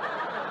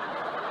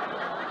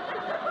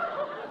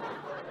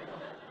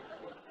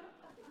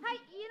 Hey,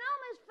 you know,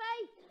 Miss Fay,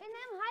 in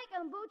them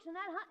hiking boots and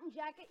that hunting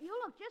jacket, you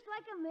look just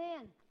like a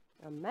man.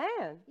 A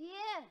man?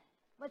 Yeah,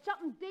 but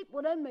something deep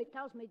within me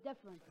tells me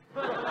different.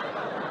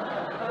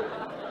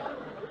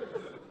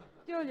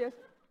 Julius,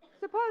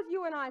 suppose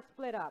you and I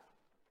split up.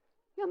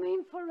 You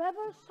mean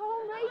forever,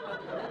 soulmate?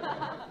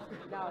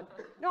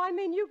 No, I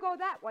mean you go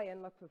that way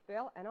and look for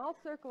Phil, and I'll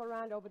circle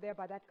around over there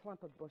by that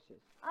clump of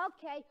bushes.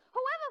 Okay.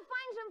 Whoever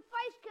finds him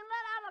first can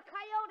let out a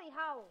coyote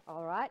howl.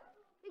 All right.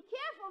 Be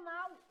careful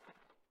now.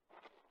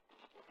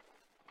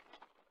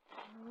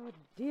 Oh,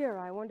 dear,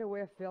 I wonder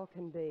where Phil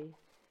can be.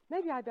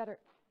 Maybe I better...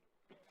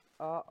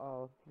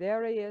 Uh-oh.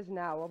 There he is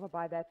now, over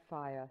by that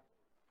fire.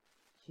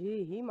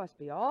 Gee, he must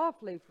be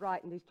awfully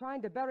frightened. He's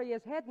trying to bury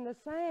his head in the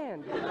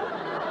sand.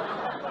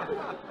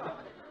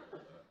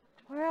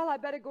 Well, I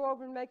better go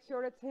over and make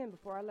sure it's him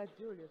before I let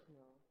Julius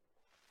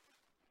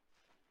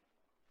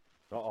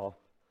know. Uh-oh.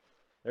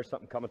 There's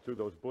something coming through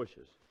those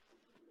bushes.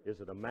 Is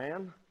it a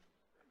man?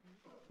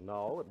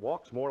 No, it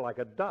walks more like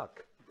a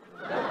duck.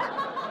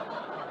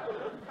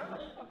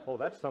 Oh,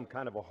 that's some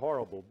kind of a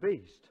horrible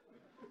beast.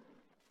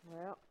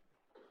 Well,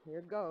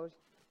 here goes.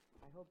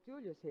 I hope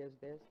Julius hears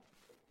this.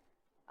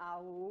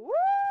 Ow!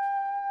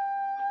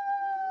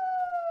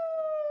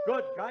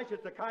 Good, gosh,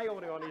 it's a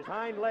coyote on his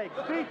hind legs.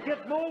 Pete,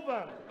 get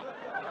moving!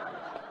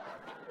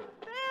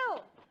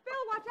 Phil!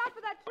 Phil, watch out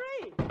for that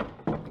tree!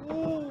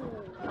 Ooh.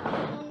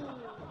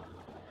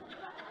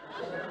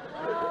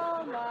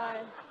 Oh,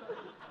 my.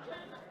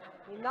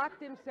 He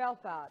knocked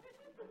himself out.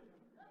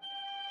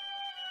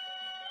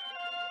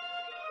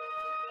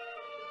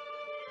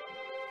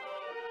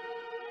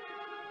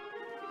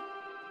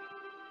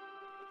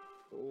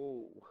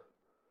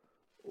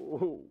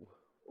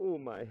 Oh,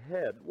 my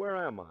head. Where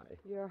am I?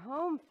 You're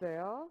home,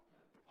 Phil.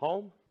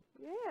 Home?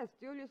 Yes,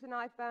 Julius and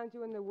I found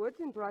you in the woods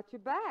and brought you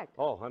back.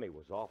 Oh, honey, it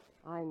was awful.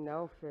 I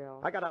know, Phil.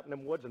 I got out in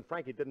them woods and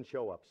Frankie didn't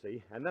show up,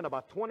 see? And then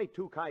about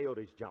 22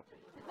 coyotes jumped me.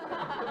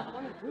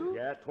 22?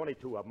 Yeah,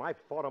 22 of them. I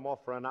fought them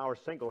off for an hour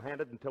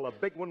single-handed until a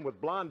big one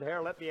with blonde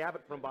hair let me have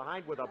it from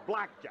behind with a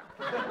blackjack.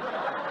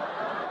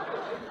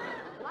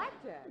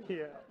 Blackjack?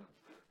 Yeah,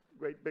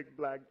 great big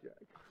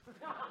blackjack.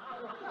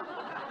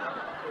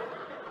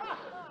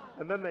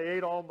 And then they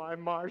ate all my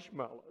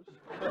marshmallows.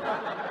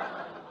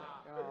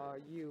 Oh,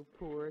 you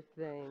poor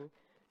thing.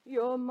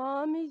 You're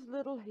Mommy's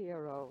little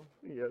hero.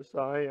 Yes,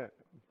 I am.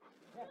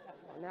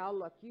 Now,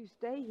 look, you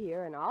stay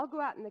here, and I'll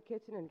go out in the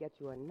kitchen and get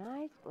you a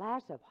nice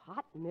glass of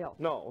hot milk.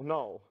 No,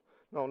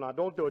 now,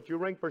 don't do it. You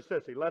ring for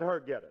Sissy. Let her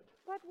get it.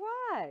 But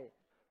why?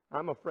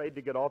 I'm afraid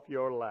to get off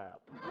your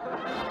lap.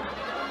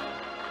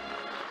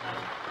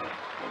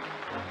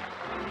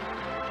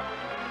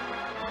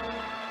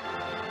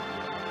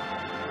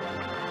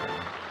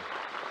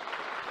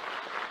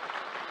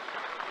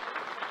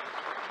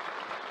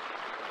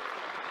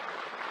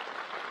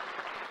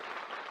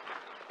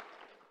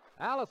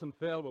 Alice and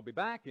Phil will be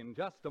back in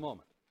just a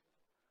moment.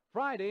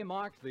 Friday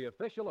marks the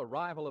official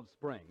arrival of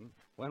spring,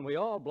 when we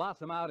all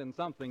blossom out in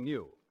something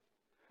new.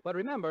 But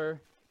remember,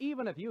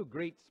 even if you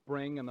greet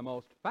spring in the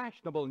most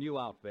fashionable new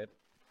outfit,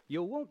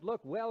 you won't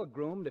look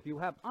well-groomed if you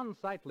have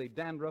unsightly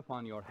dandruff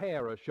on your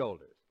hair or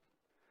shoulders.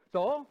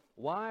 So,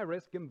 why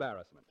risk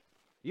embarrassment?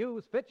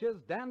 Use Fitch's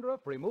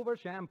Dandruff Remover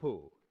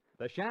Shampoo.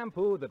 the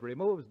shampoo that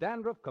removes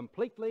dandruff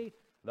completely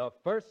the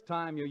first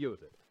time you use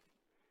it.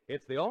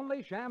 It's the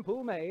only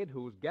shampoo made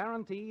whose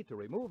guarantee to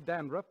remove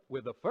dandruff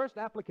with the first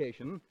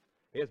application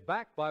is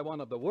backed by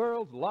one of the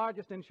world's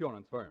largest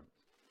insurance firms.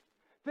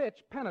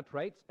 Fitch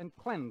penetrates and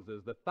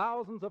cleanses the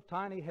thousands of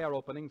tiny hair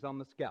openings on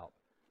the scalp,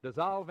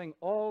 dissolving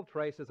all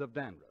traces of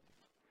dandruff.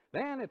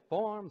 Then it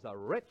forms a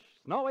rich,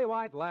 snowy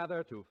white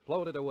lather to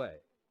float it away.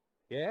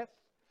 Yes,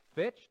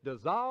 Fitch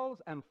dissolves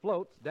and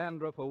floats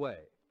dandruff away.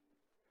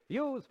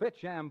 Use Fitch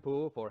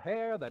shampoo for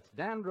hair that's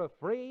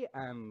dandruff-free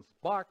and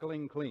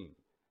sparkling clean.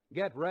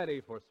 Get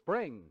ready for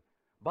spring.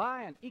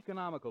 Buy an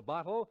economical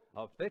bottle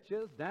of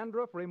Fitch's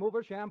Dandruff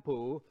Remover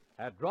Shampoo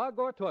at drug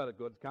or toilet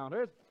goods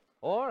counters,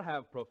 or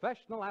have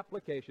professional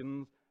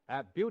applications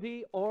at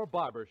beauty or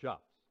barber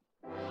shops.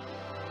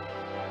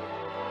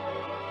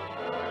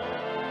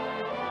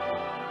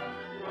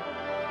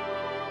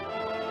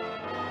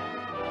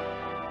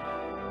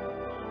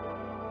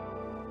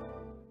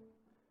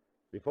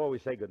 Before we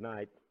say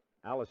goodnight,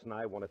 Alice and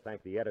I want to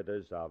thank the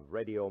editors of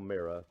Radio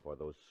Mirror for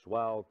those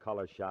swell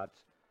color shots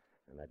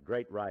and that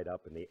great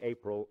write-up in the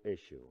April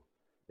issue.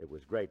 It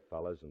was great,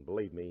 fellas, and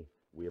believe me,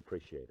 we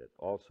appreciate it.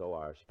 Also,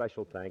 our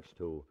special thanks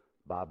to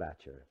Bob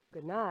Atcher.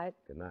 Good night.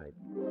 Good night.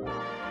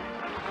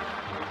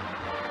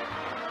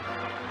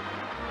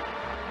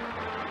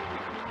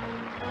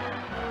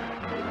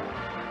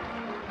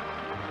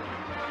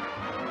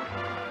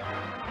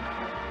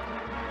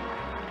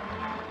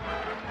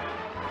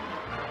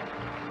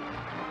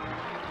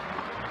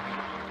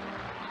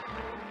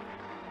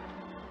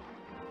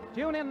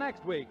 Tune in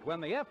next week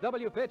when the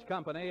F.W. Fitch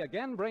Company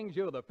again brings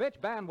you the Fitch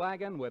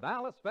Bandwagon with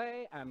Alice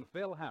Faye and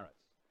Phil Harris.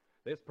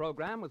 This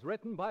program was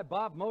written by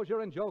Bob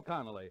Mosier and Joe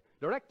Connolly,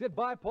 directed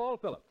by Paul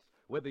Phillips,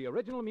 with the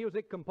original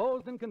music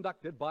composed and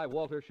conducted by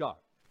Walter Sharp.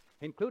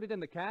 Included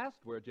in the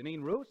cast were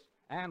Janine Roos,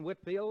 Ann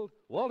Whitfield,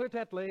 Walter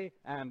Tetley,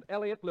 and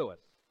Elliott Lewis.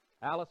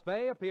 Alice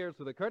Faye appears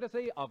through the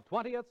courtesy of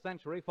 20th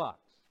Century Fox.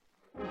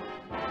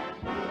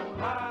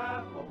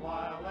 Laugh a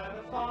while, let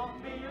a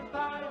song be your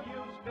style,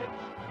 use Fitch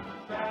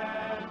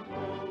shampoo.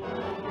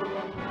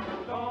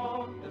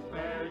 Don't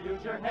despair,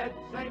 use your head,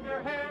 save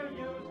your hair,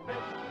 use Fitch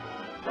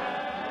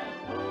shampoo.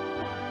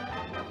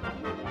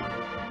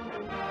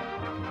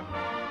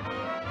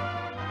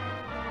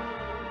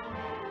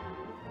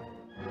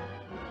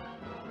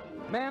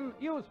 Men,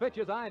 use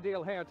Fitch's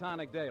Ideal Hair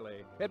Tonic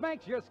daily. It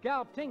makes your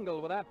scalp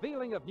tingle with that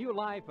feeling of new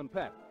life and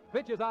pep.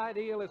 Fitch's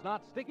Ideal is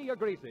not sticky or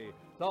greasy,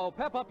 so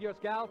pep up your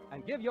scalp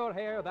and give your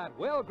hair that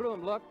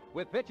well-groomed look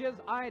with Fitch's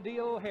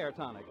Ideal Hair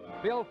Tonic.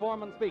 Bill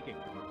Foreman speaking.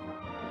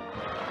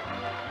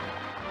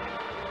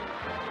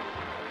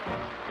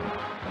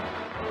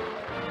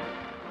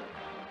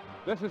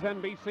 This is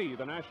NBC,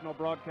 the National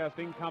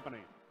Broadcasting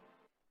Company.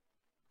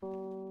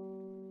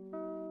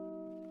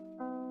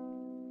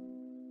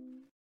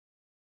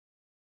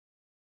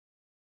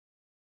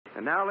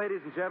 And now,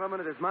 ladies and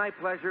gentlemen, it is my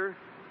pleasure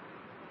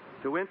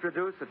to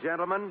introduce a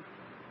gentleman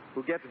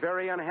who gets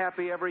very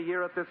unhappy every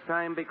year at this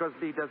time because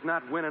he does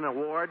not win an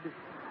award.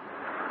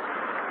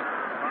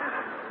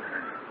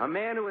 A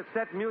man who has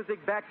set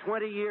music back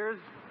 20 years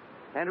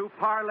and who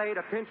parlayed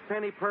a pinch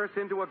penny purse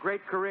into a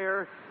great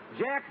career,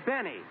 Jack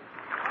Benny.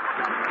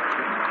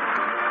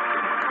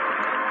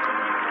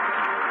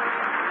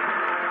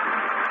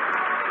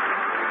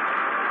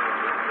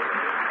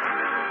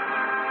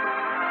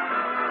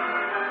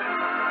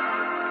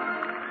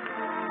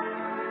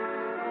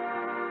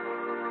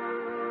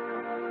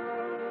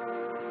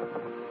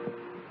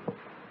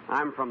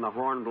 I'm from the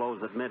Horn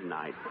Blows at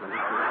Midnight.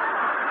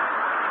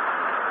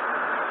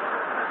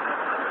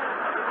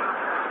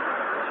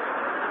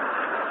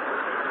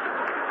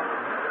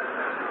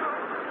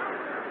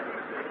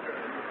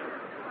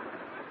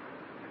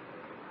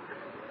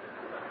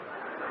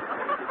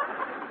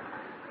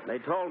 They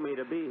told me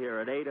to be here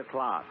at 8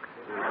 o'clock.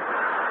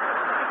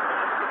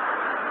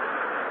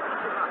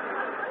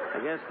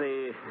 I guess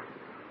the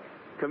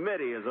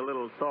committee is a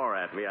little sore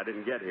at me. I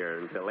didn't get here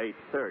until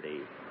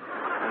 8:30.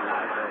 And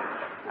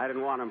I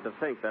didn't want them to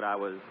think that I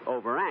was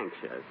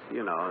over-anxious,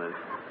 you know.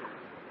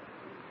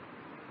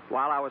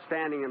 While I was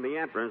standing in the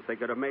entrance, they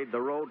could have made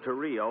the road to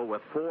Rio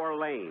with 4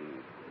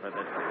 lanes for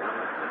this thing.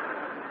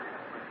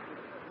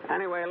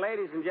 Anyway,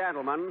 ladies and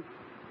gentlemen,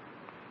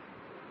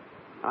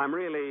 I'm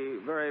really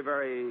very,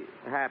 very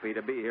happy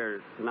to be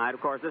here tonight.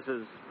 Of course, this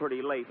is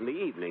pretty late in the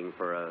evening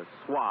for a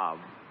suave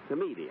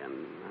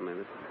comedian. I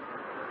mean,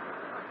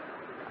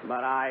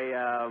 but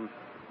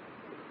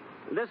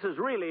this is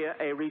really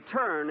a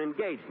return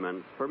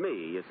engagement for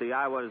me. You see,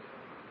 I was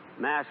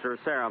Master of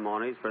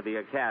Ceremonies for the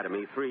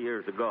Academy 3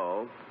 years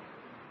ago,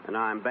 and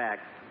I'm back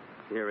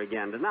here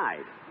again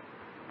tonight.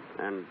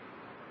 And,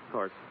 of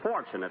course,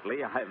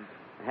 fortunately, I've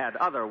had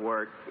other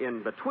work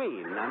in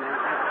between.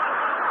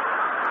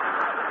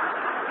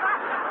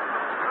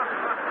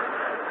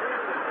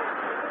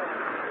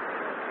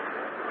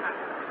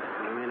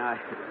 I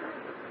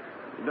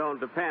don't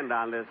depend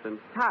on this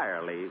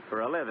entirely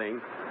for a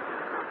living.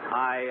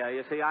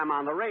 You see, I'm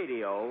on the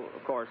radio,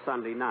 of course,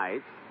 Sunday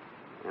nights,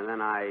 and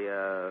then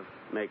I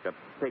make a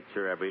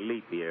picture every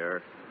leap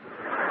year.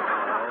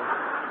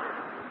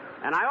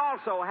 And I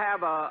also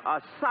have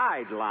a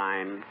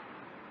sideline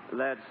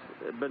that's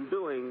been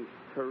doing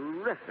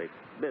terrific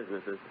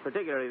businesses,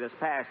 particularly this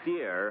past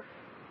year.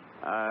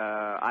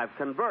 I've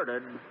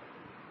converted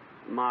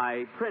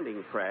my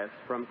printing press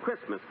from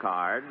Christmas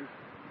cards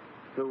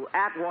to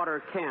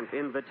Atwater Kent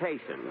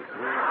invitations.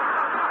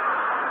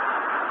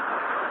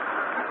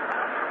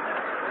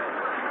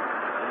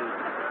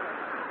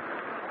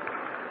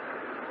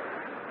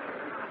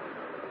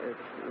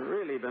 It's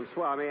really been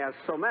swell. I mean, he has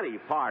so many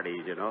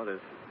parties, you know.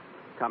 There's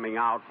coming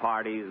out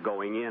parties,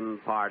 going in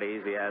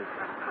parties. He has...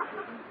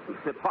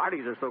 The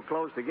parties are so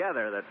close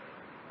together that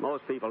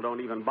most people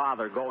don't even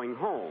bother going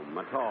home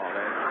at all.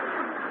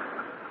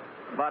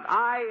 But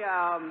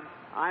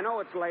I know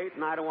it's late,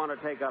 and I don't want to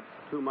take up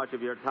too much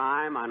of your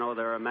time. I know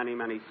there are many,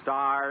 many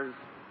stars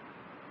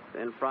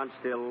in front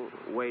still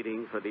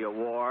waiting for the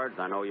awards.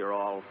 I know you're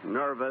all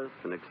nervous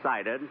and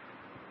excited.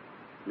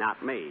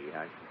 Not me.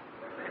 I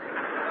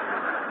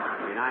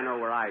mean, I know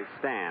where I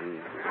stand.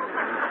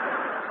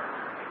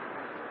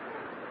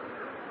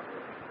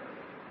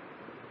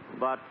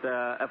 But,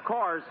 of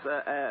course,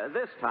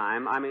 this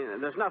time, I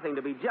mean, there's nothing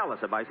to be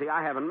jealous about. See,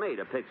 I haven't made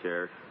a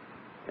picture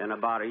in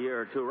about a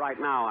year or two. Right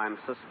now, I'm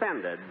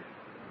suspended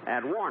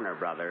at Warner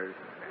Brothers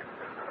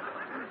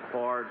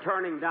for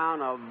turning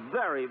down a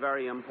very,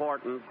 very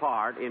important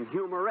part in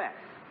Humorette.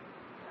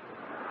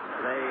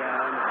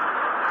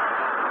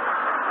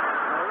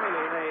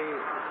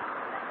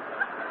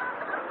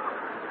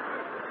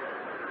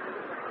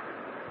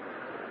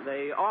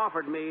 They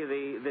offered me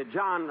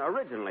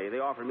originally they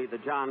offered me the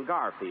John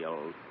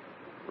Garfield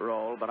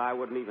role, but I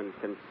wouldn't even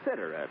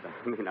consider it.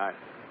 I mean,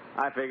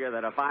 I figure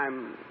that if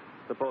I'm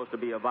supposed to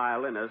be a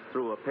violinist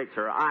through a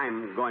picture,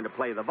 I'm going to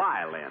play the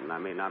violin. I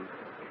mean, I'm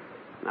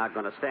not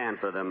going to stand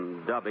for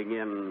them dubbing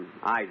in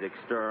Isaac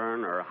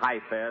Stern or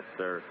Heifetz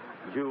or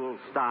Jules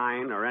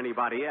Stein or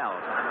anybody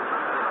else.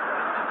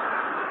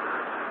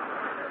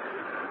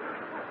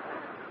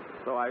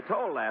 So I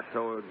told that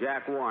to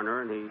Jack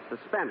Warner, and he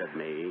suspended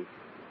me.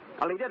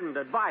 Well, he didn't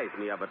advise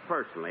me of it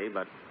personally,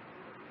 but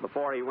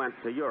before he went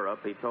to Europe,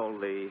 he told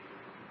the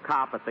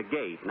cop at the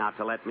gate not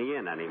to let me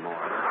in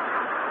anymore.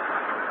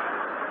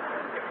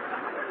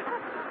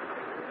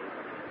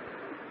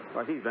 Of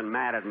course, he's been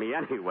mad at me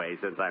anyway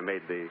since I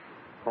made the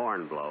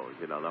horn blows,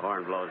 you know, the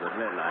horn blows at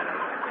midnight.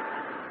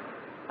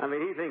 I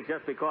mean, he thinks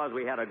just because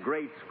we had a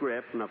great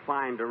script and a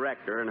fine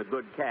director and a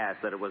good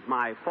cast that it was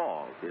my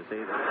fault, you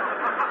see.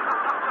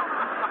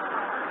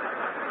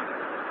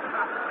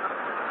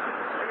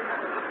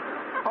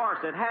 Of course,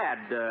 it had,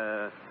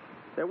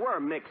 there were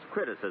mixed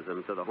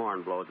criticisms to the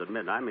horn blows at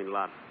midnight. I mean,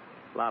 a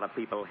lot of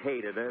people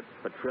hated it.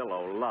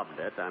 Petrillo loved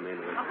it. I mean, it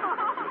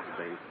was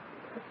things.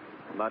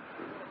 But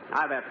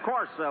of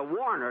course,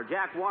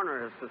 Jack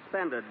Warner has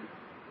suspended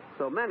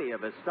so many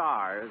of his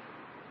stars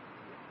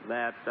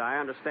that I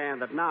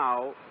understand that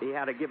now he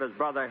had to give his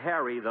brother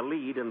Harry the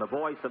lead in The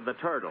Voice of the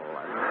Turtle.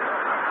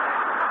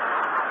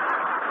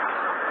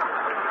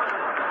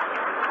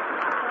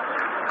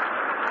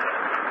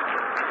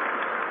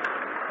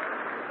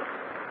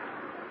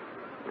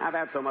 I've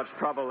had so much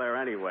trouble there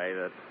anyway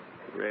that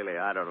really,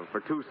 I don't know,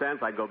 for 2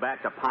 cents I'd go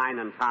back to Pine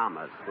and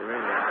Thomas. Really.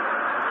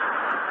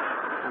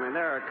 I mean,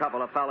 there are a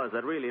couple of fellas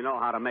that really know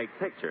how to make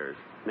pictures.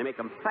 They make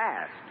them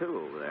fast,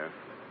 too.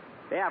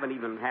 They haven't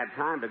even had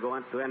time to go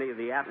into any of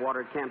the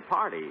Atwater Kent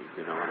parties,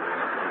 you know.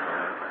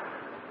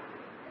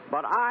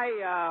 But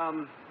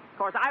of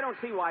course, I don't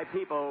see why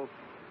people,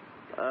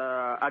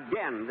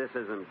 again, this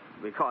isn't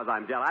because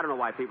I'm jealous. I don't know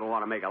why people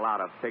want to make a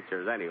lot of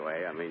pictures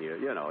anyway. I mean,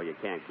 you know, you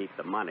can't keep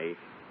the money.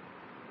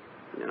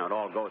 You know, it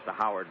all goes to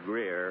Howard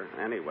Greer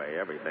anyway,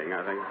 everything,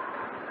 I think.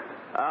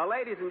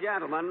 Ladies and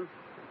gentlemen,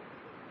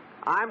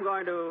 I'm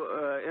going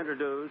to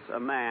introduce a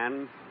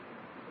man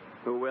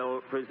who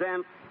will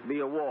present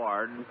the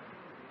award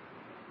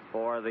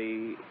for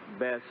the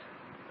best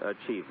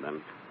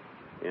achievement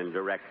in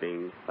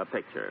directing a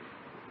picture.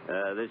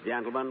 This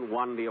gentleman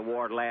won the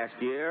award last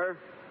year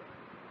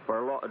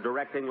for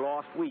directing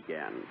Lost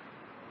Weekend.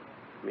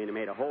 I mean, he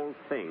made a whole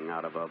thing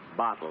out of a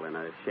bottle in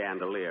a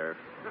chandelier.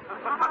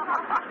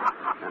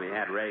 And he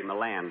had Ray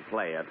Milland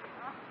play it.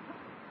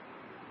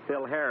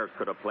 Phil Harris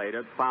could have played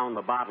it, found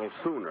the bottle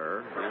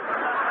sooner.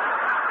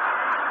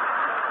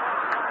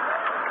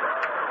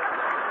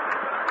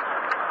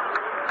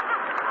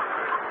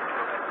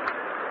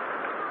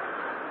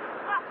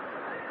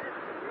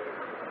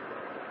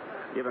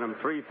 Giving him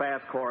 3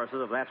 fast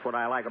choruses, that's what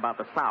I like about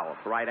the South,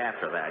 right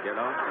after that, you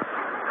know?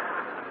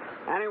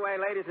 Anyway,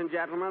 ladies and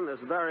gentlemen, this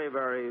very,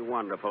 very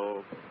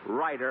wonderful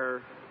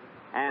writer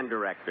and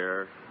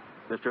director,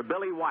 Mr.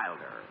 Billy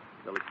Wilder.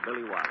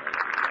 Billy Wilder.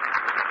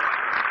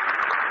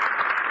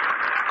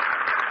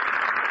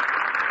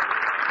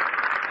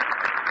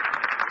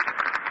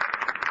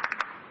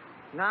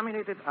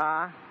 Nominated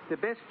are The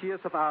Best Years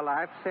of Our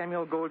Lives,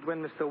 Samuel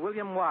Goldwyn, Mr.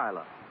 William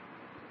Wyler.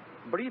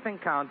 Brief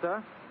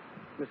Encounter,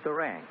 Mr.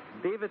 Rank.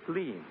 David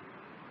Lean.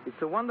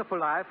 It's a Wonderful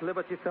Life,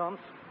 Liberty Films,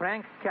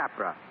 Frank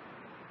Capra.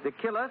 The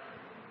Killers,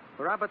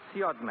 Robert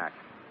Siodmak.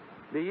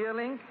 The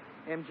yearling,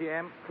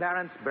 MGM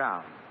Clarence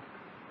Brown.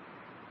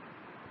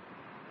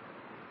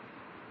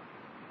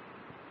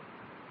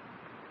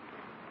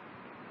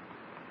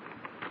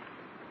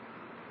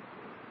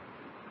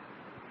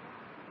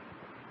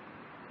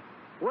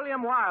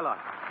 William Wyler.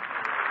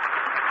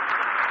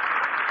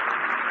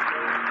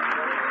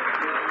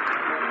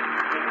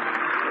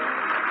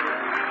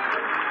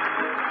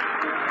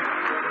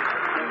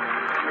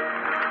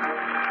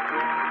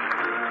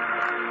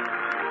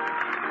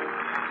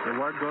 The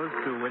award goes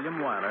to William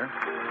Wyler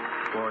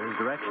for his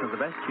direction of The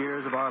Best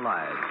Years of Our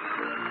Lives.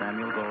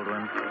 Samuel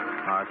Goldwyn,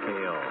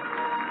 RKO.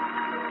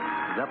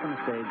 He's up on the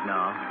stage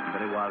now.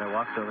 Billy Wyler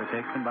walks over,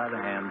 takes him by the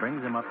hand,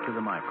 brings him up to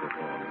the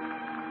microphone.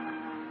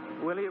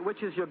 Willie,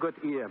 which is your good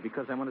ear?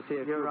 Because I want to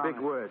say a few big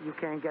words. You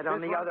can't get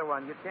on the other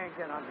one. You can't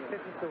get on the other one.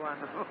 This is the one.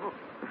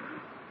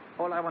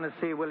 All I want to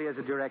say, Willie, as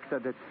a director,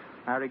 that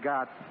I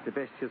regard The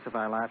Best Years of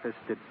Our Life as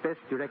the best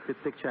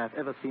directed picture I've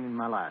ever seen in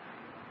my life.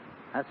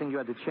 I think you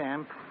are the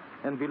champ,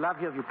 and we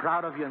love you, we're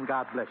proud of you, and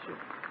God bless you.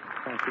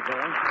 Thank you, Bill.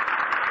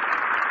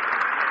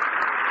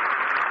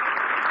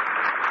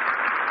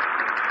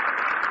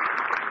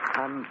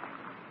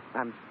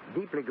 I'm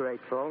deeply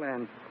grateful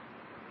and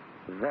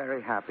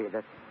very happy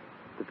that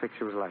the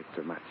picture was liked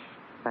so much.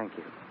 Thank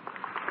you.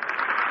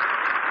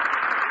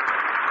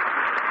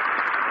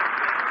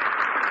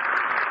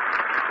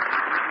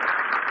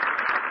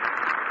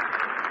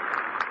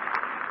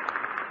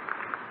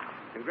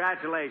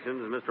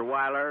 Congratulations, Mr.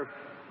 Wyler.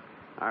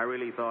 I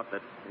really thought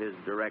that his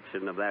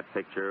direction of that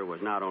picture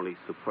was not only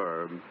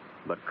superb,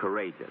 but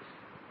courageous.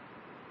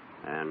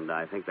 And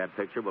I think that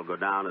picture will go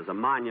down as a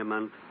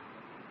monument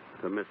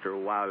to Mr.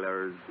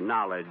 Wyler's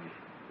knowledge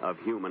of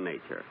human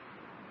nature.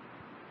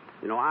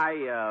 You know,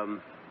 I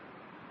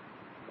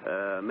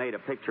made a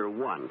picture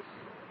once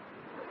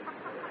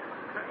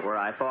where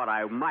I thought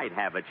I might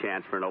have a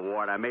chance for an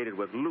award. I made it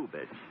with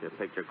Lubitsch, a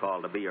picture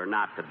called To Be or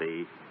Not to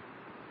Be,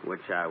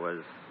 which I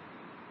was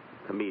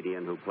a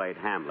comedian who played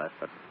Hamlet,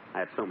 but I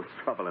had so much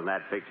trouble in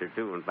that picture,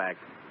 too. In fact,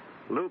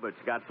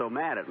 Lubitsch got so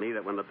mad at me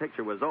that when the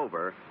picture was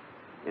over,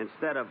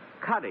 instead of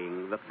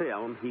cutting the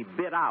film, he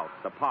bit out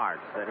the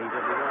parts that he didn't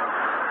want.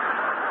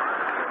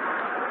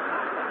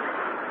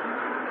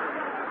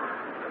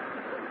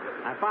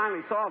 I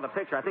finally saw the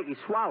picture. I think he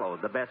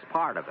swallowed the best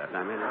part of it.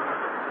 I mean,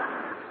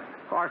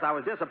 of course, I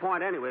was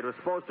disappointed anyway. It was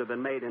supposed to have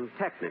been made in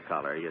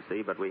Technicolor, you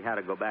see, but we had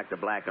to go back to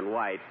black and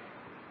white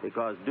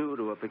because due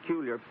to a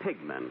peculiar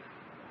pigment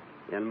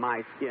in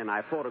my skin,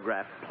 I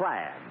photographed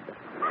plaid.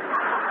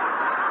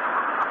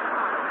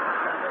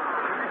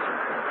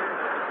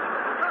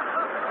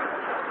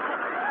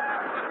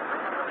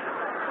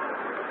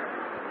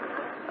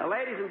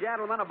 Ladies and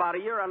gentlemen, about a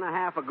year and a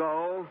half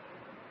ago,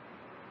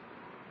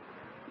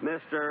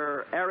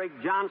 Mr. Eric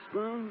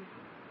Johnston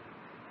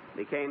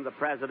became the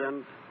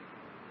president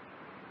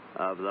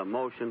of the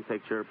Motion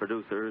Picture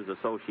Producers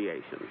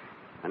Association.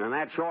 And in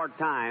that short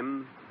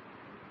time,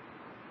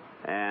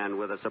 and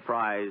with a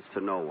surprise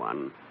to no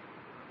one,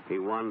 he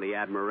won the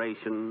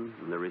admiration,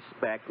 the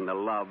respect, and the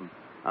love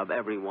of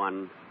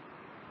everyone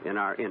in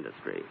our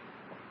industry.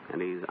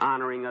 And he's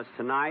honoring us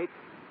tonight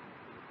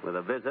with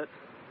a visit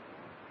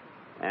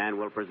and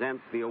will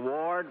present the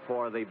award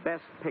for the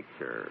best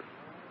picture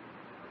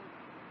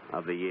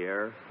of the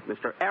year,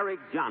 Mr. Eric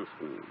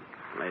Johnston,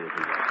 ladies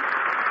and gentlemen.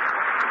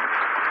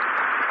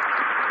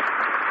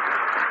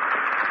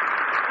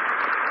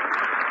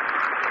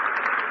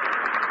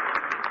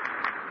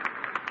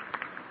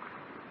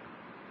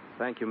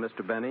 Thank you,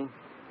 Mr. Benny.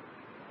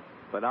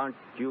 But aren't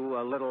you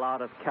a little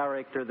out of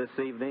character this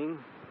evening?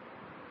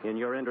 In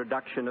your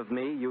introduction of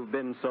me, you've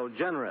been so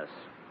generous.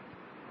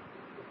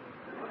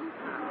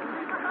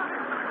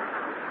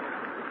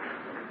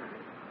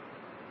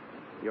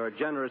 Your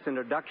generous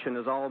introduction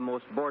has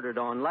almost bordered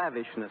on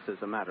lavishness,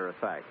 as a matter of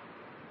fact.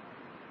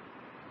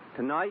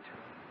 Tonight,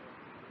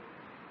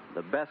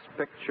 the best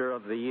picture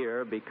of the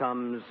year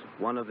becomes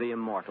one of the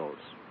immortals.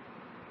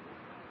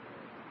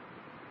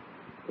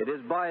 It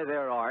is by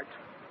their art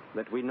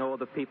that we know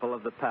the people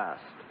of the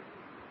past.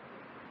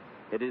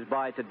 It is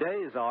by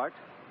today's art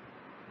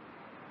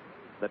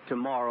that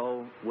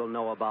tomorrow will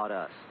know about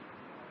us.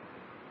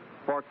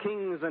 For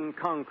kings and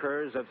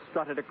conquerors have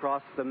strutted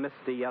across the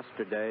misty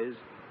yesterdays,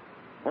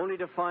 only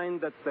to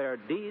find that their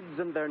deeds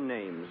and their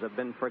names have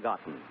been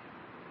forgotten.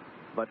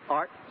 But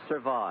art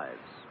survives.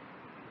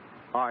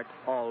 Art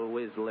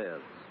always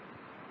lives.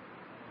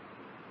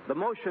 The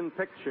motion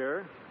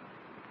picture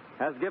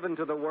has given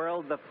to the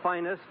world the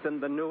finest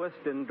and the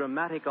newest in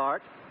dramatic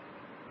art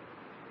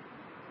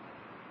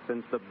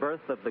since the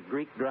birth of the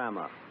Greek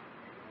drama.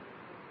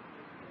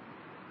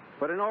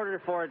 But in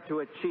order for it to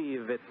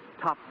achieve its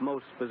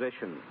topmost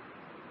position,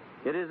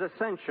 it is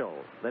essential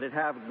that it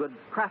have good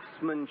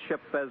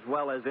craftsmanship as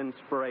well as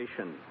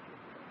inspiration.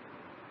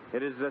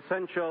 It is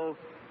essential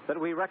that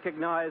we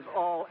recognize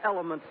all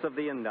elements of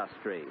the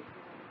industry,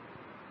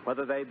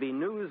 whether they be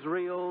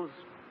newsreels,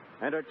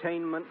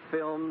 entertainment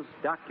films,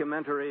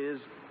 documentaries,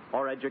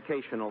 or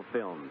educational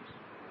films.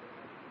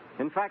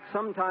 In fact,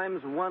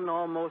 sometimes one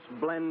almost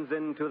blends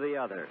into the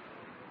other.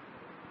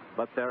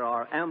 but there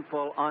are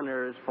ample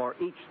honors for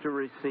each to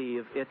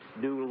receive its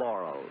due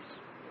laurels.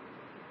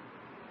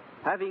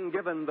 Having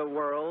given the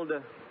world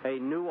a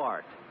new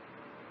art,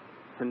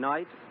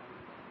 tonight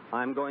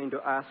I'm going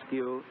to ask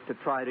you to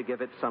try to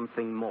give it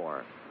something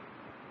more.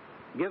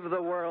 Give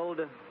the world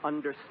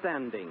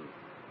understanding.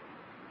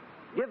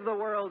 Give the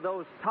world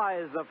those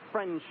ties of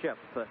friendship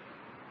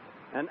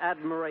and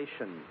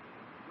admiration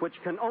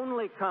which can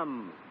only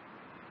come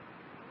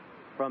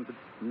from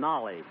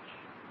knowledge,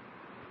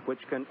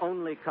 which can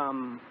only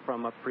come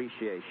from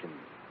appreciation.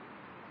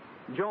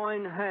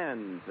 Join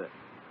hands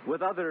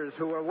with others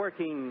who are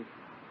working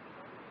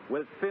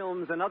with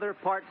films in other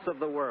parts of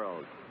the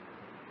world,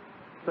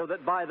 so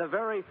that by the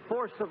very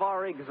force of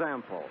our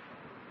example,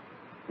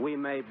 we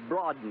may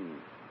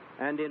broaden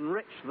and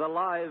enrich the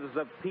lives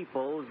of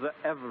peoples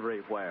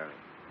everywhere.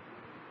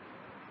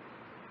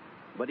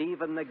 But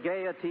even the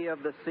gaiety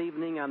of this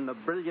evening and the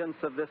brilliance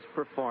of this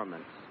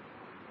performance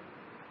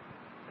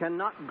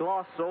cannot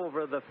gloss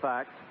over the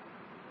fact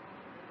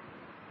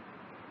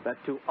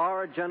that to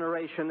our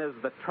generation is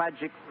the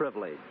tragic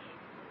privilege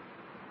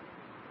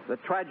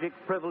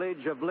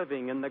of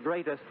living in the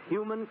greatest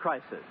human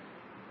crisis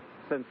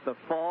since the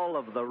fall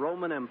of the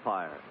Roman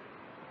Empire.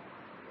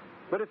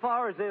 But if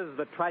ours is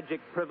the tragic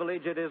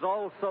privilege, it is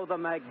also the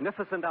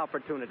magnificent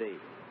opportunity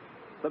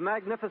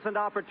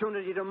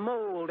to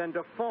mold and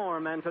to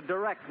form and to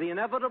direct the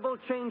inevitable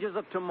changes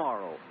of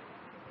tomorrow,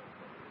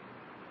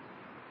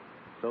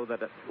 so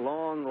that at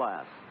long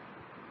last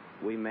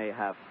we may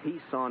have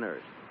peace on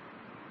earth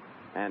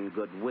and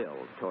goodwill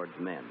towards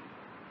men.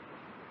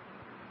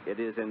 It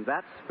is in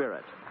that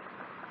spirit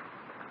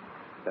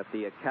that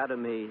the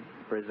Academy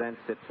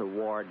presents its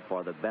award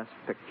for the Best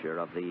Picture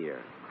of the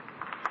Year.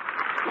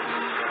 The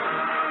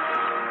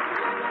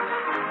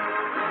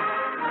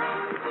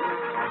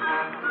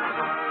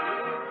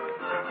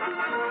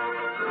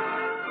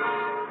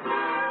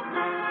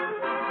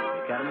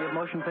Academy of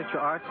Motion Picture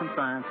Arts and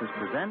Sciences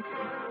presents,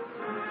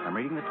 I'm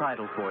reading the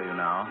title for you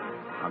now,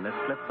 on this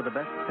slip for the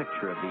Best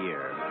Picture of the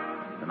Year,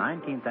 the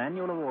 19th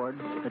Annual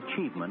Awards,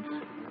 Achievements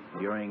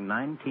during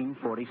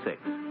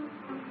 1946.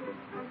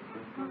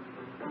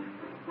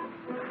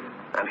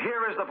 And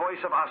here is the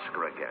voice of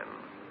Oscar again,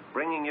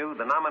 bringing you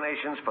the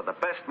nominations for the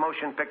Best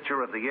Motion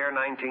Picture of the year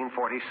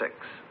 1946.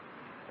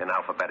 In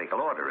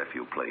alphabetical order, if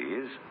you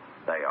please.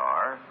 They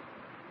are,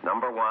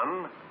 number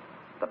 1,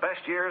 The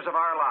Best Years of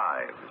Our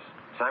Lives,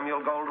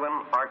 Samuel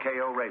Goldwyn,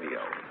 RKO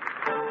Radio.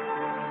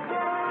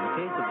 In the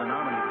case of the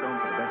nominee film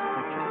for the Best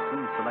Picture, the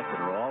scenes selected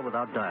are all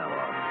without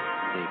dialogue.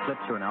 The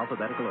clips are in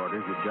alphabetical order,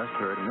 as you've just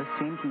heard, and this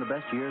scene from The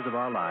Best Years of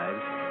Our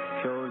Lives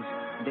shows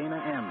Dana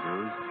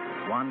Andrews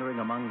wandering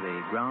among the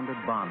grounded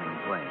bombing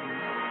planes.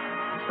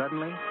 And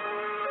suddenly,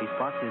 he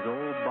spots his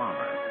old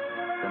bomber.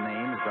 The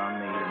name is on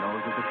the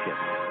nose of the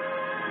ship.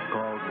 It's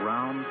called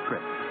Round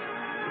Trip.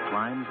 He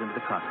climbs into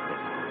the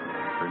cockpit.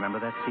 Remember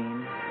that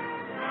scene?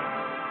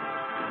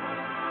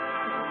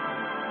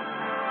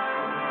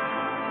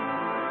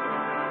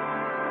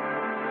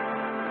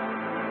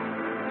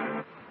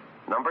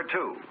 Number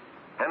 2,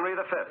 Henry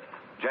V,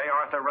 J.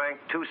 Arthur Rank,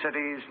 Two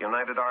Cities,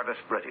 United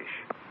Artists, British.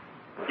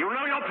 You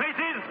know your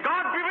places.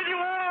 God be with you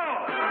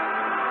all!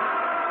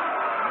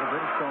 The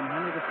British film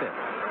Henry V.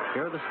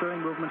 Here are the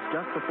stirring movements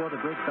just before the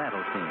great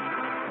battle scene.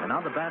 And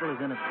now the battle is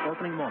in its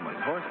opening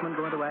moments. Horsemen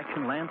go into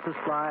action, lances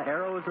fly,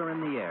 arrows are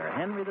in the air.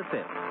 Henry V.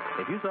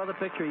 If you saw the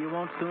picture, you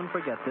won't soon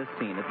forget this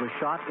scene. It was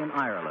shot in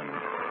Ireland.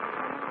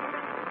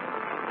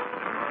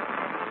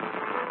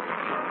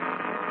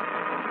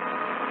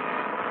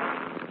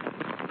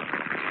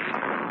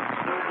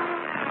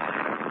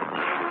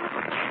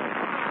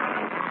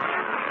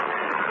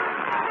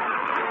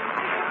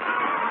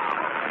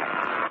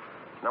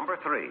 Number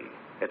 3,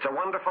 It's a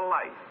Wonderful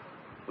Life,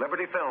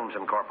 Liberty Films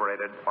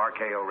Incorporated,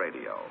 RKO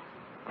Radio.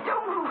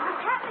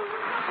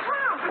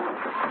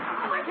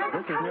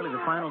 This is nearly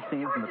the final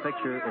scene from the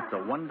picture It's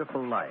a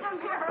Wonderful Life,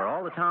 where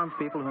all the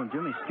townspeople whom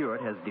Jimmy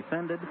Stewart has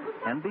defended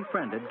and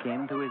befriended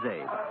came to his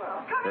aid.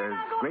 There's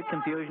great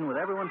confusion with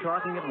everyone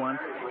talking at once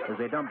as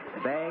they dump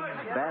bags,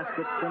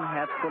 baskets, and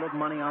hats full of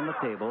money on the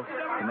table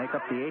to make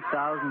up the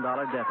 $8,000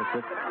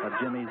 deficit of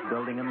Jimmy's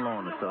Building and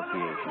Loan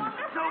Association.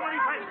 So many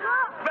places.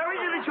 Mary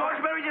did it,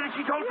 George. Mary did it.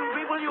 She told some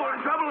people you were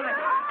in trouble with it.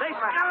 They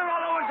scattered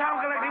all over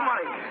town collecting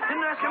money.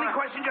 Didn't ask any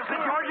questions, just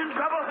said, George in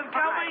trouble.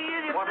 Tell me,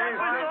 idiot. What is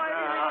this?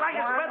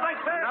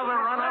 Another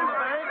run on the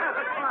bank?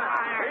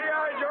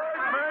 Here,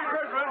 George. Merry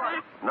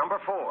Christmas. Number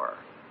 4,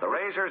 The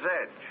Razor's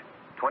Edge,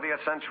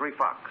 20th Century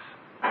Fox.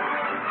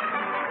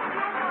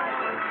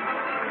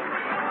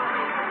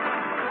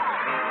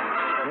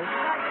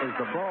 This is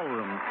the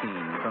ballroom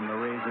scene from The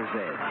Razor's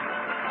Edge,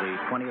 the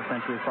 20th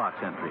Century Fox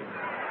entry.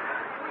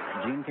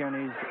 Jean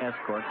Kearney's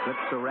escort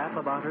slips a wrap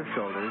about her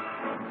shoulders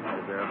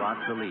as they're about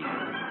to leave.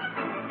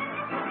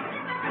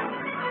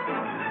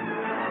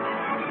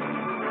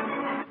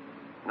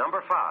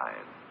 Number 5,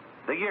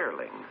 The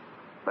Yearling,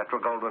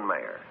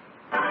 Metro-Goldwyn-Mayer.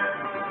 The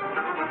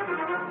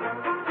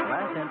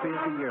last entry entry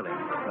is the yearling.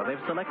 So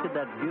they've selected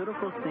that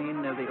beautiful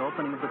scene near the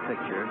opening of the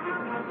picture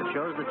that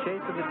shows the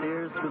chase of the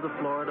deers through the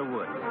Florida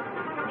woods.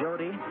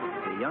 Jody,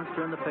 the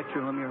youngster in the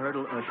picture whom you heard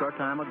a short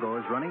time ago,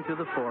 is running through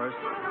the forest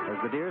as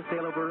the deer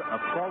sail over a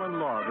fallen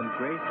log in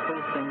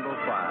graceful single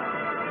file.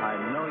 I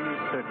know you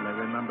certainly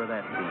remember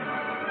that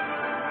scene.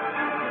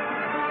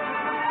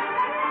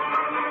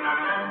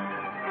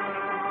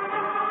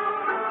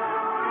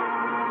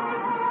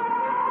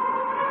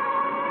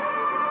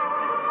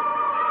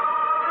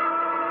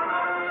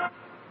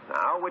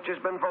 Which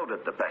has been voted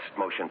the best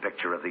motion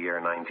picture of the year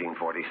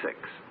 1946.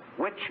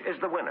 Which is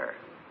the winner?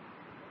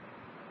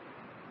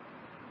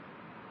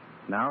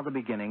 Now the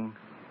beginning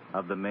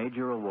of the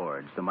major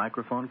awards. The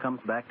microphone comes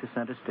back to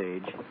center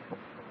stage,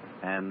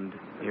 and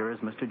here is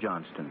Mr.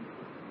 Johnston.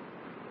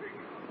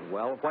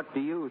 Well, what do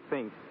you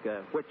think?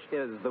 Which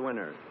is the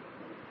winner?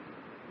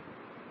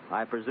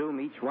 I presume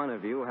each one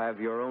of you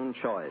have your own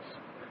choice.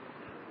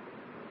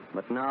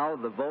 But now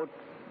the vote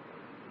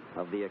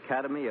of the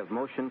Academy of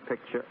Motion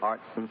Picture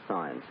Arts and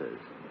Sciences.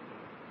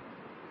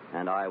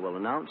 And I will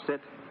announce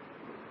it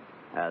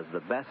as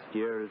the best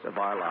years of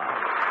our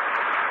lives.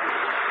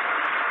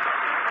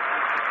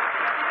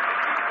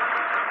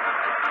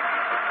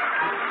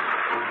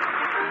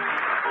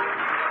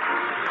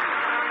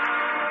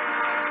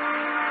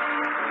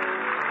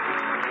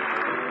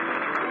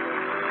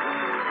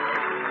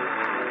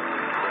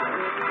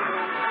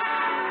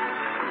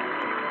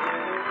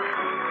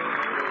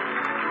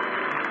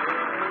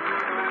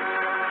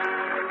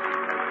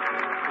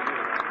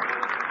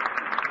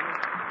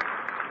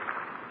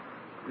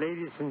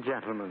 Ladies and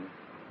gentlemen,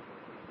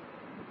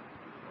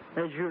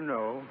 as you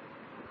know,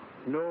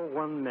 no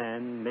one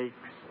man makes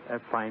a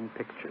fine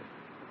picture.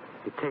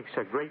 It takes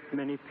a great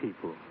many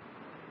people,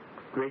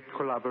 great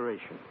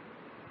collaboration.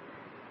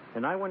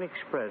 And I want to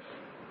express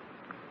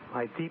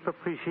my deep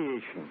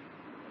appreciation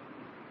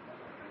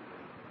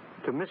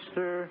to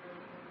Mr.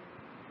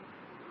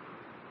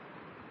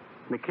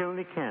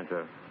 McKinley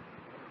Cantor,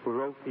 who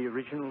wrote the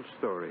original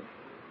story,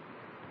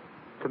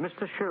 to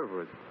Mr.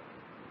 Sherwood,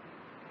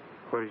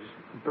 for his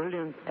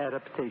brilliant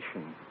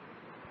adaptation,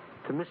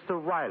 to Mr.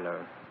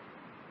 Weiler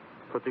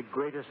for the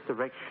greatest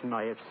direction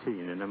I have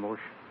seen in a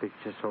motion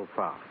picture so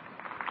far,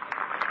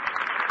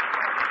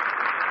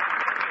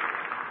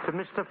 to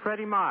Mr.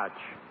 Freddie March,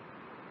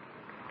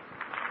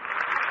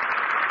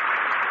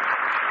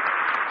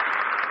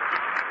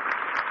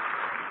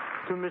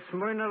 to Miss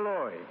Myrna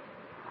Loy,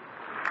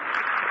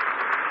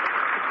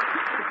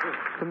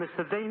 to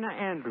Mr. Dana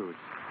Andrews,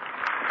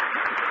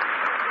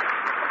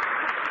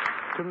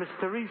 to Miss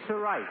Teresa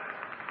Wright,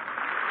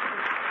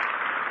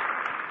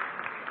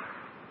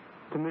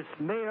 to Miss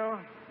Mayo,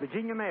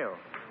 Virginia Mayo,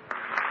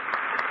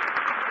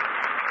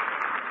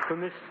 to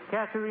Miss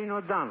Catherine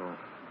O'Donnell,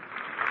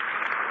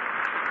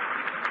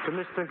 to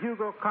Mr.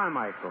 Hugo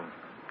Carmichael,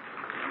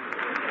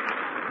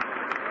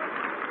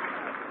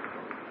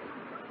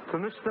 to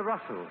Mr.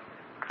 Russell,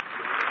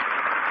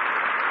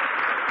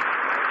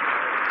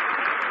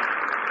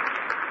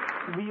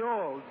 we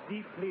all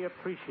deeply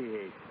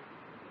appreciate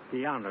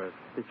the honor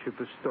that you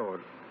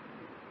bestowed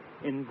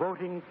in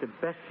voting the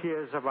best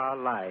years of our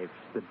lives,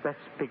 the best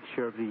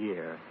picture of the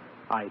year.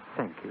 I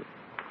thank you.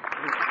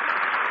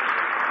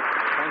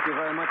 Thank you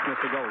very much,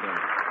 Mr. Goldwyn.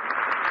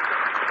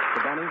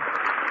 Mr. Benny?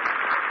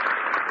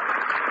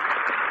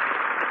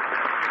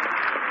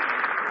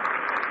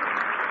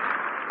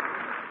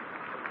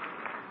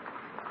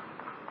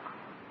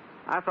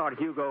 I thought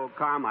Hugo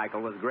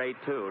Carmichael was great,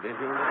 too.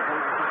 Didn't you?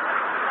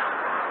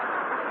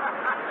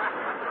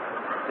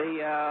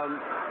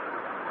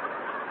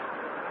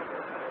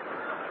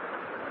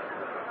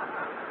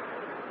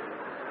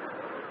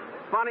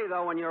 Funny,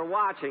 though, when you're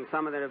watching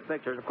some of the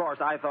pictures, of course,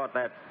 I thought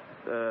that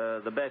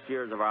the best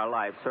years of our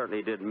life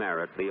certainly did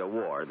merit the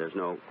award. There's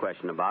no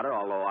question about it,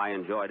 although I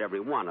enjoyed every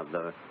one of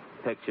the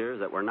pictures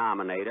that were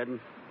nominated.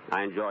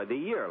 I enjoyed The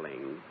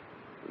Yearling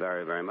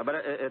very, very much.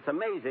 But it's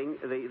amazing,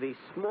 the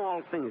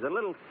small things, the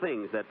little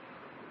things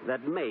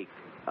that make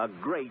a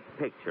great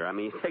picture. I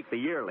mean, you take The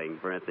Yearling,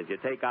 for instance. You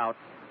take out,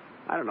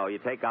 I don't know, you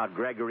take out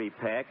Gregory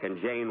Peck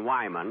and Jane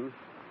Wyman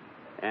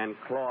and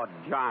Claude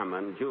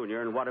Jarman,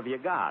 Jr., and what have you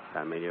got?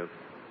 I mean, you've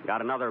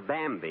got another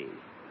Bambi.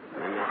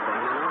 And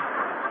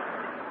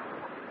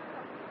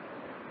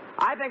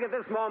I think at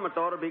this moment,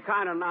 though, it'd be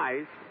kind of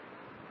nice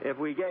if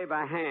we gave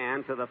a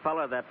hand to the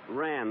fellow that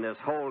ran this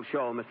whole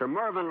show, Mr.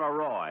 Mervyn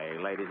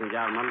LeRoy, ladies and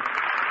gentlemen.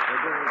 For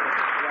doing such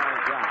a swell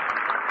job.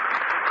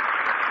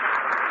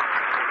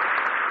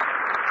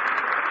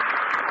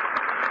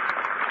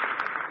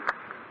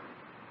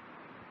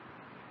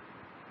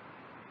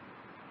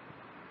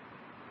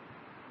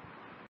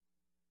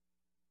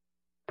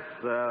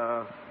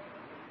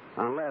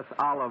 Unless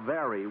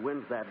Oliveri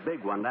wins that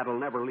big one, that'll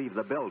never leave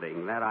the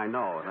building. That I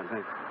know. I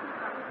think.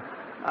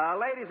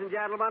 Ladies and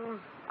gentlemen,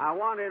 I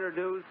want to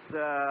introduce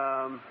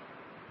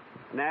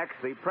next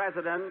the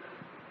president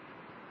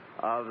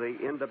of the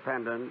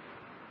Independent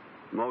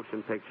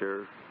Motion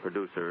Picture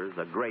Producers,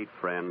 a great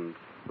friend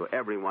to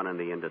everyone in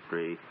the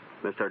industry,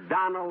 Mr.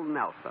 Donald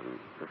Nelson.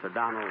 Mr.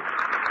 Donald.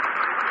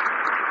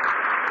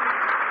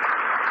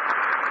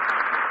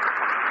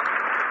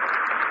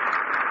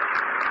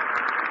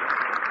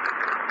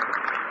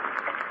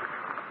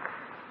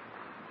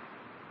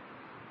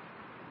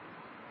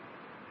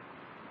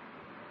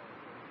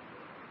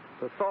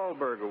 The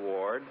Thalberg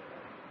Award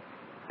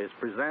is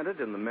presented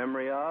in the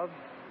memory of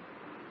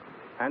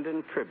and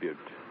in tribute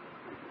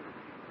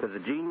to the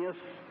genius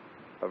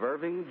of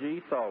Irving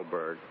G.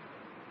 Thalberg.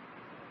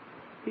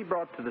 He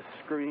brought to the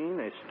screen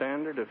a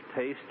standard of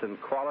taste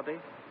and quality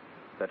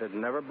that had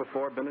never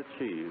before been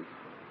achieved.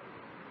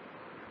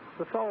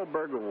 The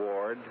Thalberg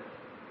Award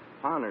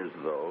honors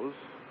those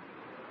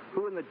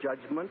who, in the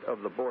judgment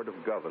of the Board of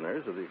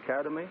Governors of the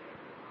Academy,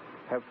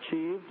 have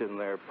achieved in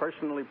their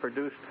personally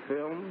produced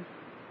films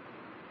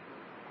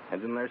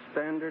and in their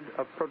standard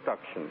of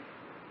production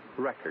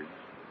records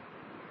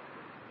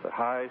the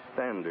high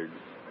standards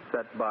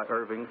set by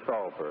Irving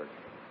Thalberg.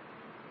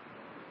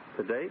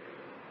 To date,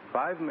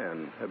 5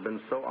 men have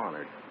been so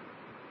honored: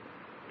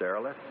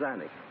 Darrell F.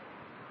 Zanuck,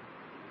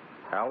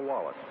 Hal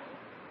Wallace,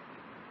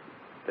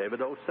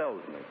 David O.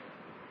 Selznick,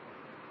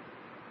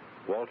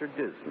 Walter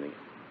Disney,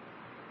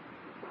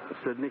 and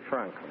Sidney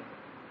Franklin.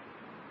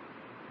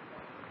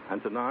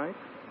 And tonight,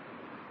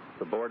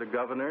 the Board of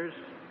Governors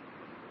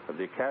of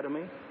the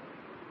Academy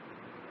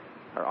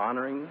are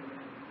honoring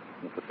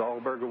with the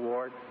Thalberg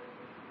Award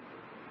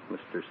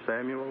Mr.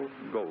 Samuel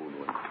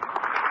Goldwyn.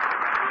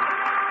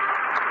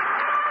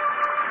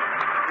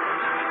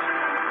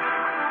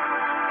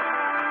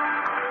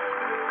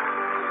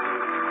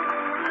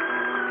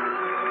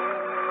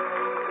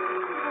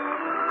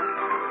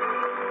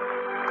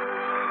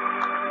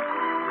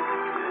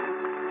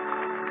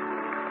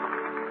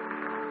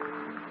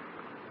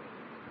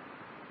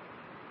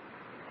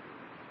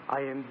 I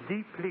am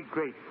deeply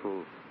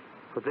grateful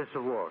for this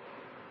award.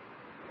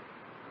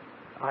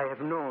 I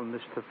have known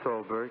Mr.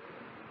 Thalberg.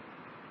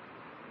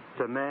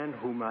 He's a man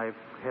whom I've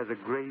had a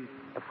great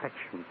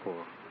affection for,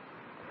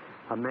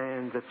 a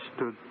man that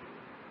stood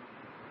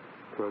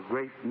for a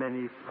great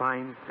many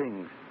fine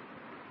things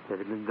that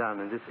have been done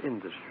in this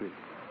industry,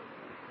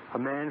 a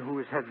man who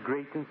has had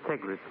great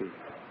integrity,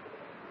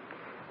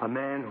 a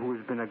man who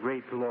has been a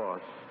great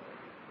loss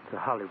to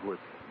Hollywood.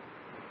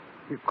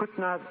 You could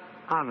not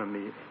honor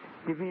me,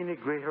 give me any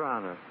greater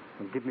honor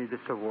than give me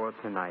this award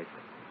tonight,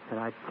 and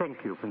I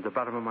thank you from the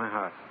bottom of my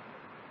heart.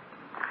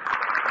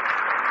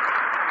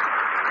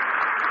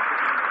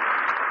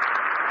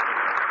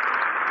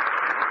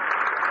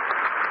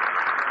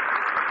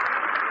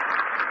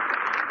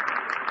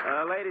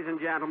 Ladies and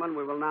gentlemen,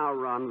 we will now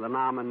run the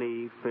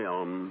nominee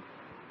film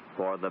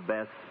for the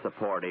Best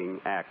Supporting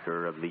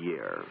Actor of the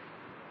Year.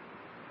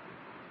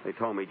 They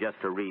told me just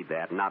to read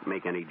that and not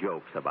make any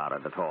jokes about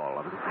it at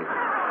all.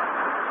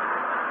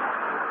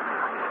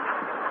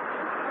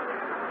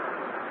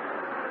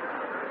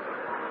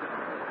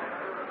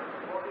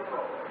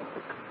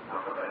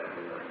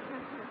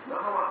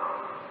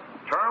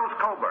 Charles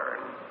Coburn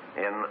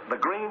in The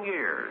Green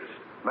Years,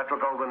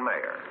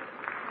 Metro-Goldwyn-Mayer.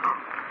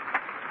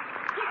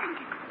 Isn't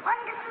it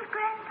wonderful,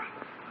 Grandpa?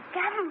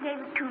 Gavin gave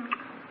it to me.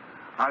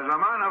 As a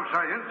man of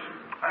science,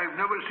 I've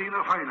never seen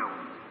a finer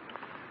one.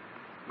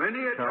 Many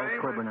a Charles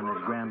time Coburn and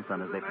his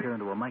grandson as they peer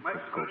into a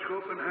microscope.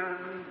 microscope in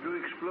hand to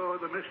explore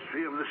the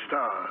mystery of the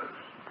stars.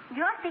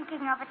 You're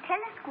thinking of a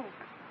telescope.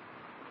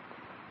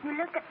 You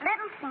look at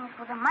little things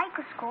with a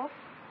microscope.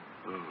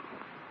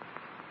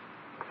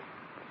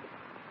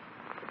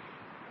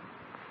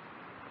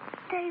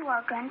 There you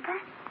are, Grandpa.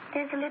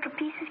 There's a little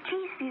piece of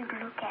cheese for you to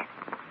look at.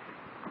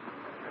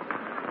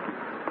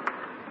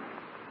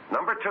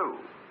 Number 2,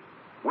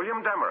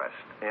 William Demarest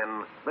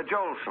in The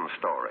Jolson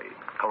Story,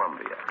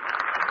 Columbia.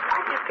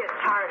 I just get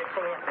tired of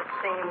saying it the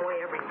same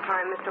way every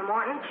time, Mr.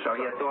 Morton. So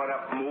you thought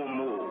up Moo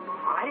Moo?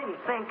 I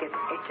didn't think it.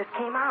 It just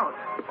came out.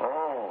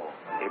 Oh,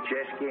 it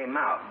just came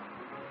out.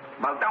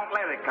 Well, don't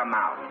let it come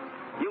out.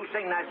 You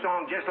sing that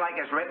song just like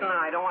it's written, and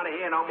I don't want to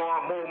hear no more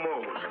Moo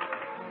Moos.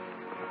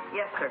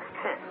 Yes, sir.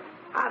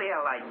 How do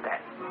you like that?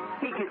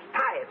 He gets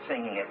tired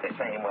singing it the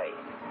same way.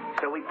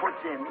 So he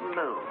puts in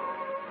Moo.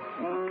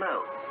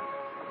 Moo.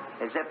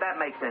 As if that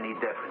makes any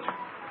difference.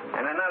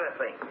 And another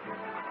thing.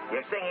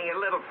 You're singing a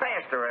little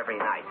faster every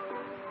night.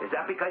 Is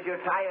that because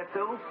you're tired,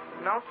 too?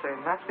 No, sir.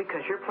 That's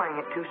because you're playing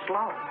it too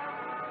slow.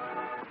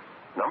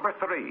 Number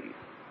 3,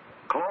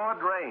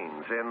 Claude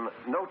Rains in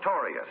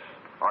Notorious,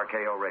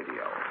 RKO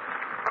Radio.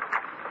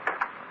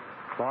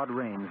 Claude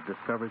Rains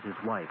discovers his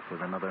wife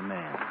with another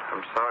man.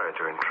 I'm sorry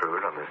to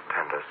intrude on this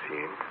tender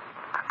scene.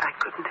 I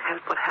couldn't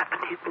help what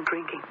happened. He's been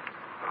drinking.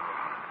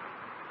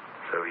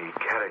 So he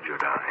carried you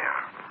down here.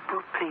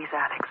 Oh, please,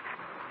 Alex.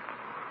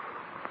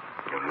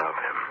 You love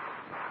him.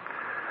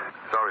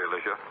 Sorry,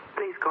 Alicia.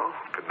 Please go.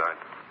 Good night.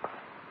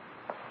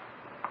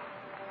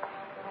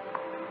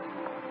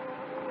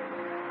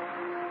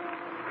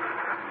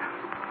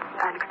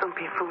 Alex, don't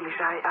be foolish.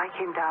 I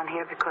came down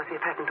here because he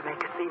threatened to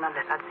make a scene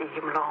unless I'd see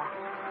him alone.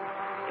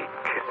 He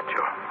kissed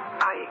you.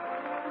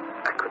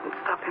 I couldn't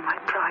stop him. I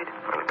tried.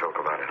 We'll talk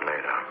about it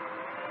later.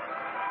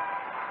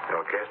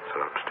 Your guests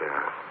are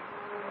upstairs.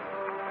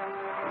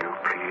 You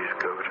please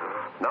go to...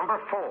 Number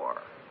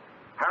 4,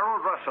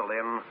 Harold Russell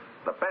in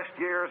The Best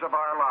Years of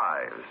Our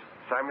Lives,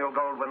 Samuel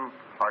Goldwyn,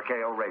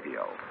 RKO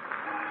Radio.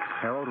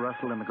 Harold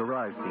Russell in the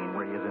garage scene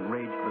where he is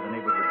enraged for the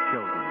neighborhood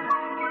children.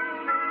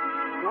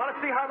 What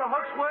want to see how the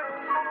hooks work?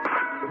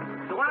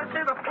 You want to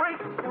see the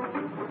freak?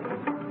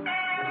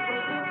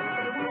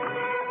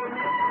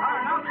 All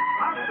right,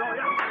 I'll show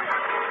you.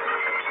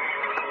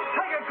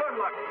 Take a good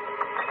look.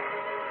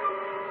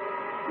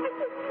 I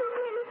didn't do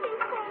anything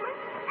for me.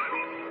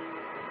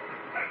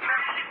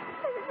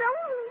 It's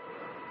only.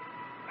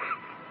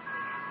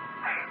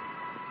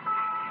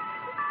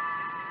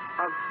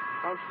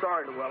 I'm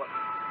sorry, Luella.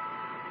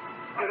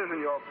 It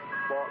isn't your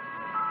fault.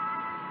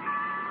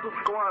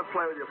 Go on and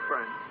play with your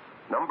friends.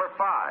 Number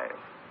 5,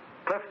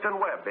 Clifton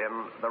Webb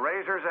in The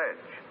Razor's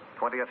Edge,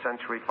 20th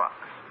Century Fox.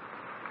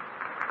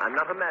 I'm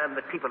not a man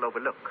that people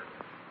overlook.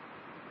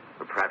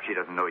 Or perhaps she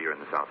doesn't know you're in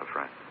the south of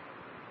France.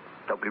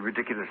 Don't be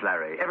ridiculous,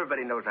 Larry.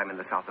 Everybody knows I'm in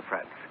the south of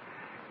France.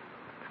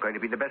 It's going to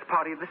be the best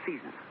party of the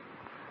season.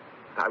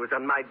 If I was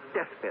on my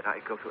deathbed,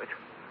 I'd go to it.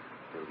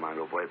 Never mind,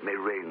 old boy. It may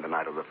rain the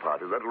night of the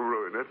party. That'll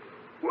ruin it.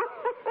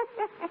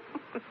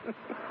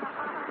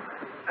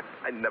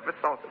 I never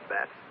thought of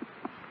that.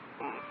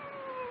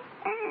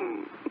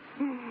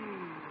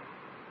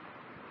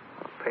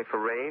 I'll play for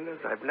rain as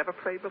I've never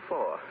played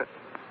before.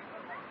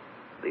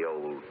 The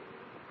old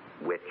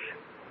witch.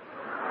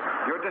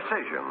 Your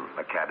decision,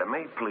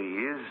 Academy,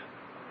 please,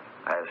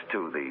 as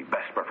to the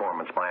best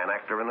performance by an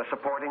actor in a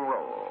supporting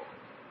role.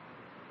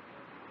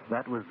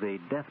 That was the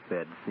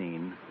deathbed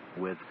scene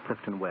with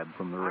Clifton Webb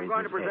from The Razor's I'm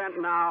going to present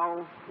Edge.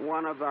 now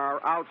one of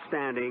our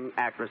outstanding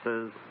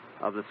actresses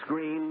of the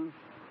screen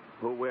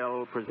who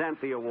will present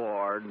the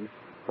award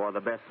for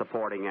the Best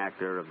Supporting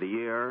Actor of the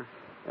Year.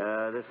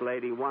 This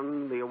lady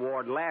won the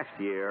award last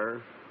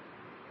year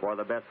for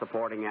the Best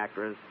Supporting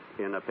Actress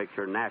in a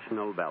picture,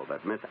 National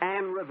Velvet. Miss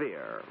Anne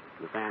Revere.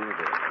 Miss Anne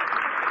Revere.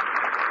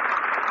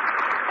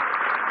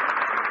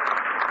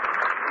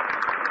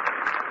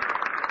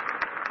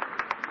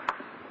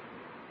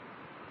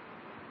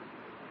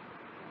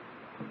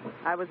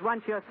 I was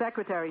once your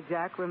secretary,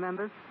 Jack,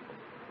 remember?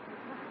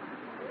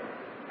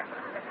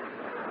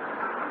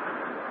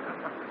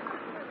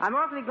 I'm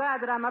awfully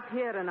glad that I'm up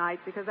here tonight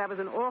because that was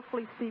an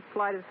awfully steep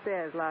flight of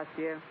stairs last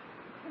year.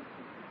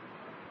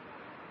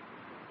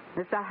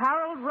 Mr.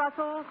 Harold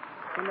Russell,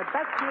 in the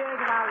best years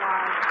of our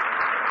lives.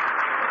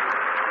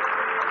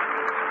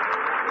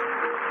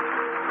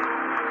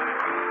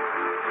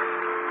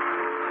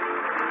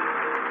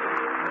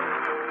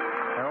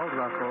 Harold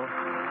Russell,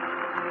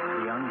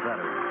 the young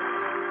veteran.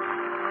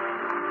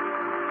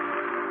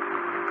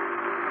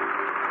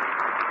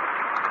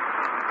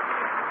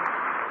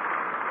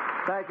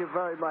 Thank you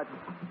very much.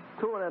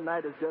 2 in a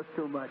night is just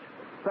too much.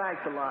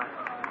 Thanks a lot.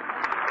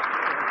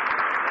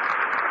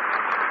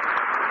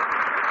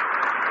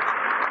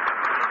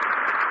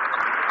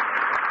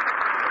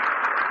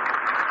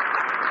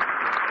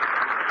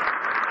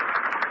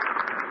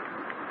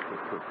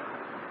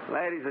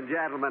 Ladies and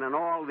gentlemen, in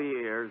all the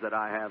years that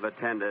I have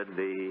attended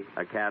the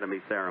Academy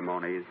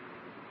ceremonies,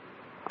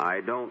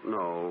 I don't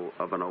know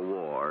of an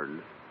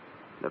award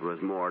that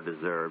was more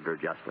deserved or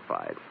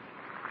justified.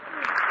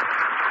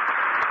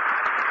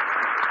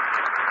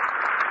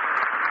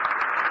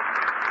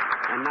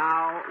 And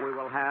now we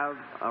will have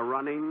a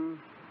running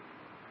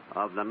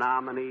of the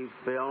nominee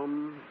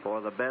film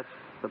for the Best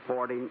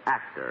Supporting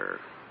Actor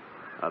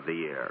of the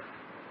Year.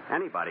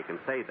 Anybody can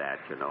say that,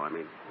 you know. I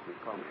mean,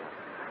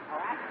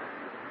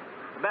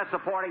 Best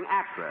Supporting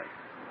Actress.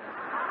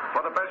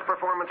 For the best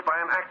performance by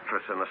an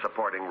actress in a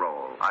supporting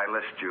role, I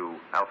list you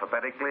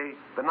alphabetically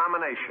the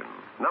nomination.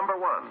 Number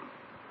 1,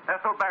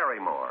 Ethel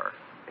Barrymore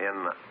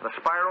in The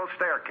Spiral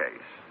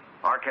Staircase,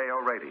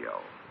 RKO Radio.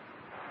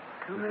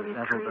 This is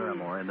Ethel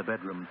Barrymore in the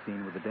bedroom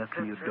scene with the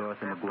deaf-mute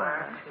Dorothy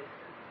McGuire.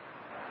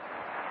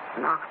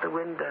 Knock the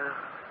window.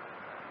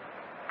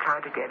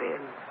 Try to get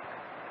in.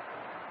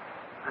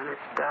 When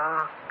it's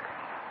dark,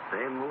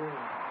 they move.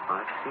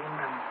 I've seen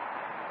them.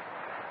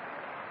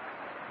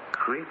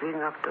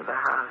 Creeping up to the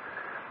house.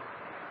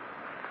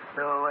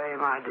 Go away,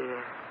 my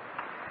dear.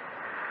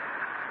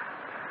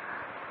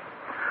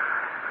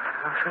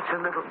 I'm such a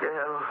little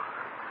girl.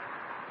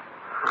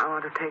 I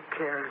want to take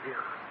care of you.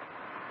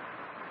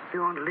 You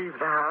won't leave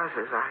the house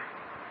as I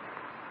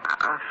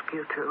ask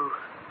you to.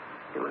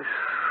 You must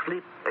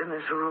sleep in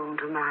this room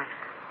tonight.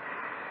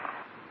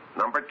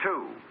 Number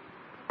 2,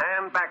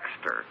 Ann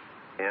Baxter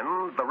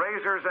in The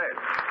Razor's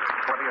Edge,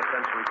 20th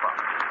Century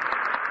Fox.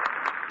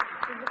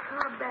 Is the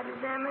car badly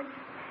damaged?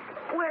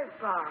 Where's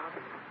Bob?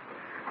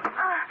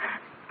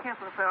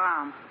 Careful of her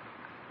arm.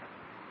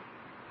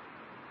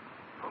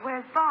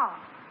 Where's Bob?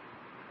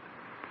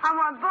 I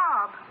want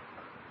Bob.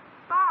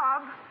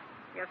 Bob?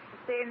 You have to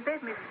stay in bed,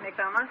 Mrs.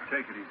 McDonald.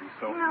 Take it easy,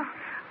 Sophie. No.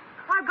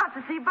 I've got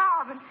to see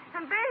Bob and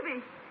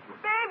Baby.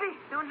 Baby.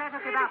 Don't let her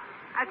get up.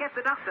 I'll get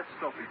the doctor.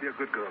 Sophie, be a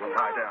good girl and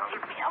lie down.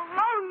 Leave me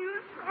alone, you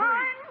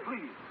swine.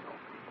 Please.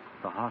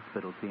 The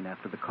hospital scene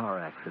after the car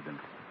accident.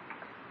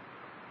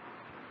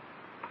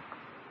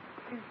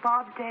 Is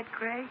Bob dead,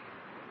 Gray?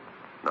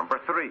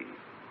 Number 3,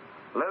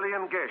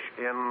 Lillian Gish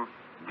in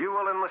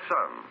Duel in the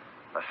Sun,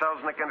 a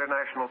Selznick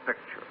International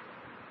picture.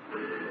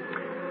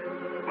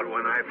 But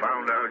when I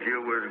found out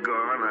you was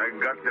gone, I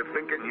got to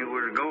thinking you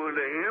was going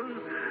to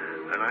him.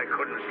 and I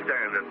couldn't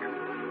stand it.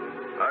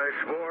 I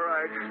swore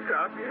I'd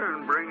stop you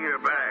and bring you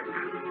back.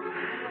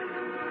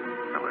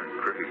 I went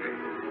crazy.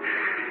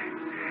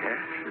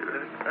 Yes,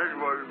 that's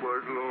what it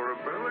was, Laura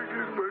Bell. I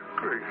just went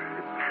crazy.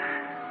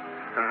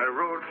 And I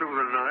rode through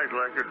the night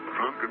like a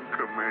drunken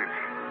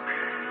Comanche.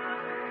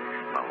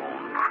 My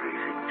own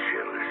crazy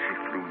jealousy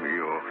threw me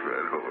off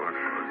that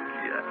horse.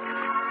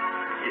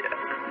 Yeah.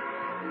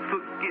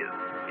 Forgive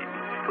me.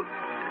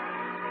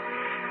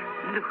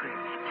 Louis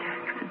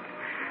Jackson,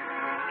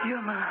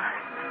 you're my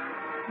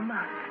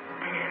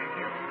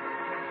dear.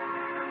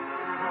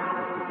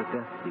 This is the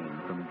death scene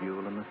from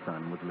Jewel in the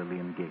Sun with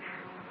Lillian Gish.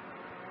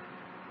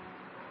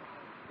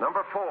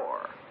 Number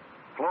 4,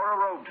 Flora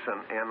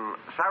Robeson in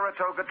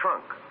Saratoga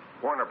Trunk,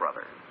 Warner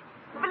Brothers.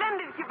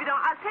 Splendid, Cupidon.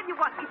 I'll tell you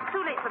what, it's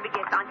too late for the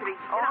guest entry.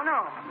 Oh,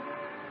 no.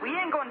 We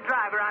ain't going to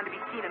drive around to be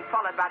seen and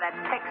followed by that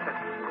Texan.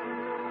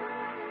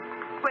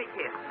 Wait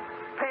here.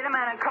 Pay the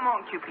man and come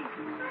on, Cupid.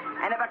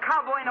 And if a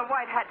cowboy in a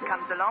white hat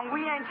comes along,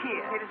 we ain't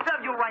here. It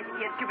served you right to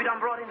get Cupidon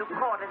brought into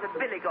court as a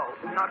billy goat.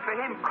 Not for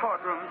him,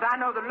 courtrooms. I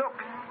know the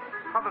looks.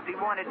 Probably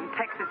wanted in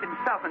Texas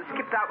himself and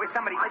skipped out with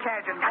somebody's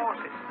carriage and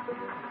horses.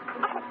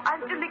 Oh,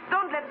 Angelique,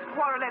 don't let's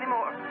quarrel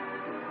anymore.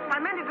 I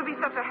meant it to be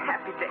such a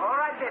happy day. All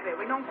right, baby,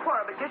 we don't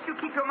quarrel, but just you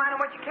keep your mind on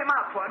what you came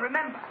out for. And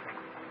remember,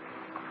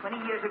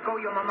 20 years ago,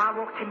 your mama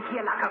walked in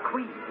here like a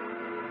queen.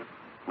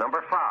 Number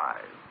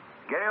 5,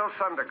 Gail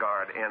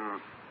Sundergaard in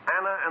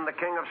Anna and the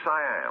King of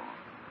Siam,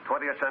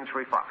 20th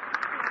Century Fox.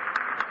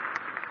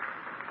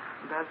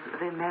 Does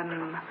the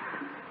mem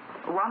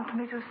want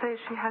me to say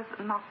she has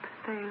not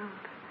failed?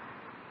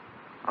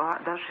 Or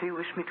does she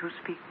wish me to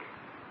speak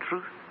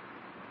truth?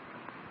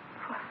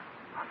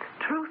 Well,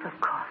 the truth, of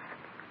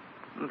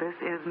course. This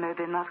is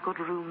maybe not good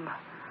room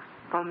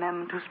for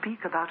Mem to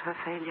speak about her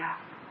failure.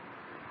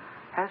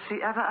 Has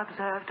she ever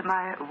observed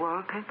my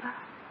wallpaper?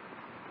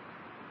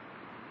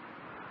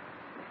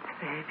 It's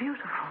very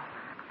beautiful,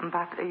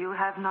 but you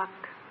have not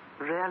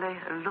really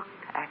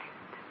looked at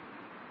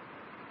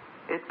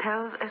it. It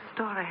tells a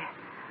story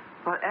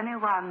for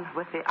anyone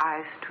with the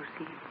eyes to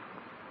see.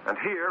 And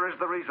here is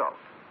the result.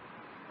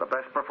 The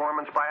best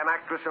performance by an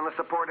actress in a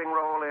supporting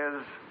role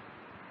is...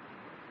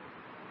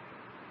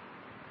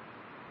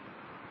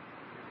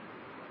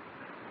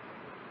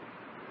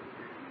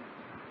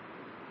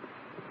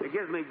 It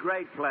gives me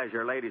great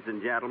pleasure, ladies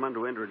and gentlemen,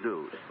 to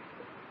introduce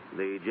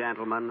the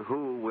gentleman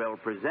who will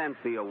present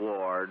the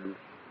award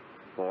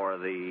for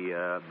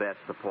the Best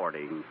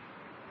Supporting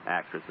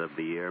Actress of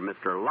the Year,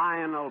 Mr.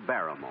 Lionel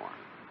Barrymore.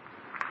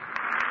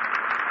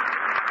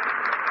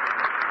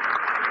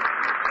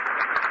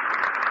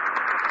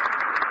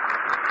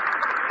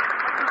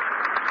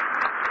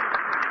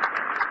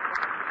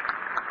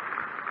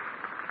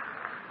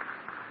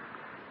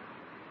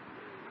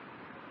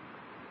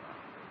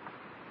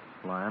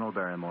 Lionel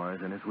Barrymore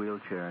is in his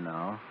wheelchair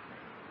now,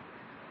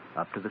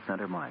 up to the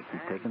center mic.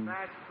 He's taken...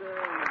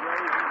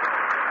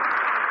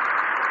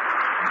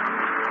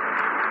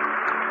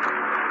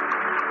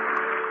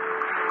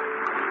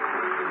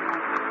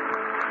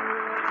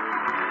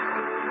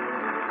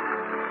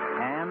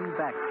 Anne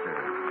Baxter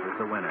is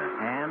the winner.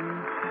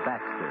 Anne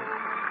Baxter.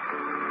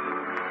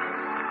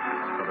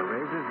 For the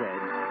Razor's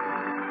Edge,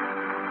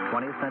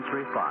 20th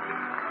Century Fox.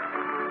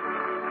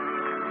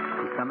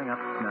 He's coming up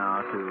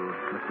now to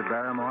Mr.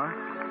 Barrymore,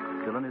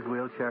 still in his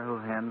wheelchair, who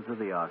hands her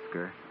the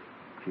Oscar.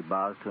 She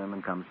bows to him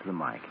and comes to the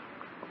mic.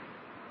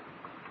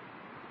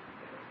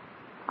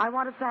 I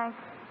want to thank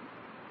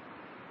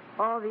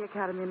all the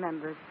Academy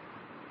members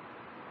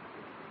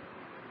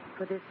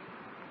for this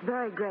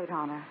very great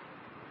honor.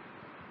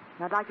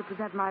 And I'd like to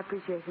present my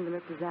appreciation to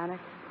Mr. Zanuck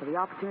for the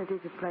opportunity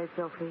to play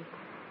Sophie.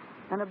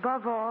 And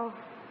above all,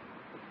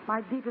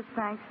 my deepest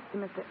thanks to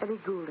Mr. Eddie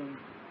Goulding,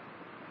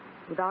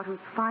 without whose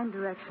fine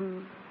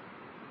direction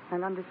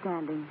and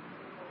understanding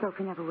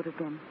Sophie never would have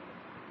been.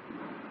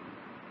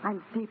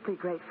 I'm deeply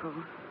grateful.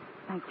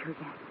 Thank you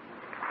again.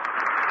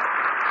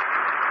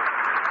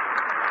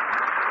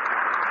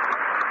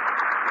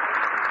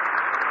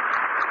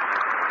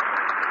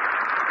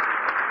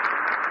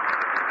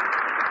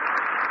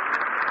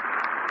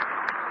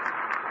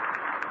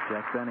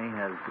 Jack Benny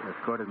has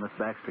escorted Miss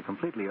Baxter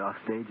completely off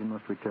stage and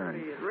must return.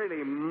 It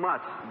really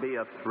must be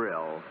a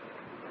thrill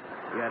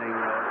getting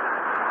those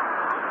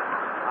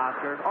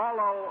Oscars.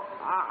 Although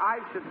I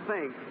should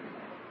think,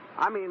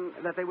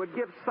 that they would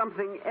give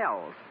something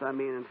else,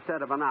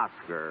 instead of an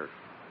Oscar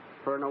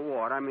for an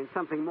award,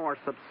 something more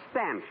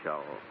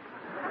substantial.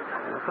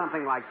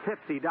 Something like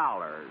 $50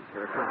 or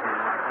something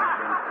like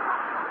that.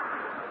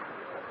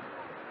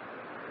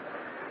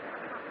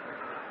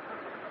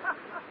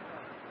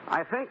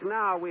 I think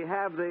now we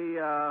have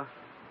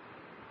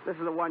this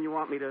is the one you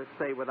want me to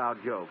say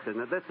without jokes,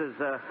 isn't it? This is,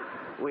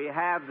 we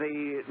have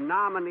the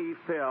nominee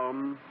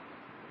film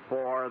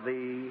for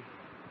the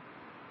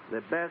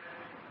best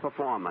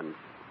performance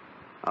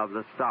of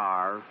the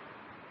star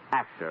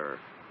actor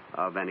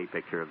of any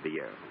picture of the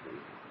year.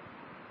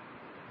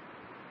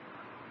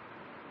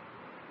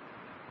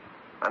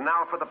 And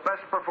now for the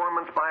best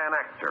performance by an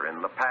actor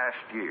in the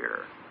past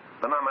year.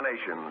 the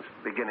nominations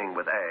beginning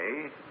with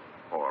A,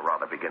 or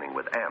rather beginning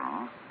with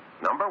M.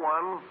 Number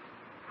 1,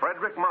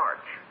 Frederick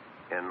March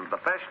in The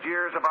Best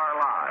Years of Our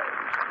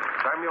Lives.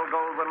 Samuel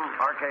Goldwyn,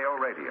 RKO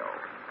Radio.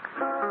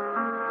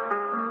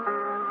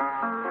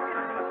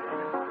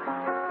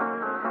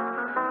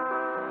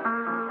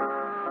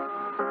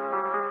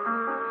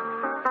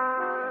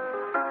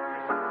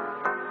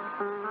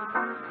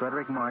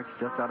 Frederick March,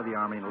 just out of the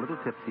Army and a little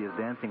tipsy, is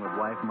dancing with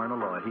wife Myrna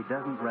Lloyd. He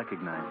doesn't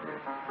recognize her.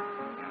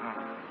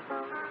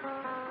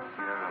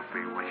 You're a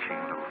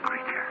bewitching little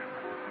creature.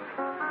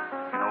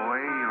 In a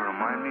way, you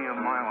remind me of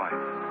my wife.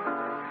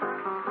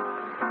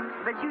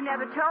 But you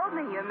never told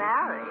me you're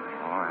married.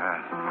 Oh,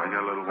 I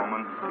got a little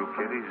woman, 2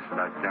 kiddies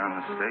back down in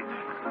the States.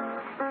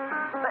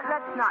 But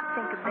let's not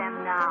think of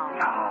them now.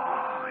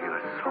 Oh,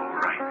 you're so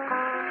right.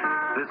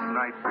 This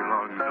night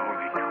belongs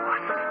only to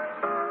us.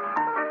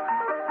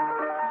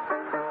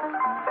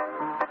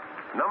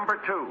 Number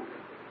 2,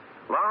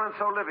 Laurence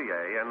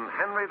Olivier in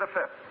Henry V.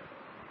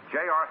 J.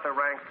 Arthur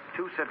ranked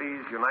 2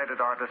 cities,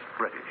 United Artists,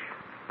 British.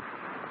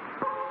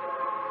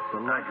 The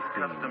love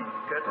scene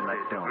from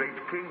that film. Great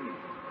king.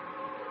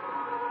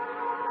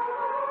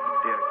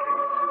 Dear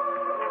Kate,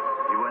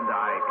 you and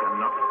I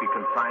cannot be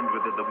confined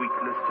within the weak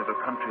list of a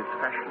country's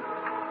fashion.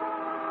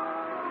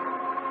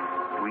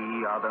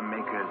 We are the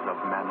makers of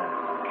manners,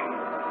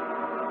 Kate.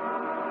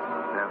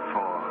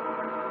 Therefore,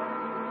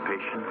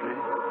 patiently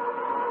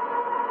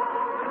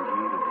and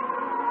yielding.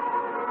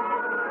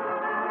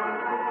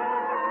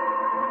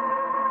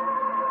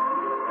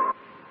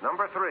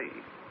 Number 3,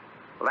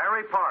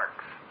 Larry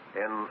Parks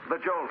in The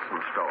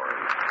Jolson Story,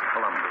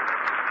 Columbia.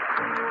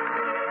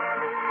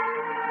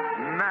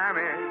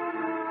 Mammy,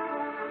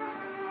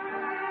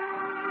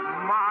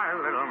 my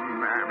little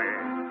mammy,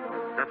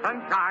 the sun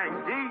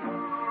shines east,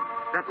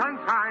 the sun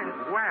shines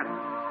west.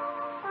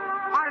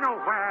 I know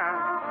where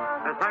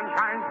the sun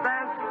shines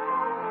best.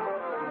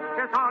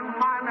 It's on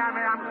my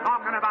mammy I'm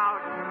talking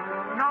about,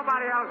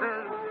 nobody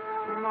else's.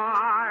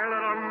 My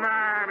little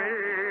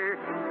mammy,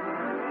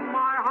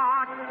 my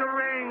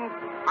heartstrings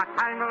are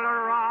tangled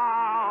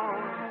around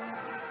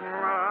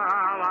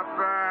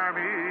Alabama.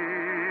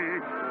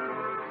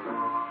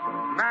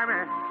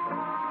 Mammy,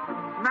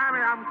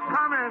 Mammy, I'm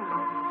coming.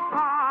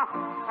 Oh,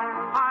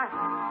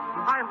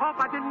 I hope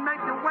I didn't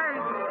make you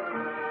wait.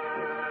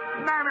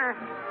 Mammy,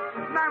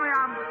 Mammy,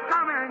 I'm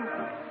coming.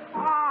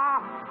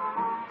 Oh,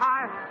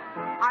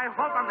 I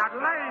hope I'm not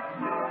late.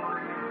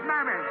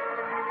 Mammy,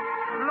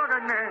 look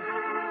at me.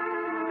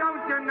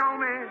 Don't you know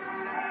me?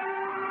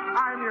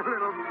 I'm your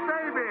little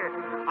baby.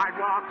 I'd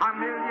walk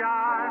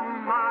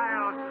 1,000,000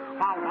 miles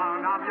for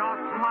one of your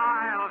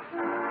smiles.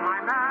 My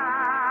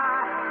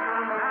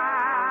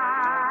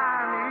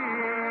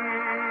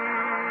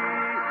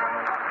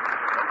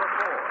Number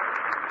 4,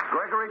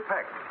 Gregory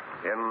Peck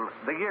in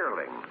The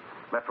Yearling,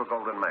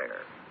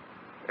 Metro-Goldwyn-Mayer.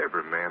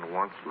 Every man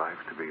wants life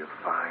to be a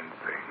fine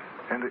thing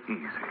and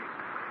easy.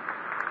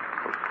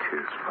 Oh,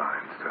 'tis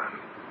fine, son.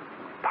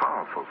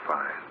 Powerful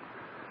fine.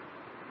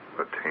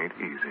 But 'tain't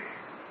easy.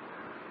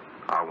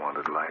 I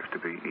wanted life to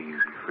be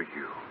easy for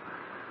you.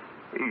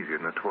 Easier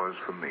than it was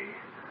for me.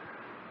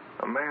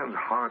 A man's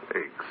heart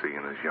aches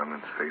seeing his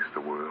young'uns face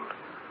the world,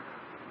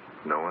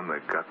 knowing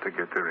they've got to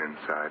get their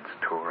insides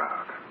tore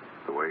out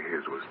the way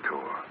his was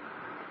tore.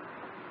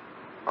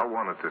 I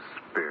wanted to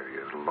spare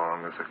you as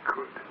long as I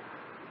could.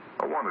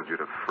 I wanted you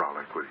to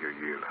frolic with your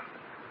yearling.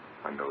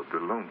 I knowed the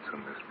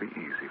lonesomeness be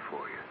easy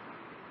for you.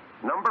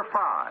 Number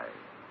 5,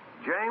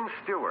 James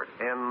Stewart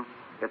in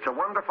It's a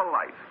Wonderful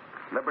Life,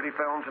 Liberty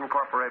Films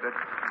Incorporated,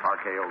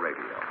 RKO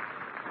Radio.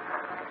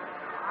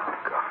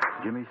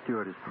 Jimmy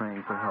Stewart is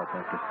praying for help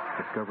after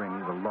discovering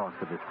the loss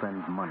of his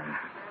friend's money.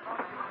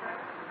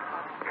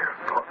 Dear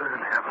Father in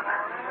heaven,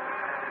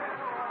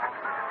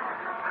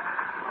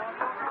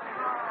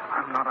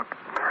 I'm not a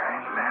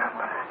praying man,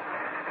 but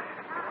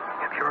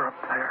if you're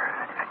up there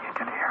and you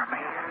can hear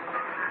me,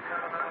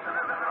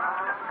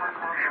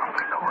 show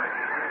me the way.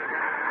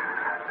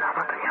 I'm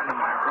at the end of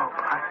my rope.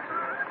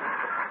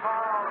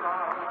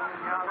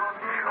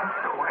 Show me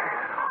the way,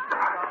 oh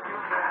God.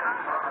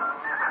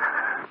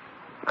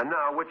 And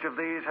now, which of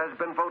these has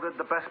been voted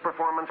the best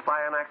performance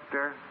by an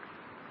actor?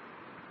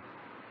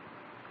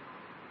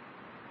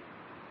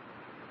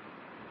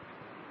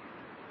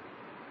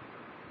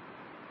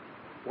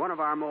 One of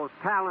our most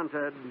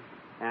talented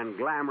and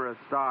glamorous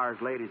stars,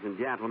 ladies and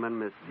gentlemen,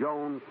 Miss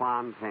Joan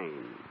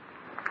Fontaine,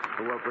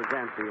 who will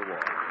present the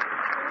award.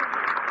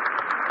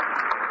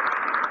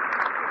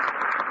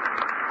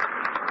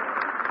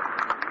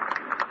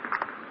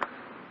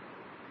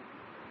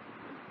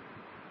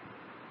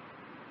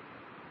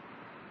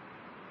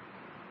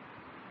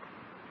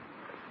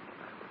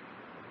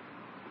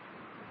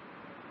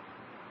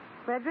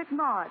 Frederick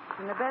March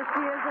in The Best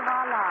Years of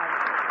Our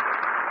Lives.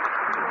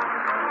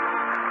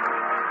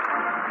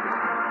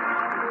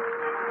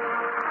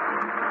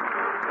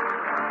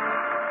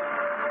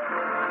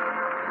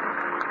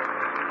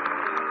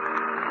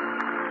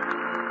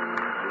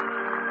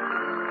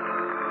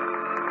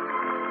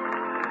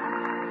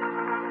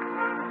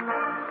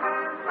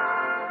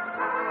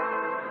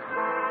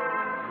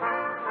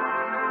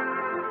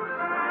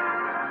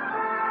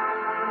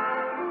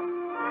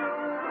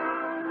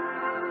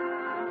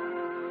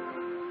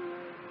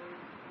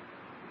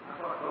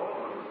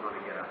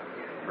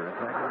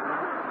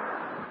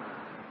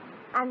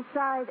 I'm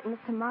sorry that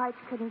Mr. March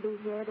couldn't be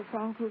here to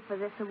thank you for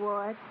this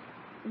award,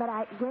 but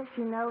I guess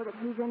you know that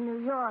he's in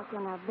New York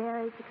in a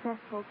very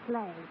successful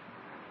play.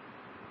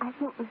 I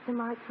think Mr.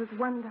 March was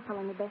wonderful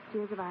in the best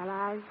years of our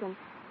lives, and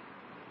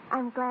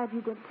I'm glad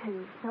you did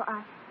too. So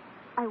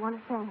I want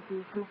to thank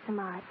you for Mr.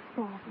 March.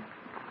 Thank you.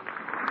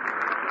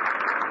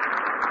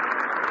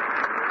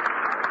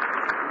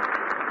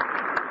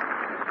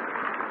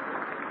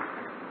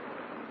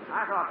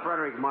 I thought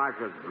Frederick March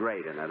was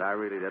great in it. I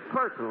really did.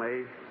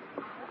 Personally,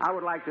 I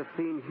would like to have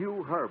seen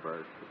Hugh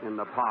Herbert in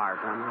the part.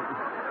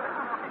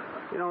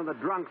 In the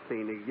drunk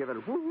scene, he'd give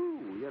it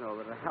woo-hoo,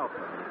 to help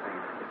him.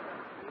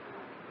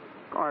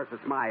 Of course,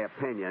 it's my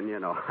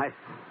opinion,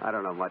 I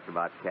don't know much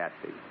about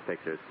casting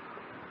pictures.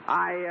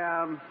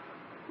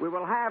 We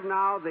will have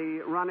now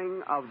the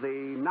running of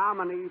the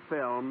nominee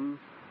film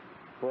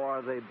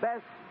for the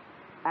Best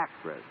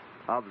Actress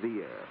of the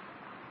Year.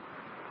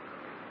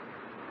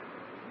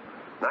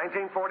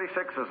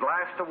 1946's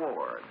last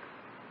award.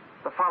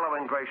 The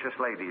following gracious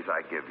ladies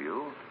I give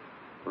you,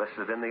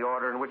 listed in the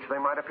order in which they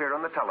might appear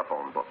on the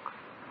telephone book.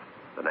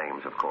 The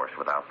names, of course,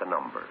 without the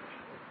numbers.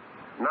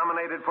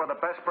 Nominated for the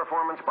best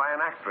performance by an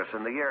actress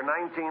in the year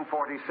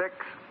 1946,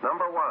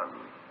 number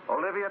 1,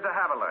 Olivia de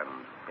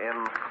Havilland in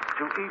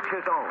To Each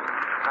His Own,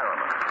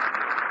 Paramount.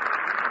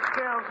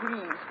 Girls'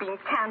 leaves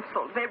being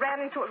canceled. They ran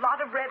into a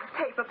lot of red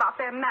tape about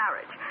their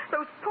marriage.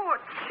 Those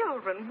poor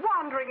children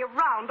wandering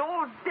around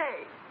all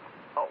day.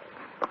 Oh,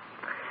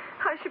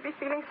 I should be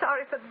feeling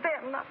sorry for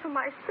them, not for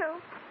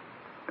myself.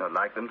 You'd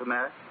like them to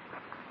marry?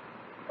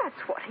 That's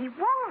what he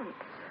wants.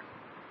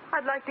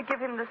 I'd like to give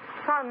him the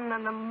sun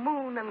and the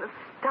moon and the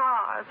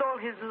stars. All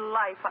his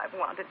life I've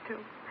wanted to.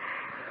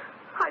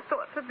 I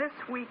thought for this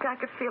week I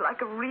could feel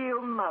like a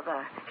real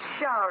mother,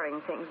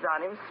 showering things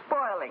on him,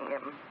 spoiling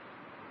him.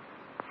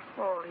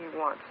 All he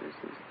wants is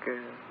his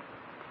girl.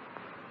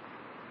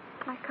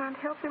 I can't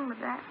help him with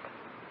that.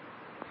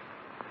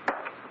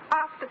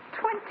 After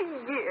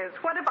 20 years,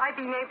 what have I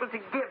been able to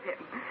give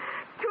him?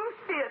 2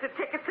 theater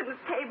tickets and a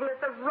table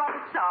at the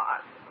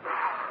Ronsard.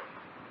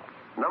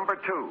 Number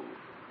 2,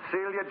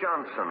 Celia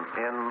Johnson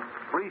in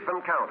Brief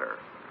Encounter.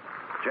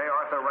 J.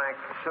 Arthur Rank,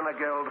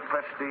 Cineguild,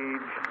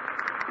 Prestige,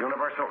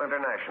 Universal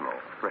International,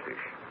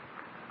 British.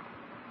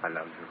 I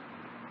love you.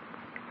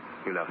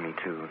 You love me,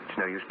 too. It's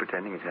no use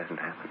pretending it hasn't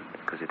happened,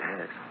 because it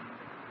has.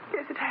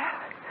 Yes, it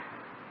has.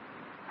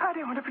 I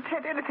don't want to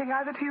pretend anything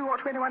either to you or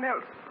to anyone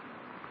else.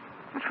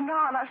 But from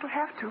now on, I shall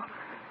have to.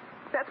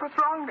 That's what's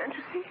wrong, don't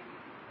you see?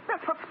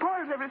 That's what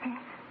spoils everything.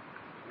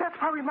 That's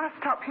why we must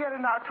stop here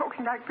and now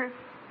talking like this.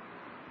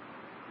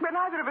 We're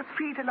neither of us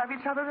free to love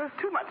each other. There's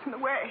too much in the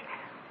way.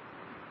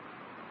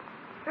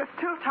 There's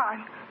still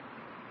time.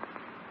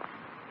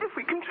 If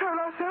we control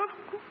ourselves,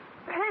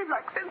 behave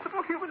like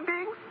sensible human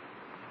beings,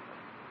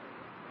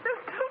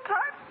 there's still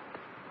time.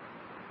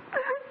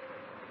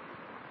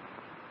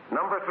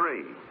 Number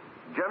 3,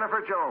 Jennifer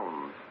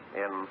Jones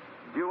in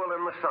Duel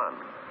in the Sun,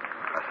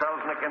 a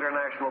Selznick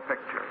International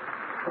picture.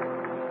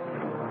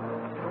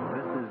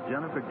 This is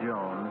Jennifer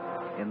Jones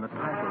in the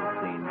title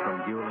scene from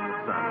Duel in the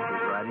Sun.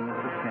 She's riding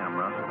into the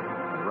camera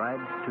and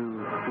rides to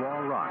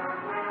Squaw Rock,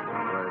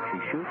 where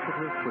she shoots at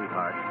her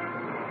sweetheart,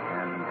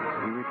 and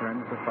he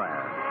returns the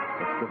fire.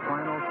 It's the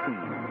final scene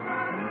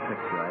in the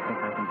picture. I think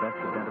I can best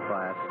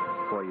identify it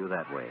for you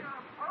that way.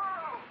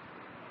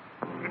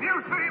 Can you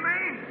see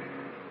me?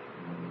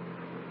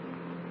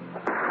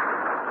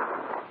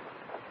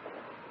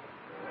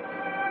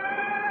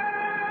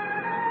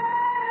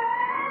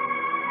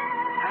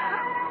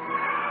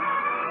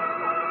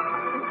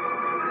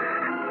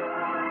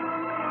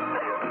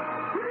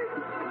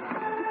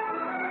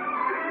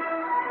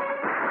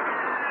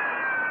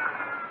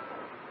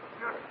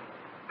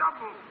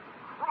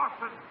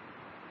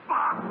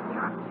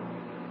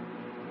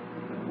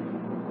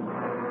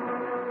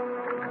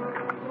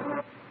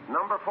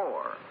 Number 4,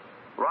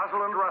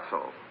 Rosalind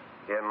Russell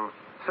in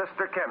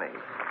Sister Kenny,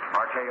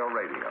 RKO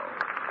Radio.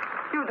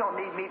 You don't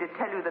need me to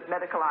tell you that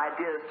medical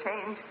ideas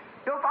change.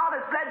 Your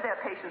fathers bled their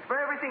patients for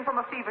everything from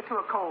a fever to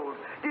a cold.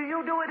 Do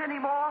you do it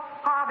anymore?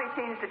 Harvey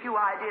changed a few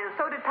ideas.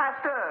 So did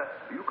Pasteur.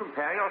 You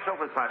compare yourself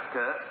with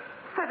Pasteur?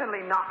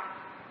 Certainly not.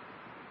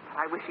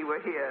 I wish he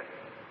were here.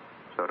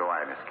 So do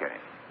I, Miss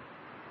Kenny.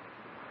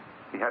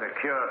 He had a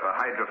cure for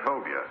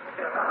hydrophobia.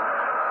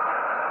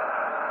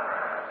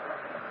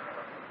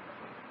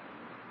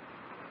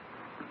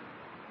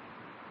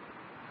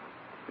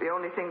 The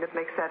only thing that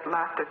makes that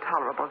laughter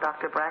tolerable,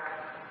 Dr. Brack,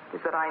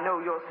 is that I know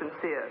you're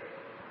sincere.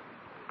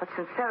 But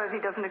sincerity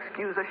doesn't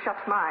excuse a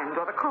shut mind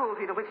or the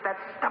cruelty to which that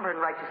stubborn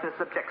righteousness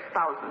subjects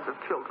thousands of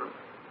children.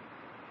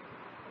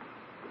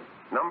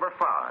 Number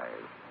 5,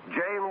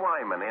 Jane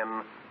Wyman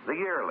in The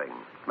Yearling,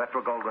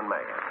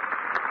 Metro-Goldwyn-Mayer.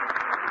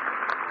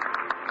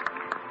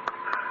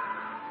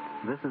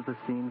 This is the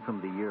scene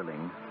from The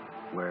Yearling,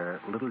 where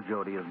little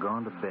Jody has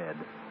gone to bed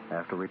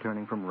after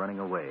returning from running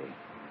away.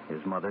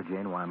 His mother,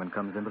 Jane Wyman,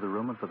 comes into the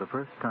room, and for the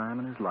first time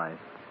in his life,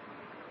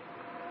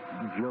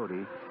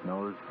 Jody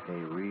knows a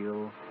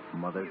real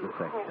mother's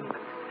affection.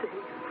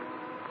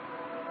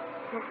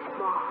 Yes,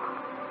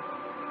 Mom.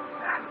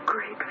 I'm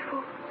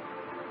grateful.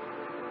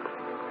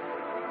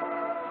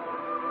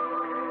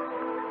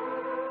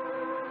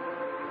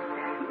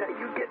 Now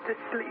you get to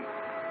sleep.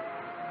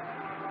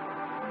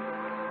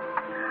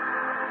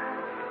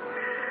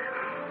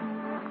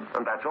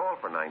 And that's all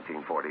for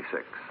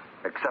 1946,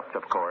 except,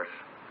 of course,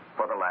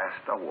 for the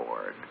last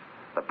award.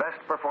 The best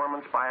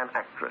performance by an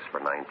actress for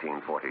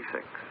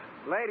 1946.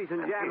 Ladies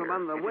and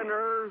gentlemen, the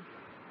winner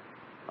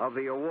of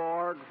the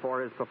award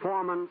for his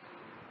performance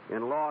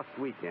in Lost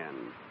Weekend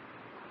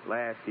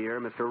last year,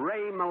 Mr.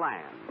 Ray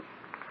Milland.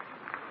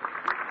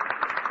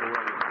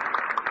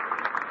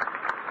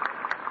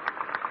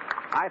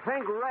 I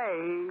think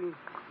Ray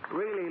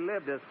really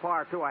lived his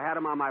part, too. I had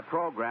him on my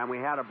program. We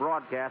had a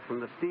broadcast from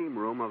the steam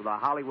room of the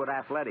Hollywood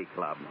Athletic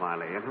Club,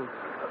 finally.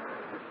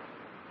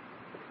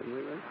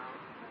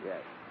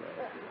 Yes.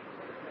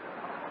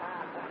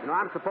 You know,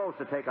 I'm supposed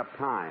to take up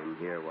time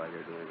here while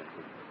you're doing it.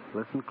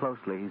 Listen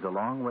closely. He's a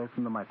long way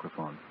from the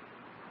microphone.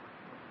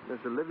 Miss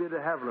Olivia de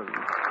Havilland.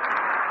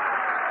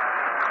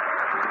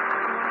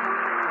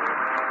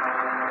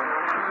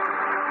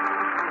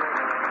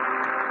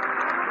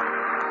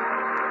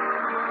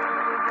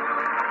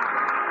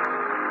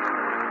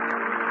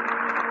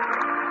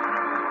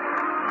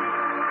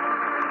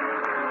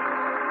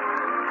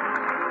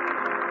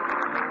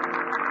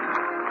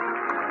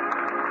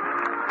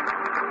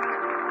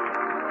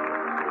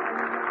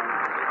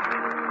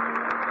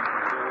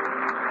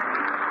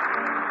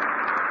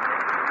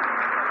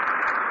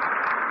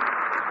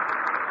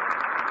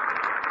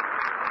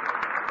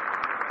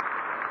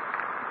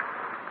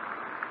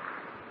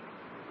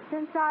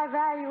 Since I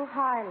value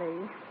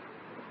highly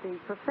the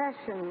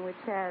profession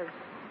which has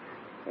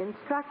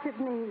instructed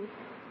me,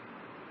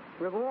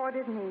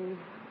 rewarded me,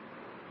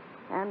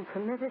 and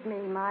permitted me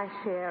my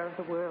share of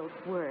the world's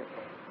work,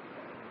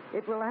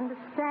 it will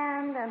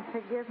understand and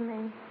forgive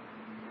me,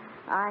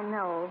 I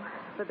know,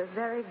 for the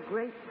very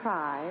great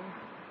pride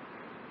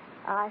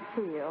I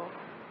feel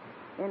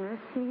in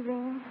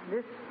receiving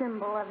this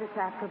symbol of its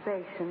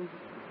approbation,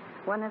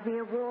 one of the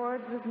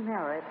awards of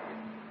merit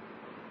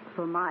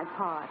for my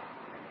part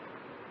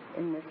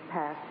in this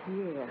past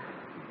year,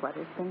 what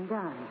has been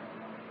done.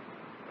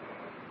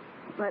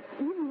 But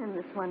even in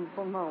this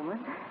wonderful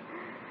moment,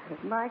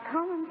 my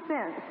common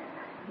sense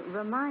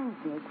reminds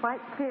me quite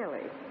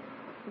clearly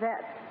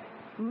that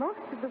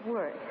most of the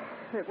work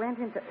that went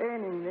into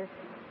earning this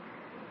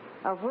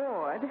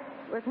award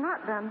was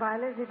not done by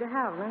Lizzie de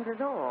Havilland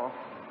at all,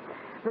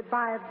 but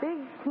by a big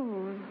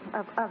team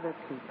of other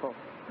people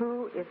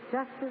who, if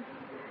justice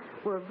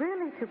were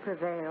really to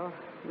prevail,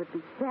 would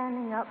be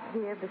standing up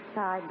here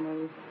beside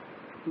me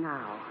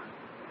now.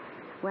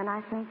 When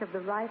I think of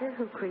the writer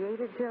who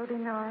created Jody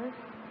Norris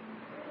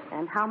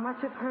and how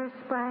much of her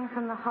sprang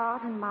from the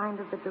heart and mind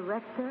of the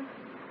director,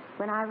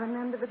 when I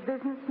remember the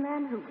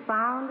businessmen who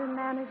found and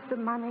managed the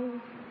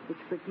money which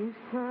produced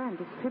her and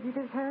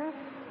distributed her,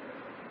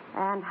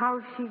 and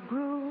how she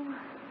grew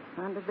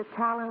under the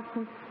talents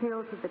and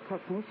skills of the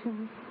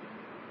technicians,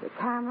 the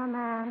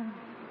cameraman,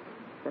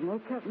 the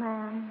makeup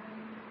man,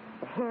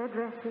 the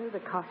hairdresser, the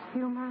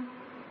costumer,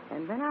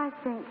 and when I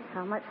think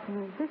how much the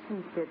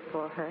musicians did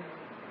for her,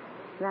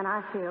 then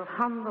I feel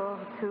humble,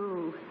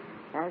 too,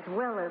 as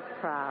well as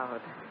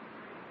proud,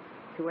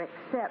 to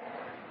accept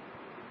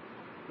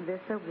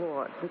this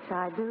award, which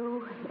I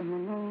do in the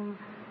name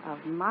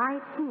of my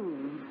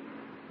team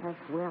as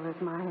well as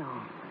my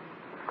own.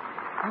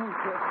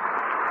 Thank you.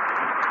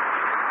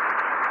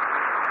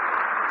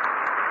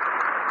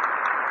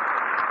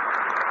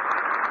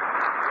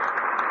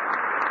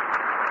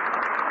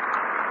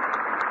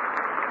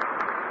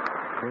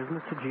 Here's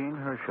Mr. Gene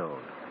Hersholt.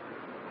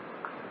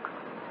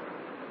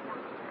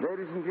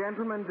 Ladies and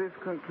gentlemen, this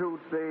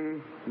concludes the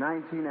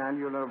 19th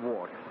annual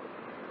award.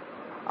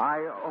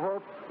 I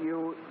hope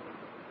you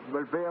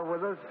will bear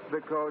with us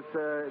because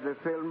the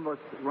film was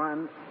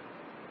run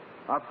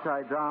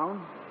upside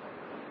down.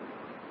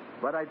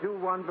 But I do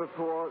want,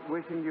 before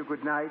wishing you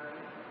good night,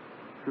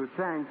 to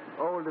thank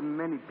all the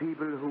many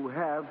people who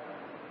have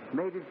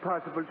made it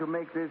possible to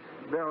make this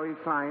very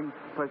fine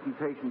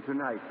presentation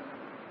tonight.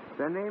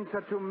 Their names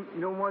are too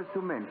numerous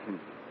to mention.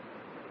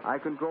 I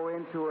can go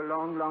into a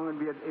long,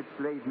 and it's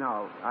late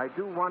now. I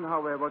do want,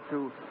 however,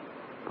 to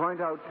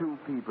point out two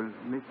people.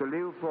 Mr.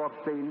 Leo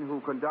Forbstein, who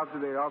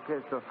conducted the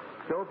orchestra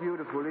so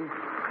beautifully,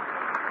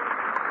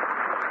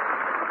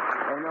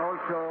 and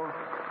also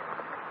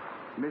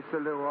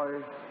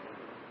Mr.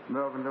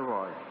 Mervyn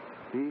Leroy.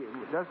 He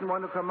doesn't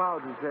want to come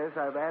out, he says.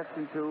 I've asked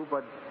him to,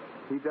 but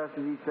he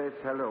doesn't. He says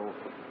hello.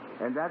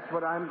 And that's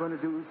what I'm going to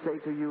do, say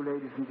to you,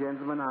 ladies and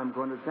gentlemen. I'm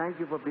going to thank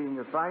you for being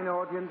a fine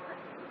audience.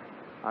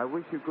 I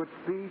wish you good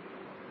speed,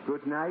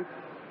 good night,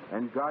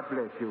 and God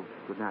bless you.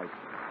 Good night.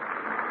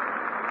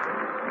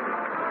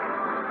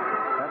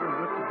 That was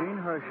Mr.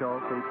 Gene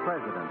Hersholt, the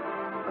president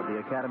of the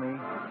Academy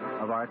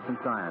of Arts and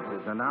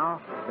Sciences. And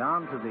now,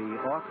 down to the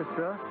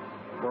orchestra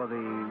for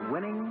the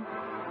winning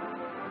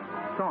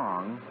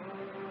song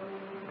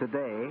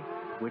today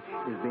which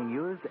is being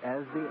used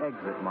as the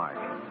exit march.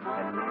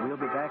 And we'll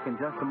be back in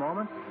just a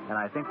moment, and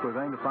I think we're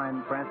going to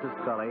find Frances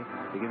Scully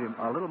to give you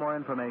a little more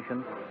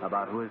information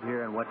about who is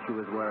here and what she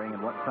was wearing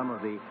and what some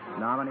of the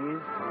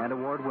nominees and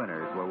award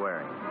winners were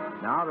wearing.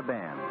 Now the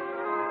band.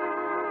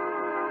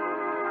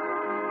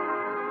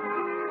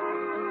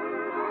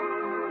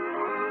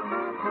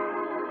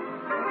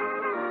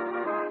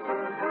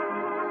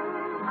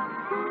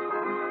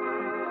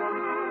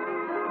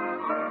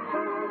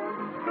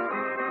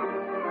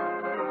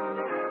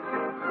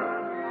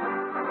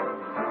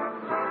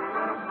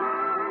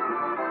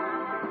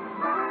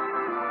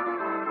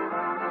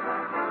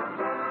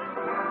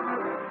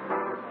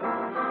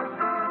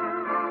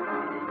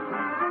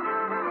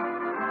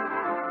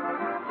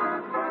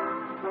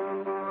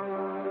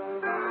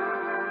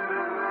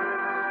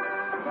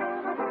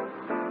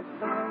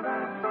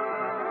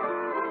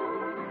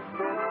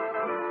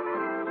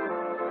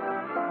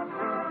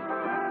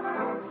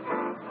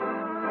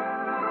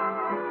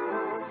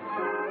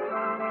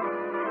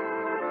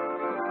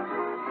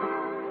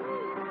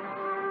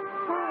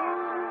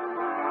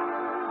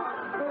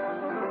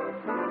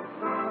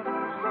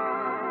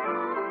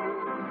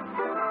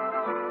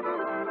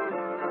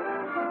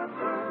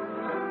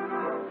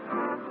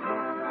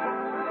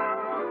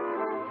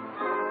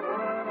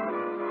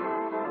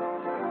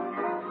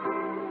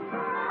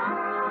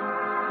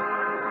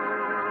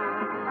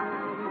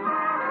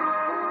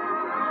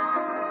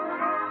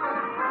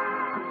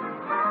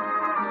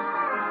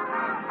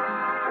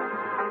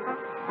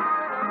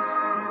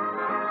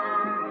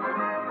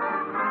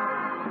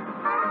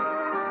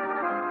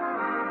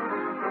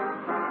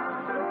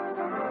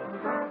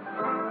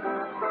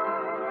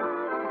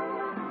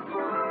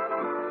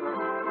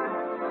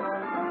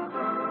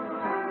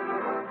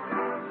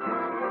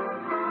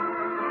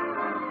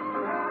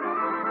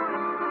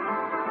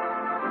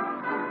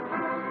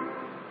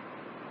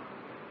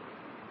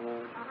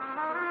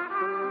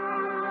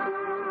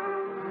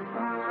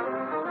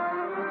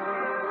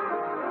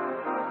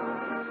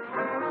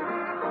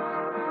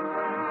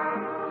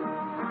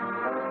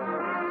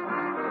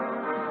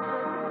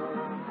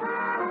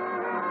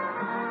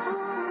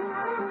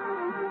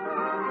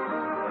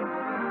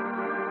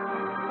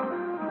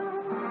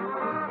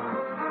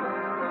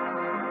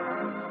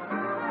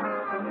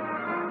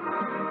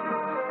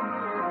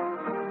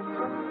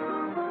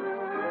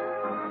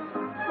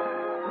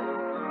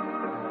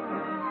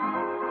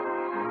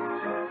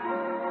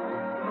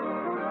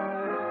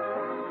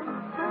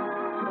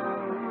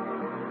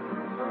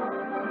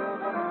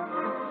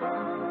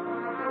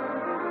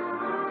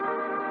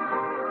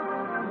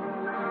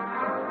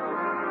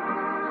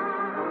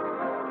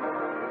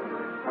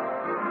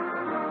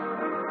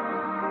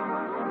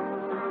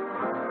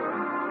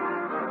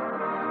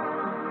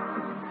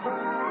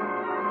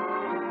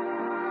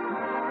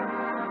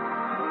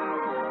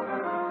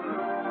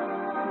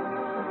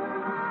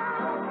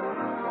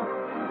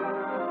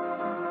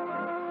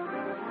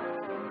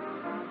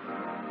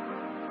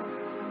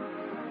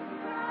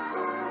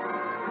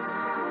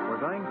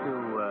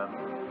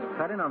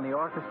 Cut in on the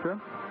orchestra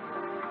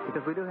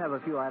because we do have a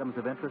few items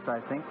of interest,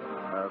 I think,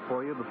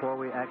 for you before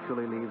we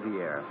actually leave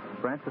the air.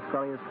 Frances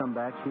Scully has come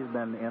back. She's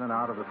been in and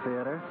out of the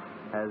theater,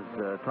 has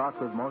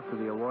talked with most of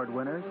the award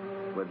winners,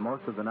 with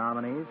most of the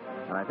nominees,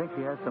 and I think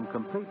she has some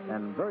complete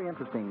and very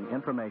interesting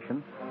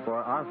information for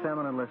our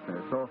feminine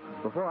listeners. So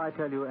before I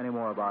tell you any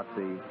more about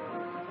the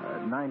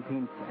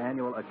 19th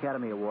Annual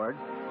Academy Awards,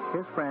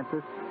 here's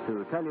Frances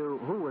to tell you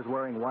who was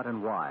wearing what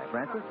and why.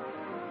 Frances?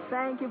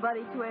 Thank you,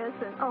 Buddy Twist.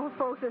 And, oh,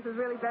 folks, this has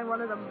really been one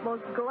of the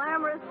most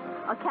glamorous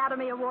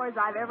Academy Awards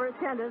I've ever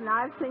attended, and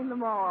I've seen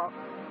them all.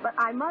 But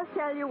I must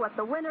tell you what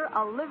the winner,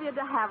 Olivia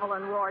de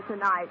Havilland, wore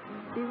tonight.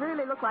 She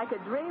really looked like a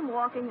dream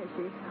walking as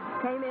she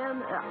came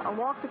in and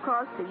walked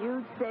across the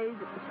huge stage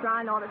at the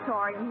Shrine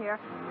Auditorium here.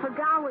 Her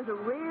gown was a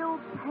real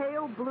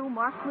pale blue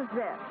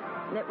marquisette,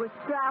 and it was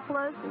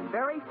strapless and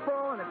very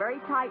full and a very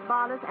tight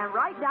bodice, and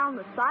right down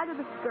the side of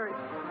the skirt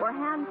were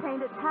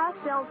hand-painted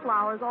pastel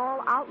flowers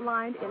all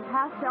outlined in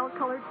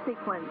pastel-colored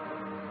sequins.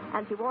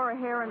 And she wore her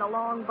hair in a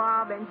long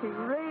bob, and she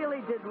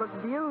really did look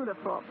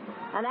beautiful.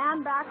 And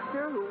Ann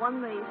Baxter, who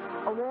won the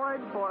award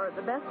for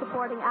the Best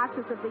Supporting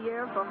Actress of the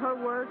Year for her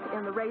work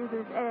in The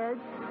Razor's Edge,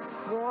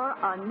 wore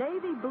a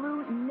navy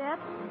blue net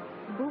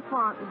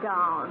bouffant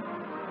gown.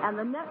 And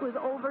the net was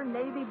over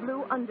navy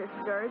blue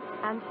underskirt,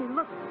 and she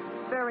looked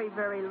very,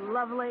 very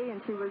lovely,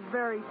 and she was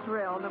very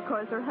thrilled. Of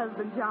course, her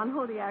husband, John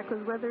Hodiak,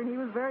 was with her, and he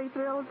was very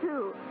thrilled,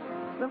 too.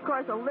 And, of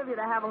course, Olivia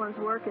de Havilland's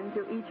work in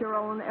To Each Your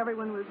Own,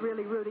 everyone was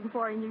really rooting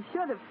for her, and you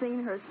should have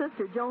seen her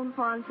sister, Joan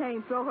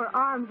Fontaine, throw her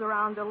arms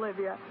around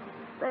Olivia.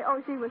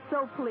 She was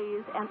so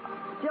pleased, and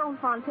Joan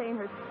Fontaine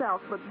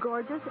herself looked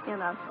gorgeous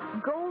in a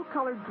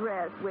gold-colored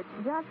dress which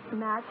just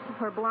matched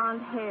her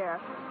blonde hair.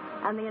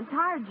 And the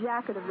entire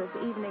jacket of this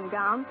evening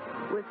gown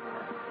was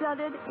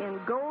studded in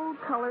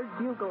gold-colored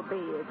bugle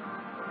beads.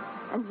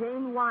 And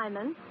Jane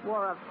Wyman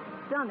wore a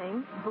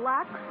stunning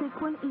black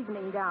sequin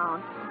evening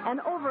gown,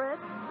 and over it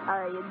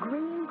a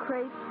green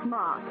crepe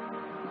smock.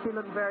 She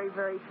looked very,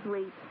 very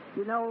sweet.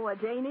 You know,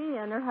 Janie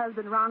and her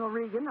husband Ronald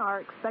Reagan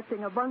are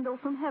expecting a bundle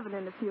from heaven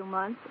in a few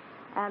months,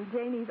 and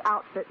Janie's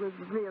outfit was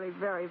really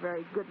very,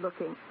 very good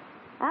looking.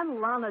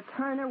 And Lana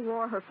Turner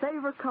wore her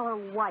favorite color,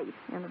 white,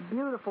 in a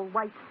beautiful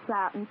white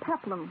satin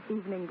peplum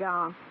evening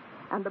gown.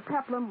 And the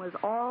peplum was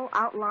all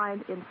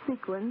outlined in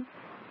sequins,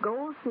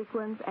 gold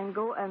sequins and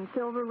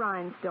silver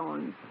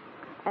rhinestones.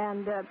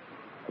 And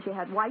she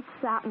had white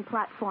satin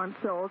platform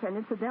soles, and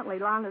incidentally,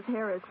 Lana's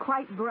hair is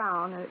quite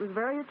brown, and it was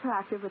very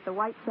attractive with the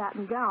white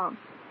satin gown.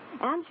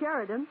 Ann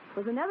Sheridan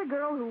was another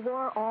girl who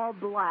wore all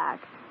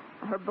black.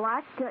 Her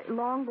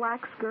long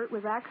black skirt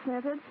was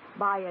accented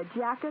by a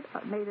jacket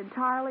made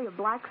entirely of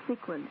black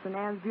sequins, and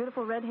Ann's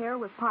beautiful red hair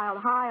was piled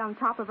high on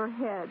top of her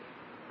head.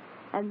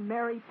 And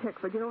Mary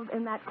Pickford, you know,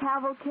 in that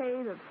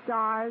cavalcade of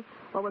stars,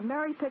 well, when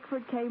Mary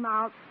Pickford came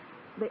out,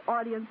 the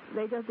audience,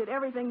 they just did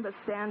everything but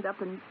stand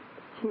up and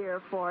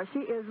cheer for her.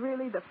 She is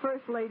really the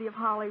first lady of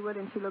Hollywood,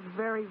 and she looked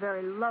very,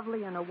 very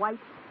lovely in a white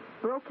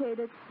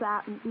brocaded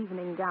satin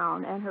evening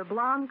gown, and her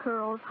blonde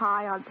curls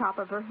high on top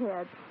of her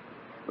head.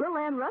 Little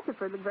Ann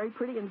Rutherford looked very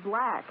pretty in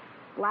black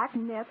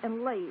knit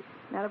and lace.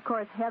 And, of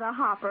course, Hedda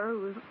Hopper, who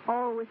was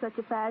always such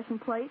a fashion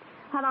plate,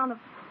 had on a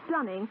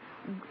stunning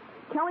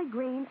Kelly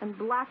green and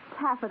black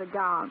taffeta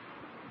gown.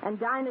 And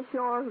Dinah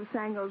Shore, who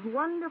sang those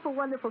wonderful,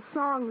 wonderful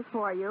songs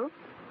for you,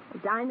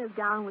 Dinah's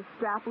gown was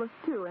strapless,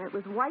 too, and it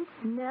was white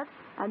knit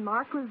and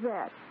marked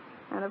rosette.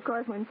 And, of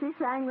course, when she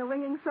sang the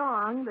ringing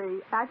song,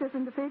 the actress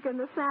in Topeka and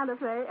the Santa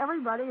Fe,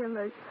 everybody in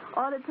the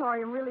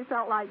auditorium really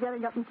felt like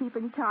getting up and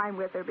keeping time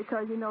with her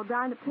because, you know,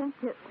 Dinah pinch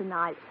hit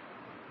tonight.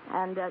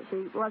 And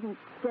she wasn't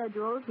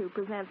scheduled to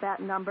present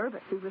that number,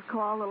 but she was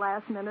called the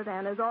last minute,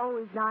 and as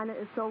always, Dinah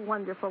is so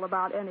wonderful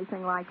about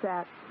anything like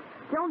that.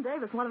 Joan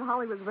Davis, one of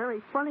Hollywood's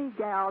very funny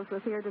gals,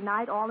 was here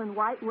tonight, all in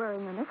white,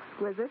 wearing an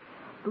exquisite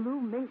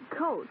blue mink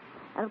coat.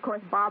 And, of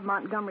course, Bob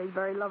Montgomery's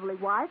very lovely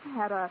wife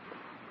had a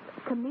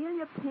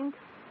camellia pink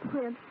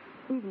print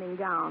evening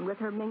gown with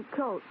her mink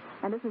coat.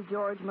 And Mrs.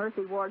 George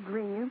Murphy wore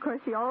green. Of course,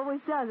 she always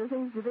does. It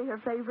seems to be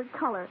her favorite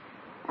color.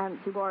 And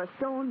she wore a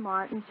Stone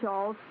Martin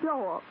shawl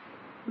stole.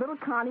 Little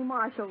Connie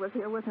Marshall was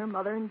here with her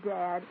mother and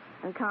dad.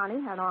 And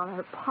Connie had on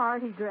her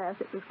party dress.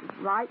 It was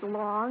right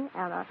long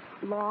and a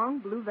long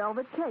blue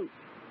velvet cape.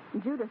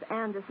 And Judith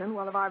Anderson,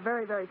 one of our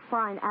very, very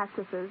fine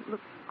actresses,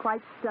 looked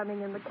quite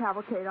stunning in the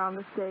cavalcade on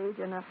the stage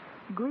in a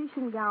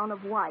Grecian gown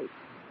of white.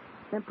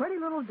 And pretty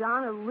little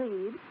Donna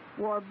Reed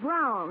wore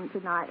brown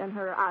tonight, and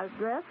her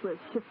dress was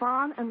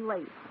chiffon and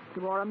lace.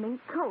 She wore a mink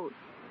coat.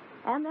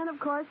 And then, of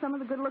course, some of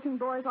the good-looking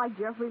boys like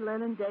Jeffrey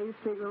Lynn and Dave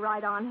Street were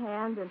right on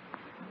hand, and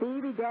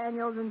Phoebe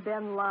Daniels and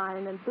Ben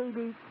Line. And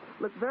Phoebe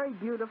looked very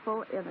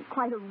beautiful in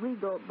quite a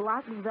regal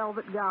black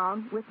velvet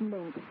gown with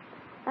mink.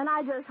 And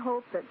I just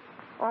hope that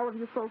all of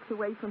you folks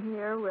away from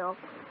here will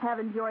have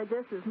enjoyed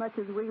this as much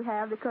as we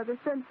have, because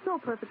it's been so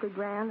perfectly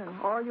grand, and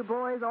all you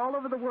boys all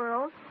over the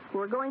world who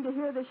are going to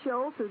hear the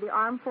show through the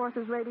Armed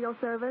Forces Radio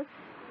Service,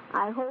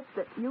 I hope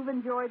that you've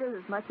enjoyed it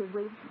as much as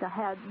we've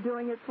had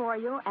doing it for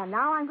you. And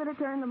now I'm going to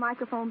turn the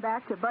microphone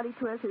back to Buddy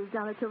Twist, who's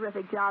done a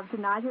terrific job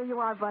tonight. Here you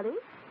are, Buddy.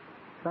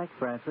 Thanks,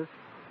 Frances.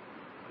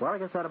 Well, I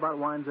guess that about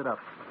winds it up,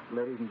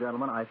 ladies and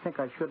gentlemen. I think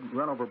I should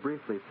run over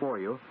briefly for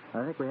you.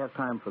 I think we have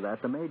time for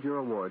that. The major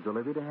awards: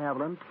 Olivia de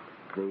Havilland,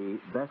 the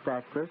Best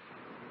Actress;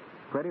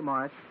 Freddie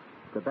March,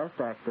 the Best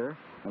Actor.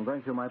 I'm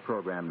going through my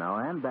program now.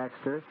 Ann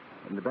Baxter,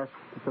 the Best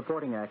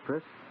Supporting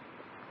Actress;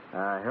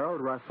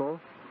 Harold Russell,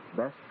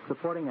 Best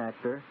Supporting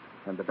Actor;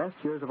 and the Best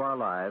Years of Our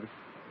Lives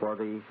for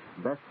the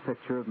Best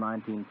Picture of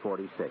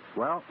 1946.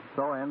 Well,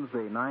 so ends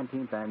the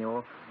 19th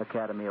Annual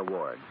Academy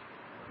Awards.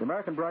 The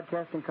American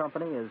Broadcasting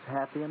Company is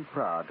happy and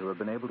proud to have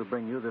been able to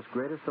bring you this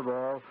greatest of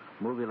all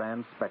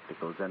movie-land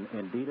spectacles, and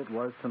indeed it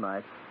was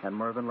tonight, and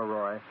Mervyn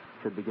LeRoy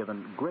should be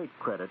given great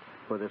credit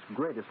for this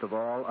greatest of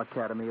all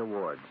Academy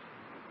Awards.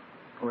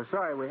 We're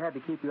sorry we had to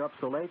keep you up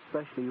so late,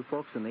 especially you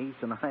folks in the East,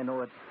 and I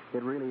know it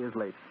really is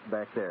late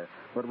back there.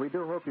 But we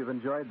do hope you've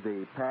enjoyed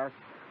the past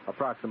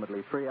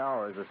approximately 3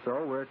 hours or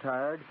so. We're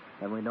tired,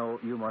 and we know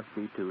you must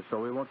be too, so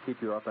we won't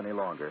keep you up any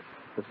longer.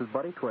 This is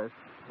Buddy Twist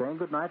saying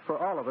good night for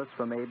all of us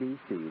from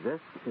ABC.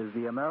 This is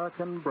the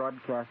American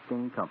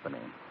Broadcasting Company.